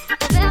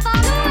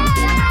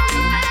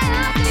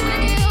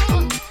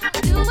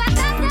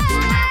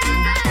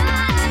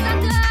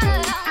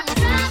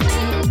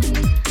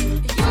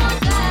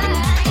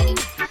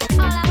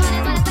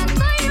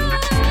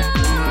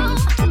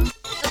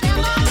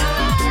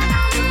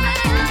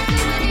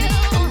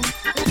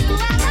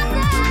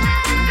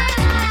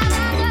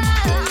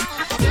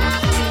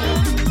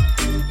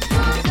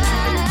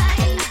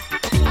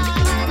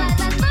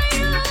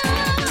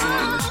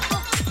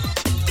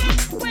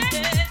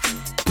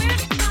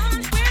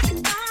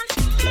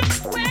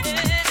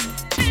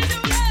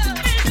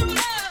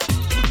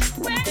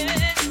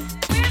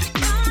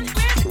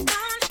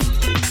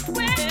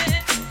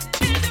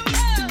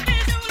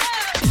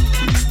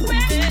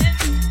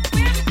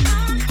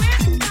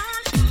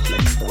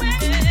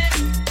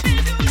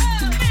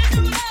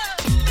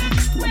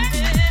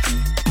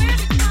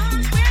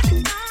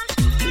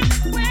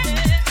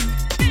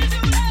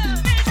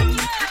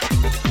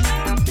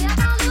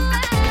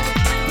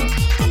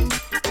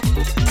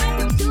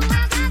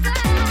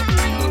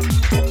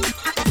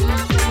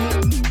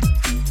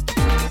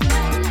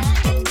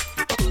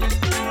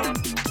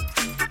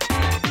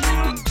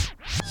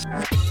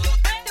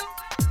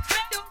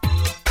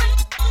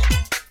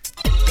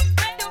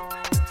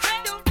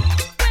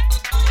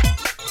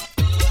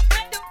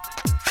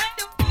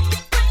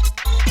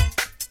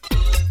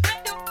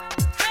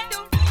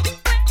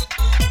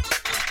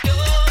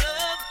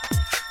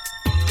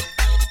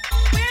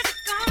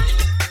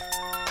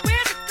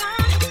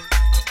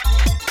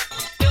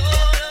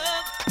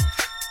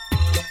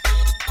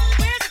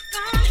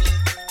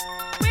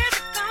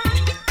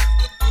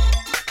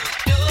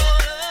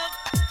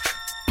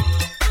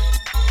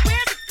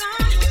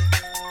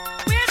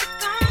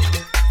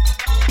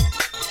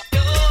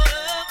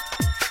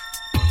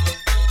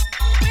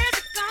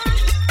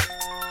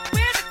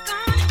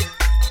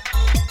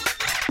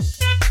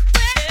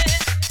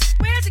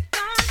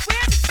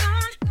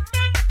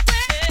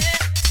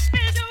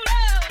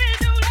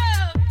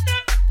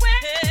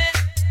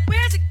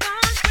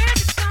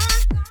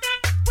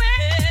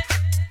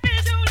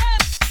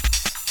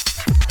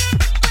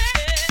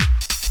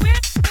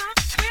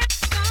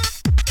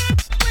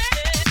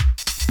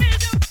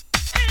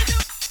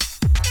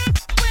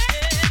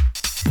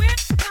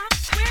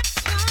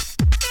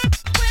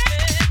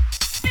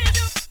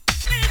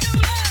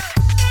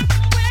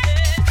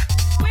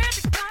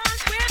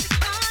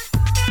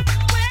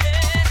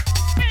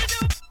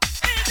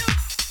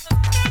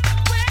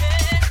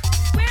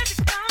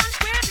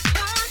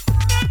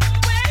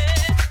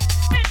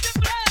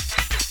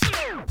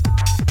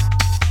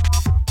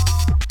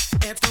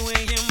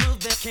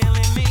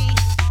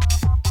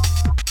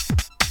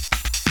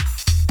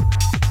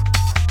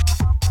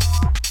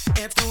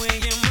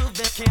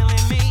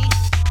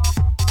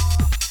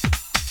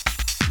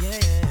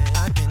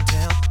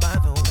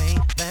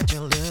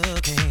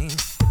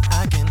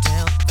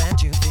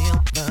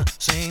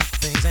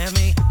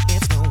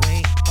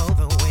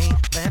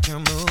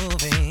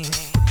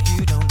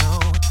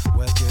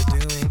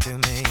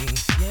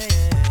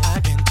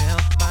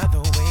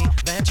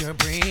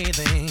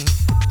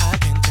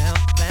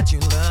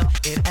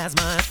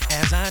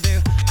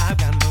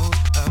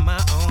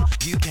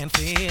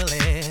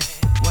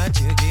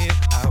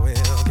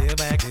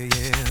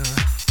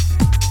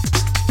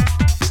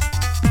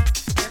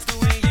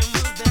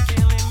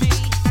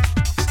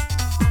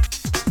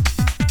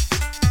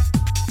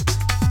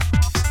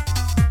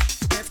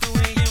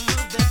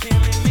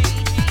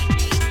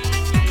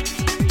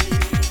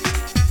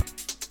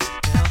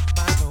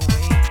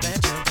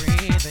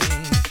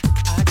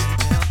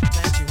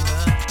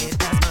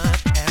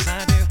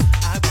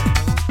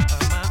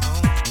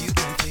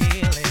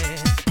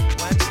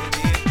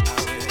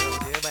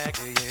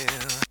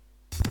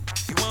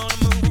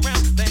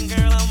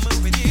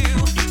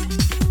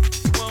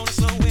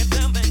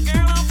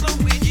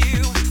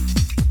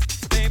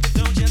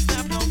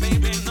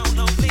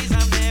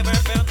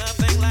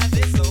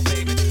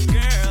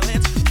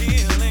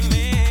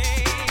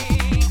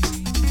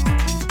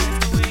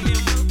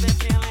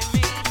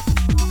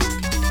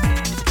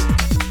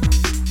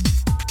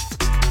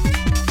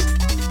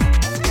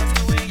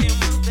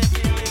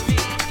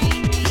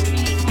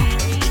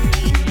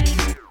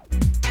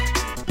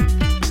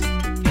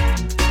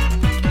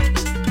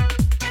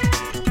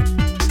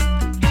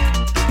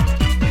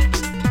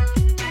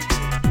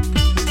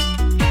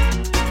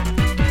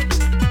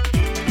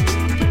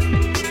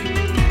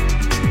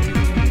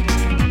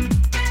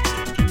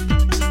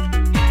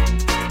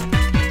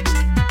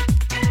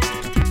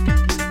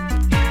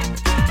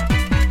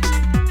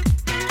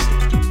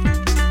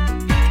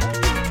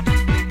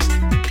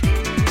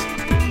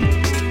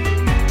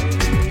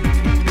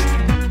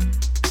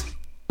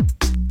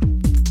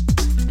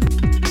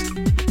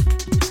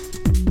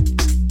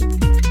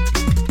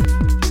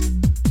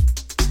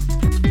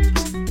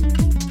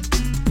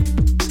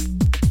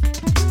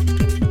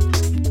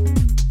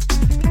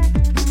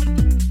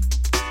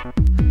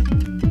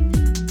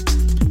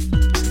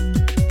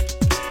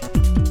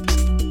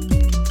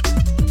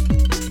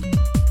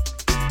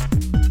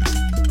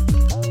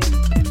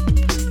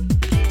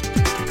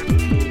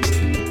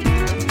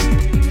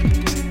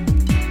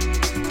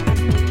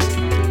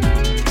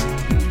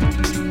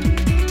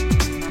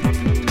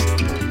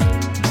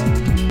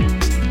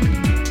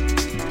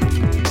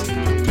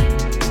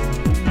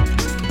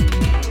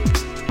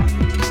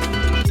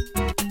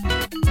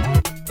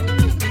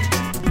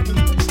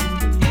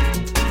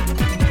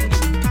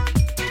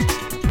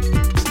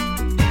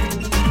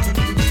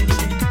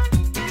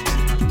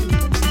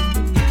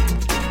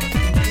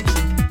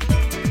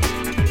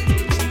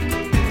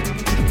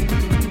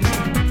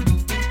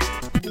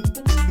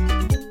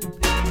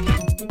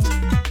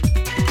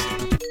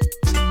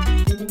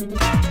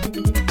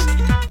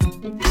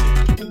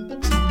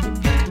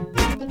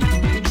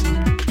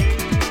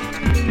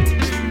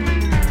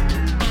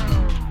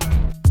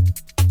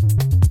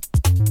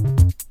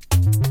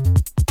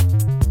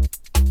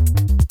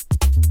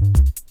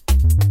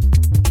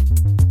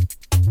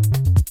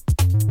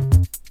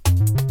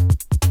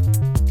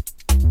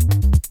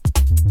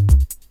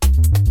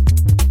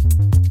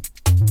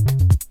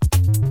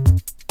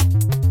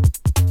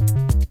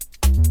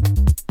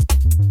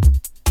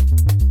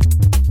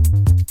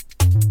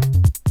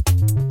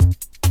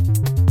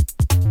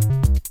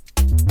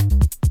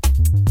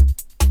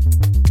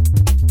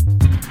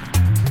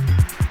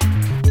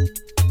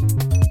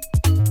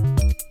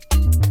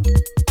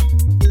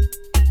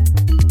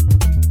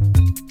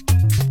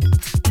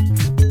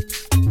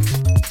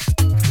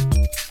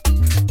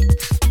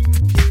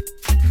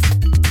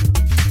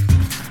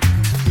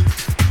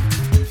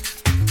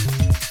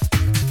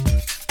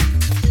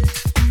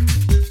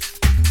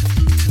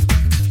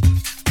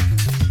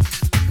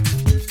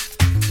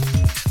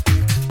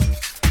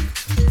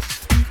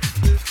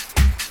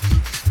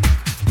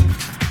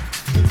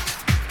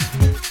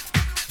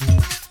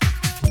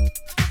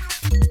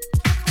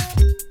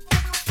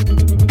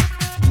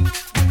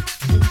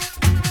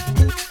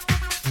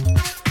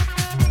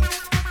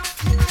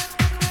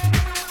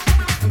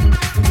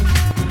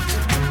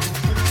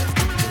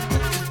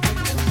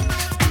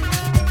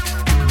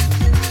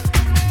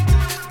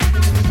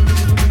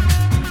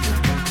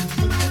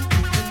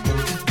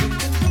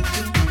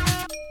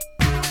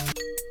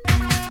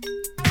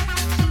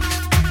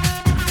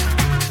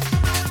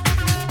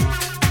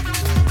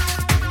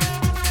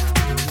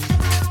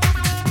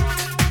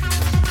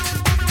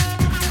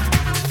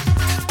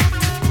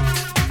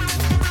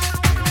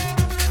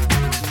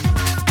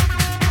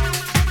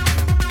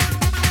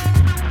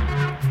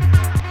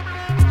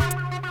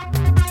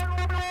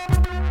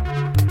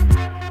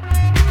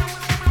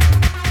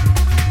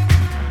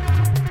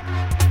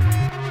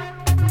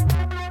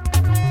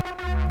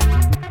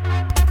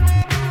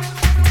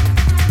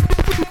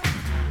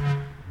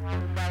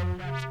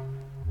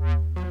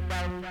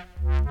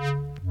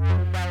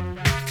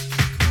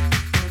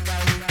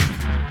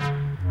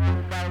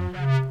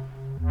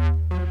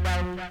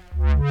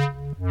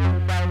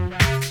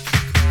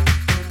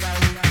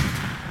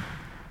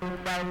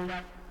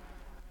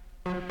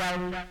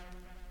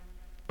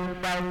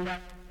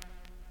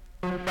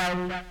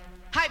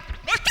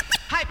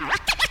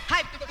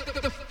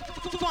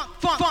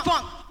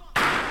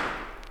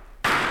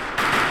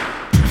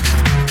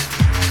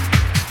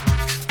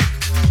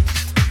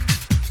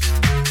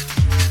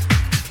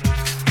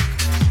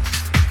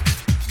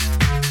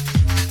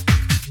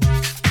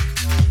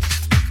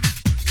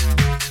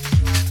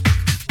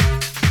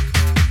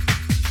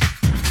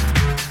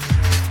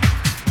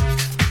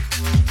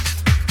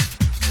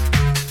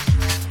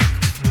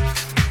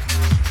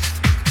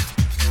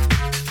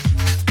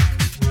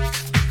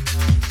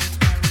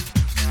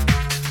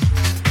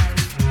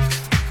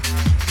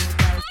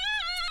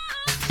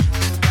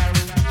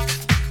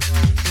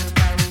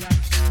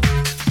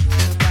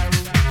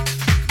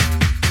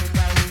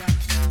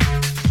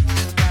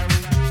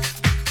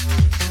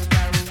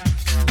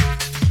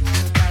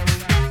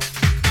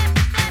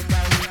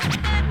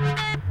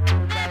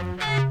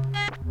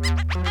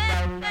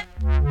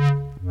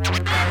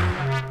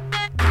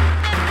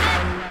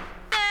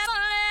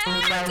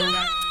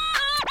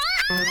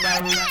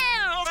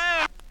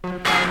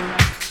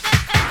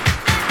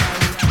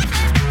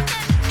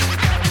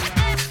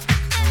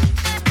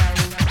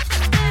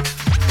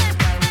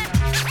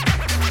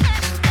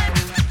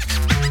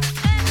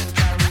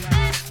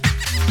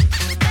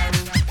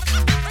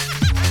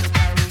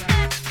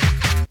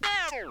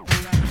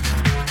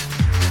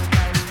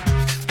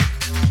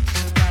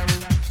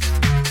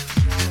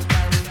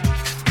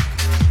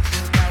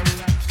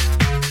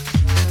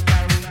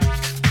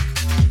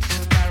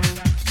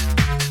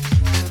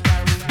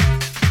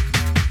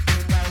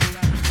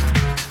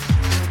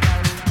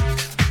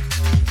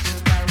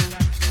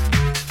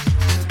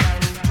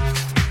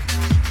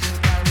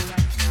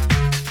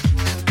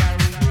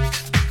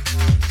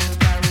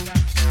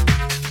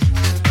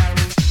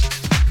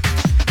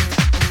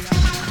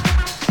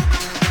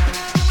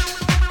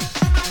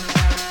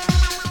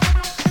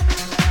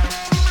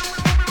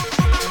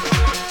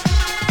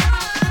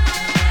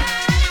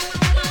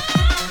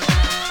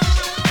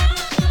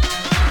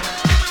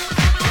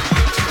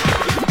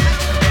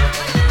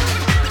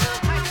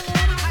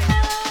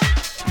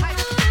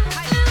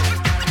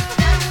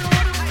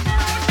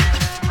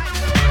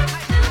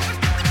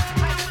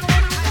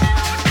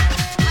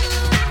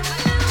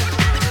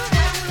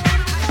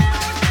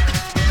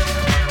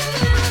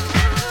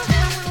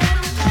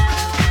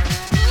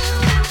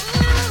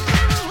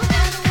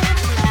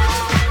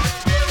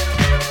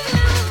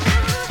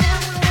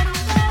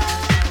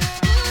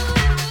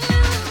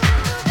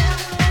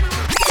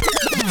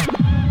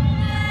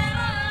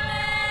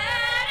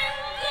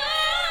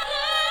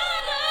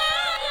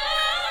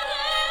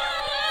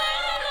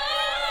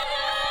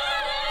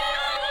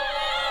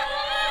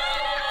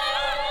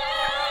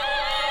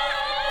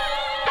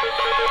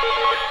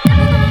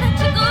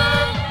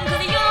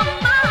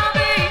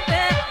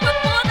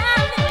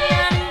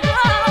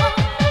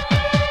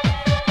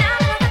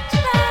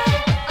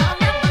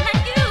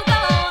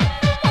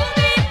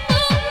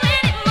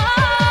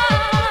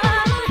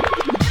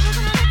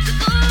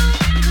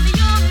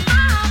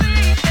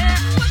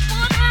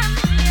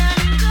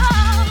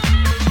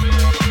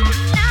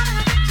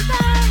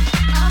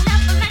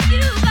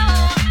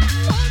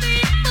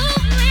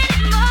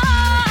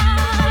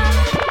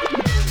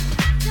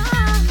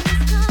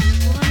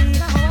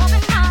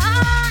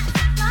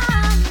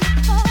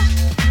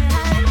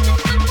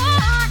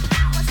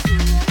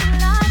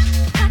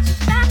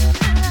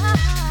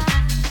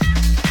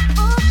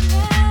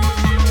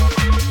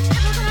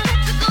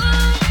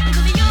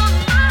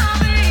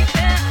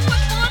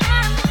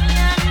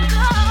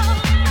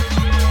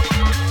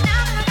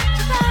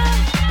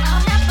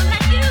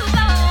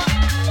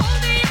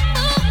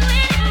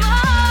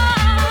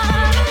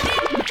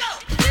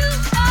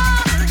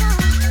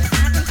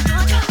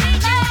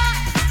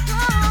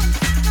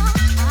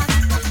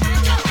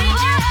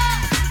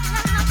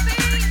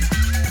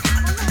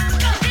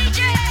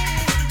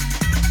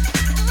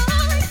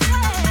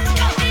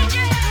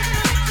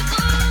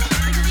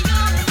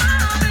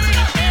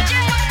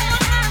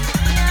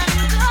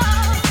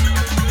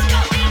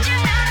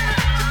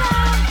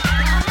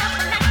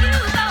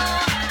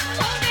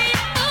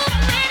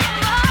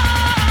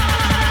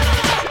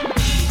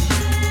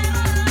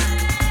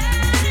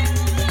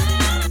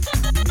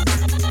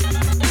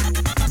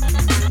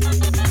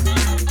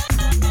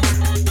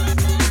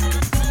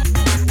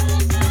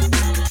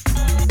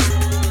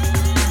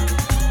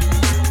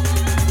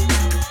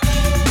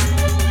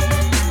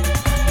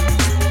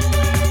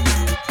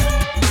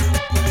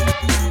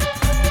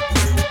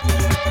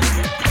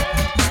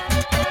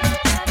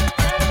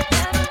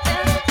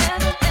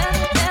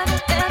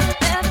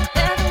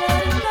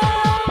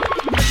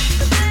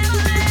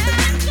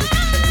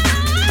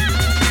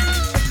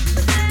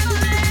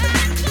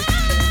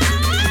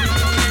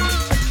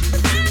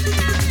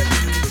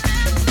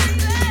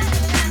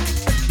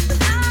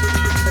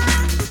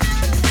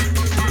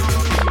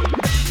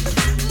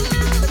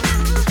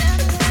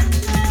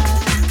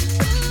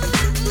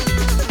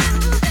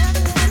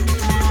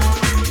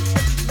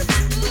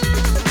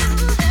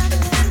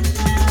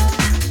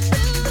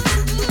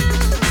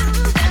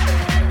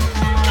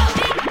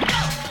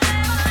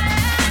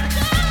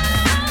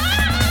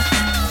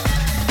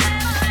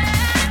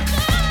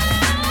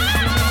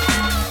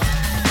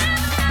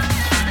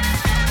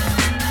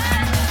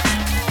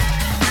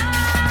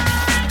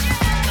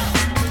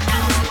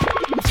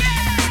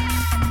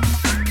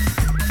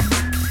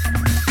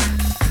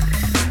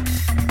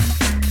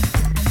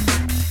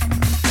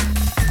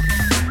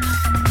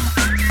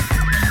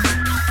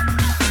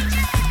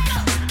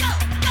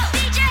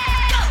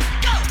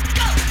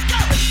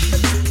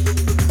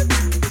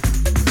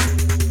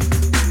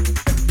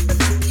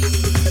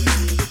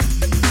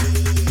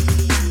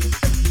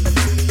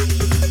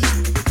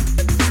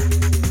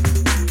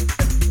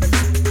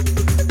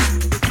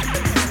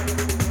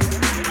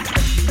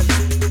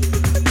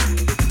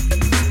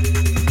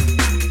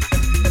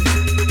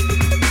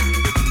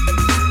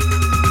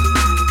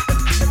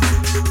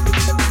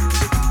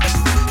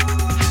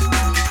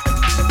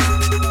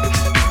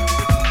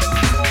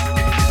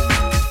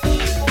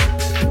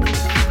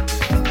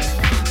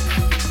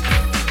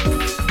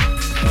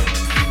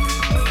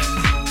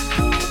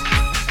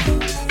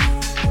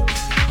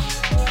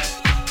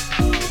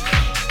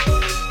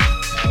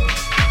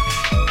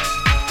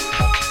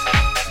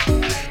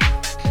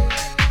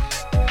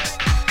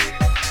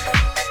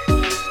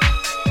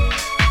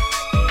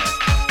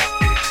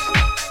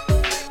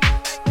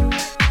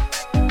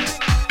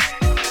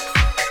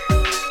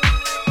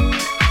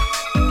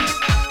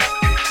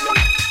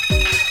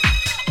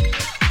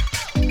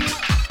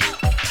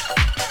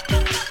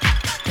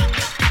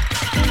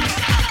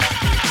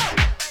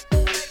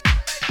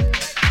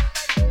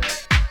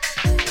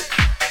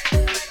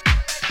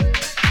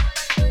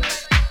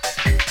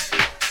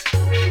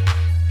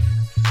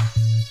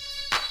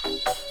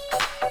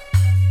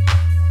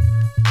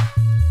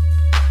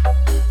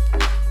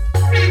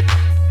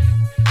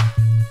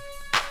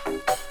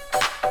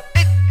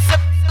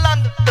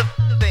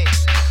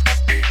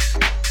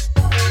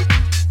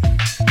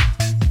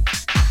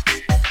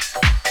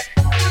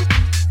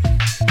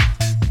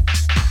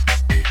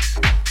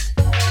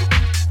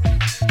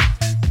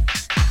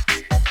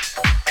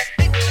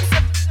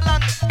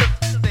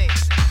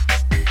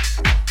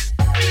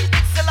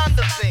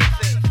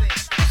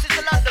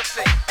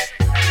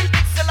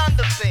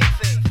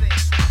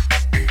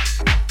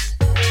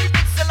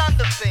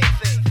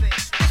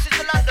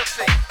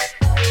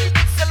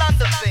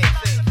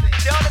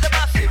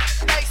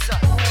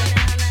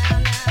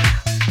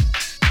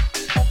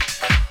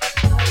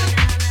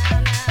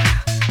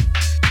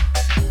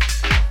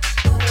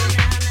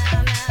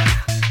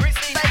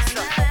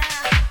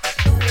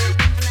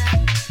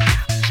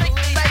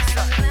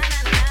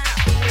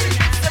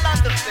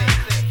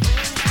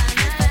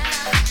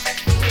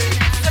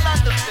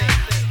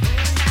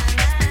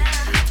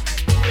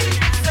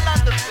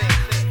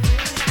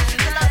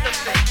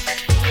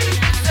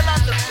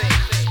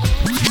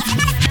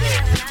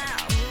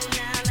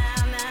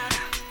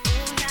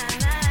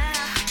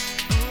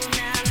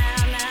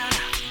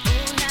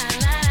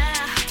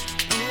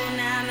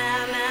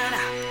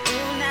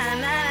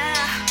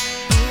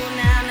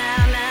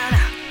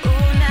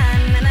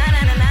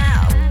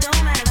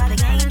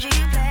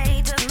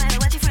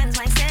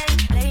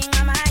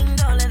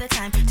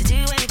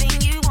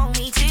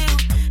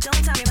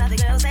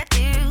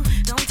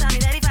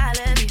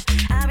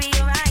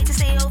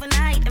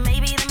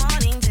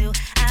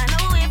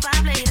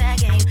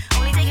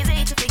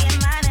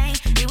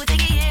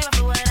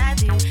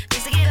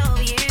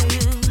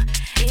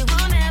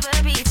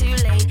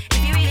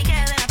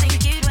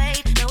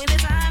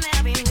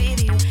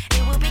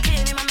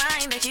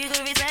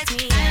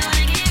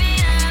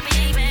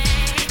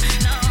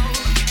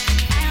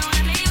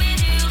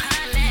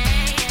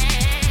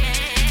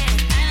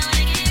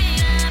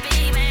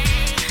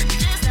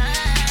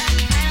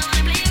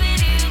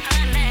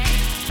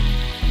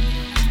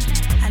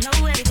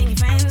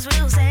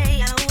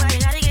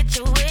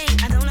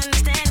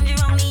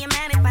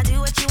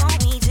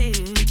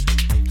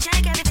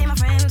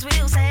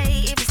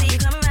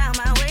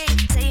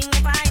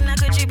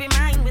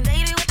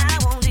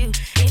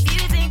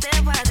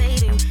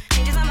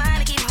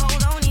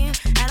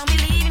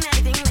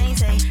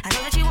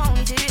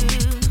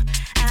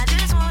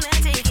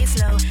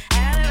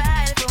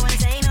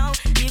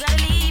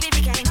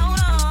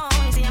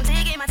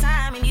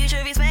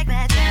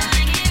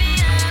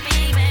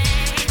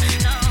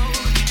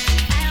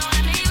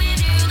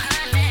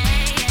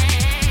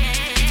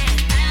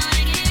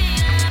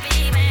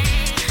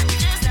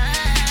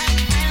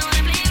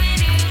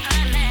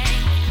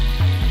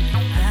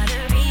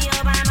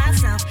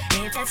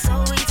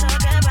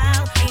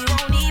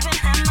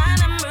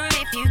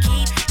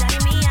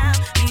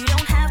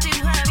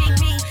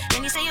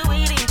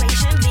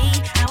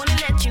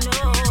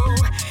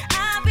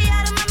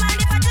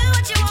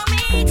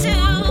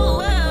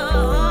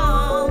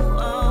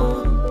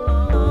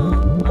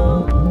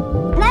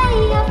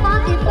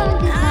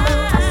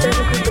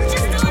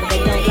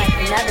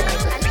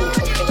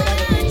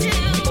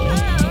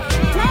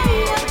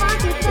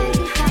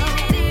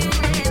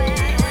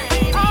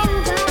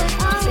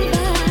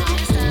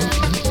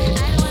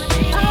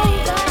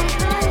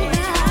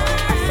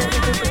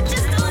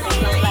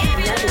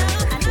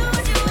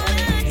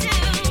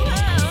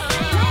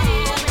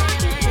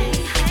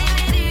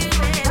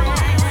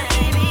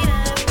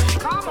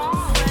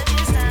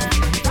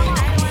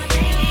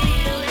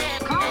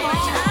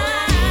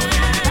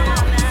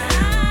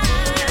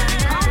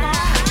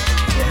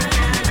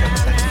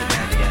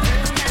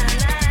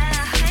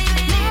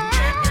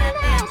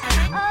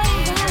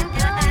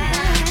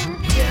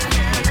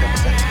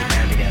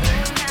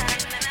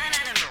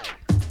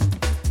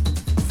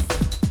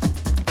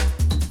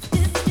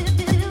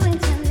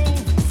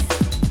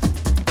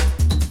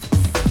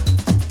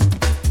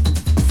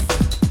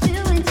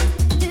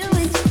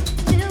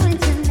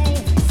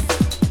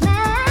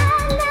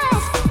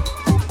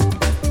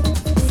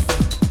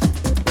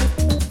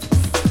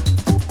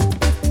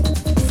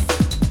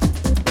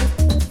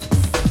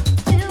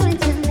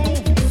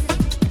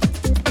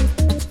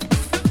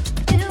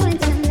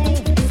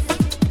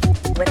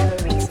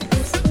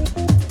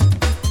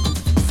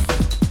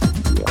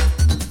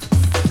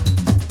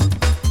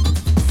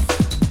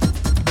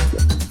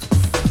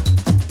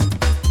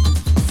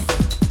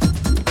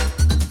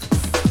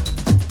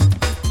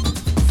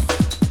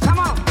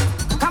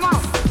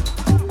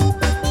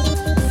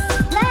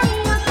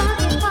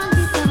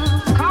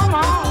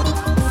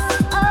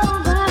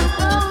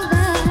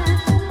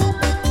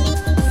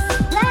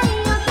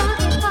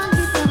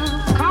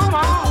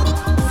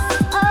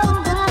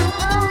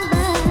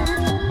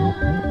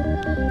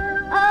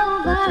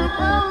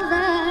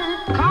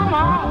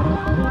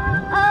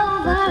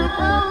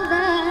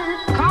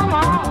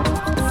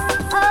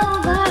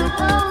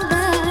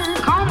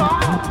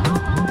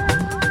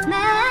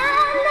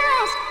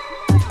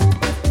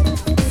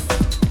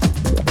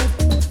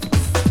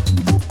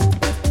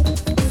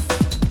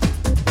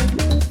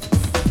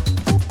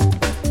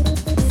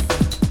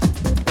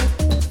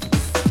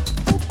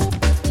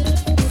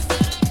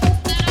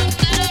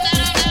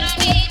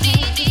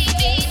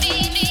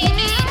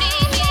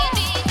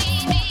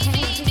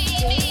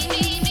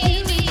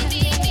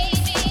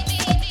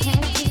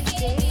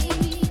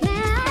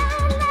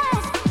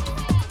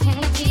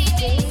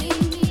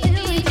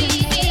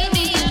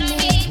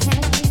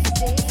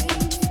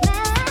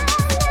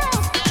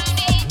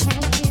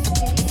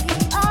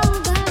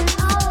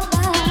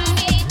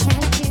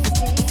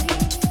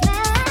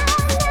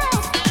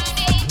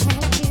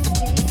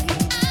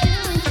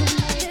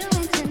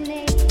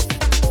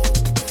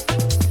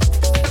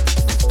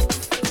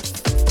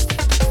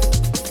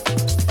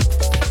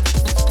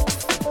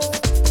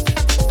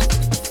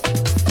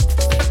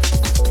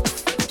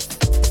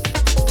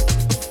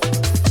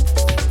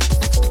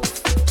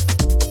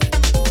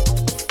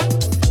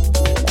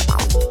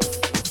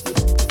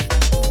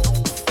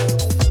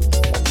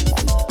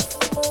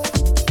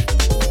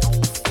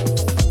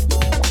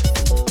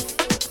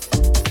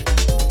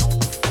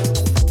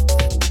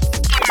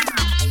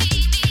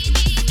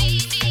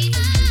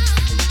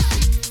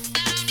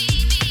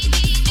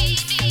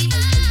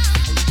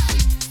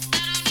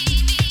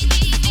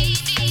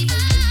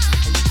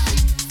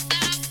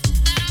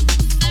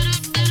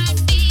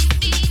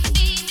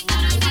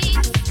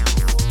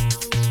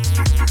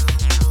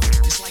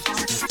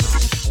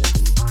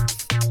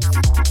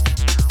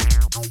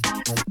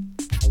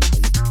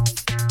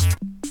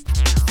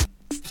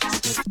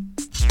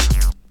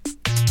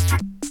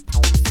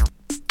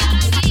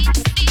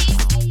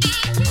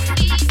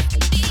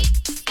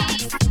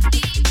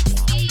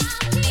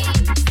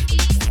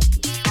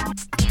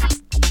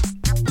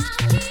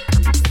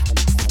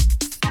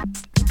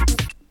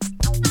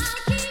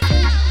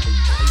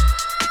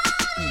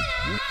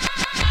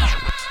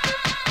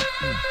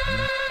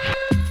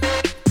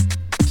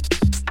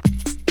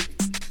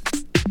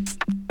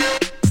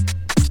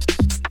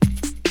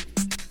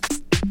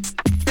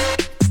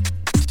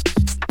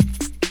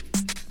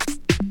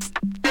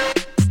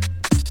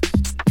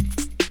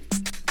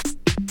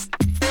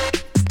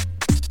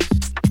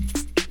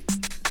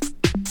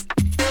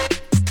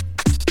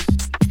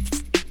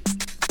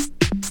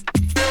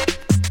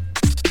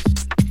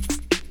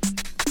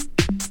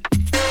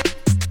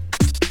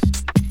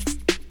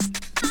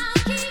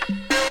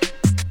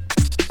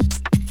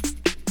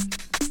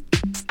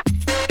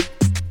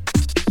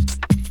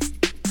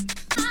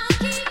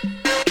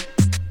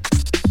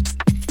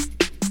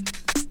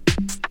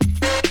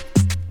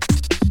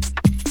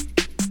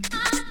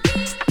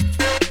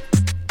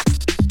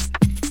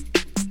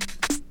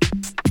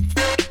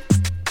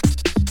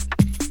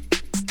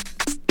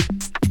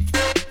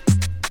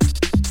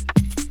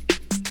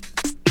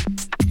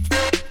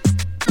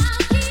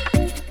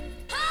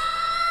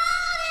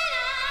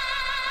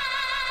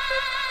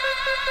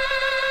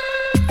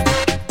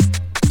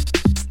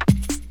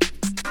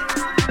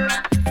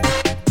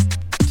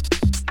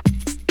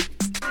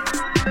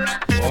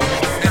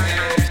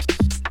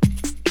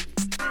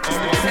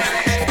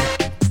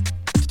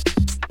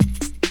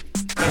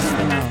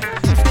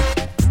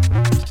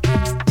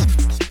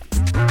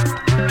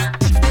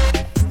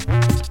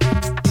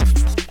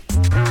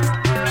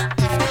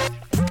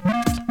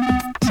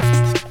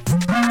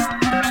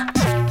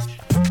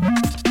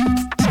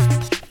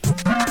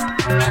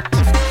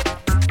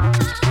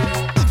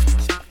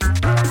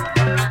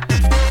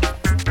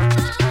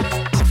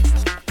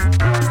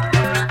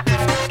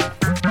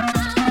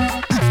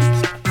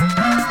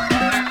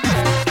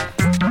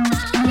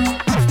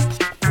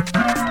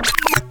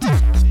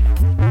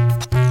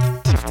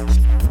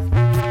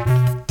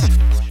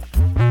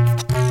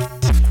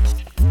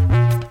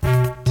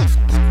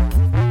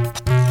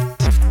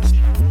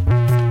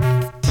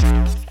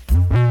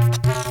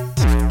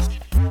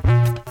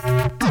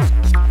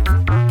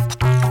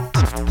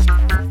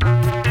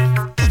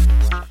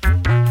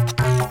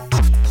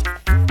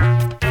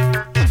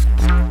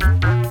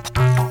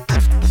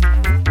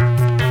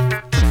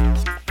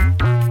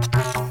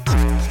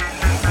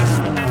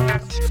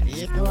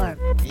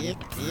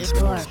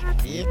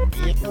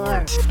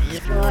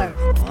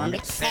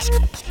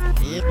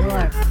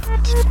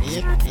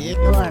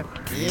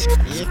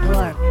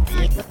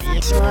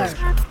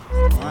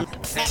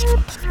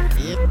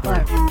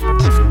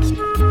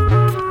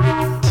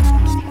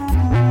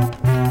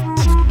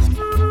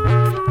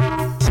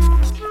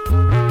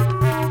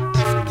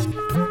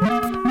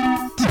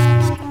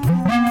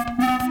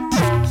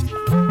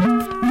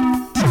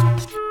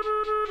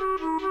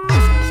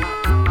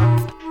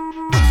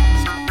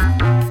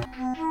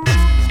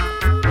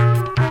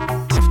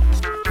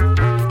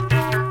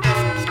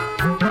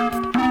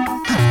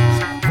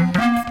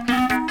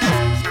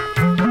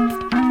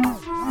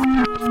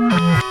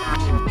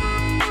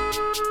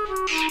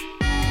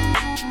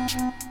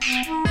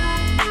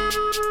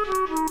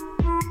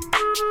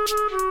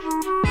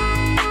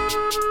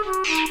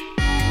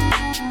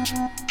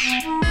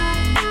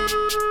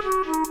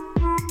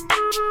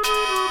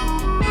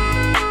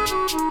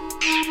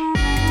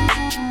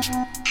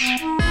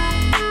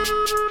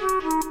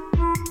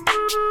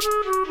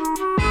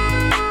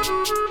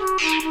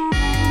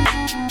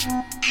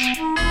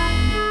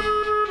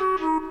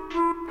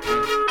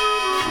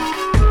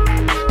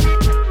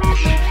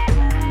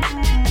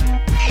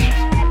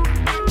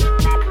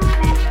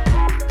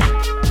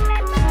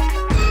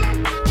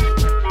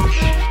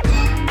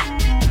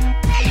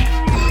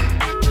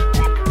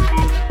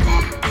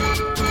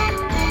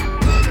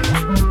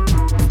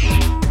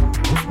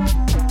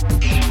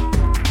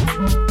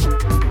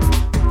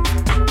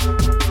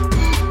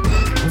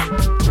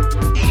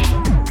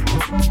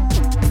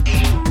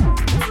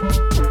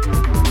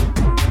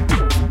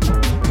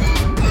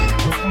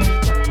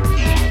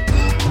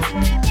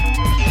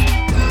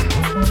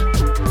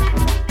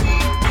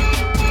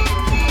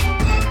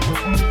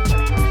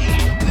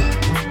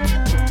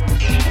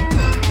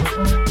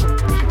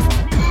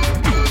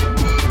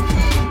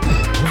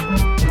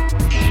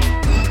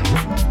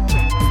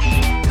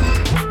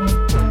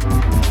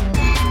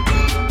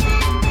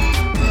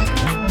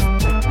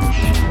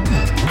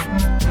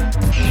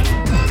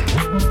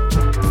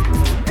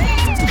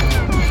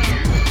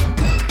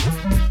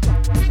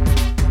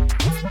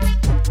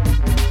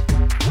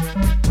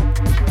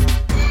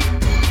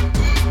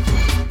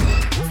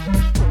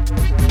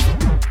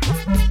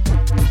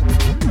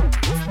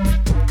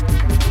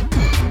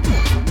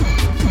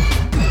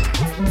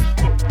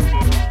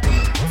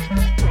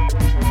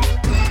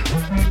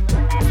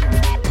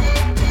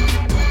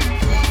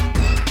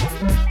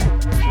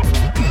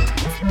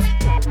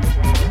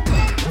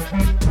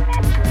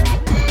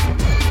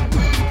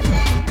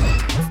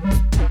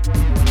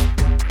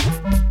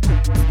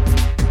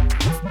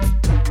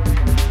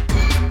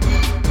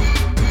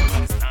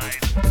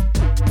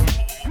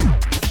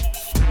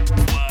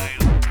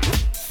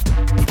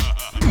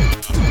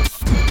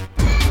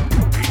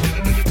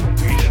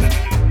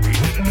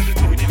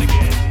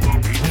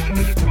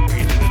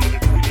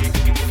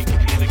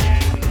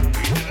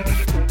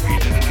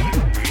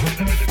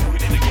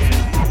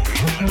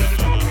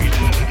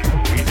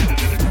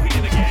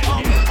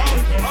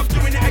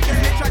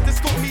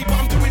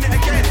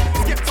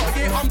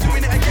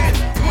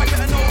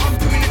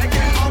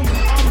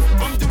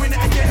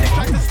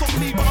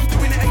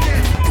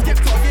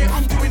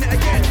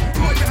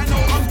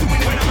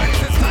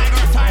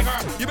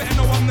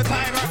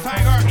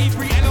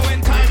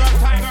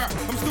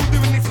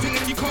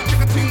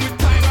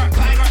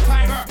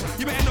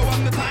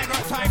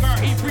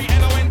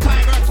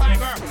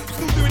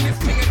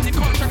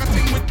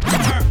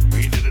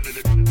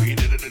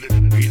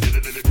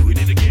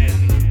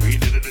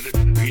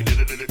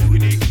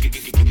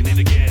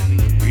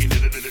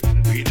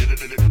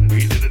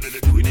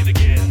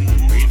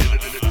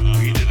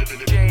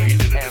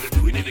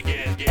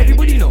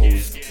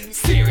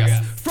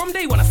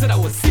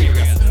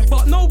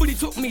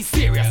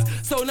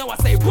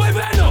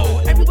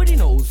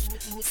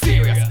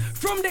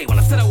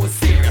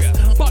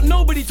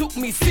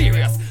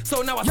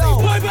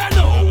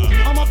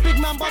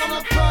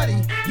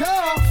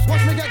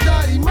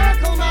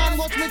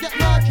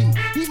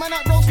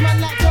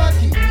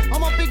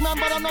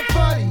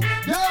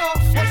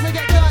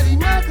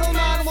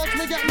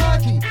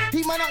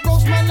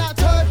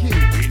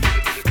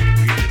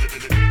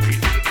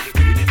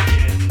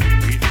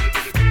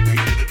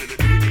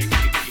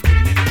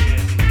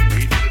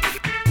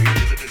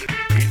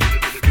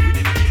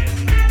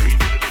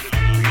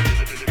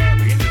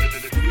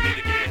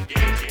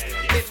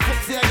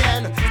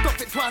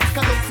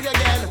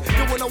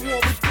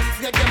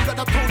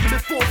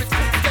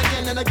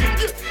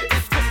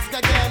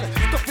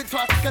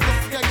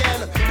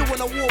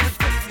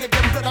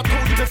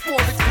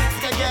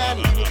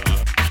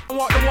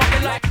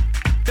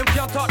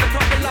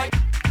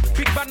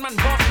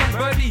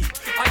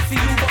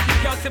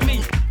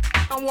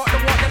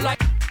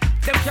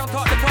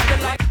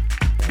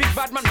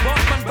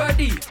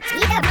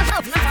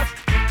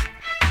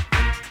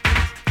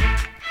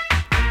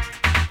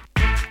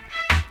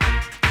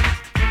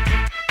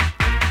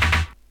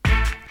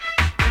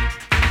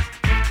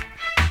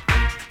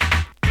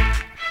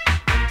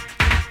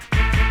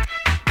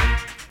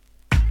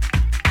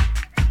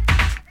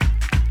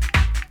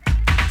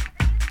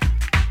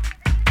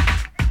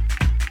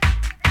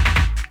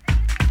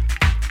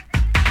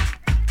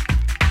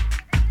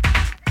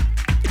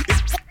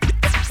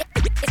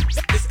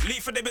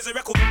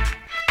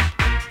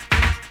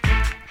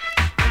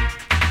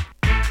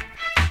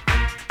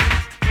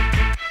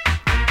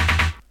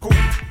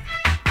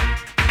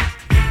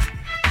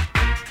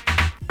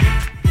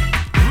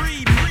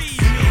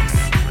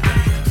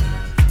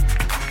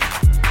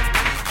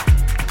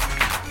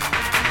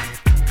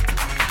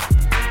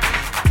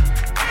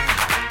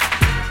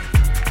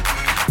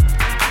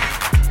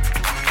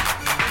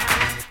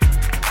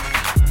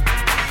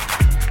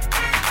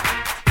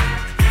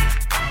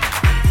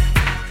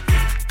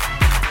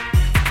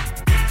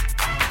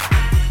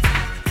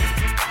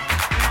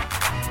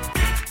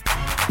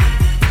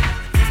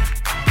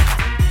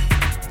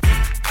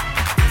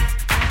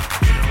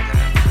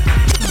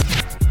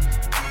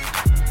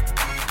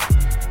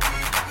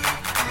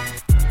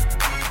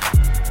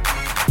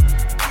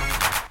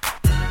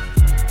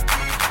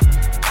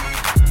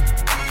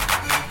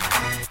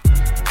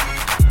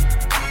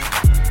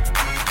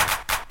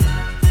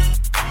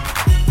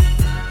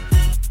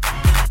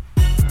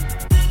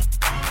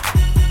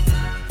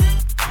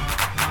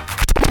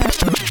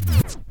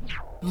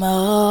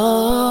 more.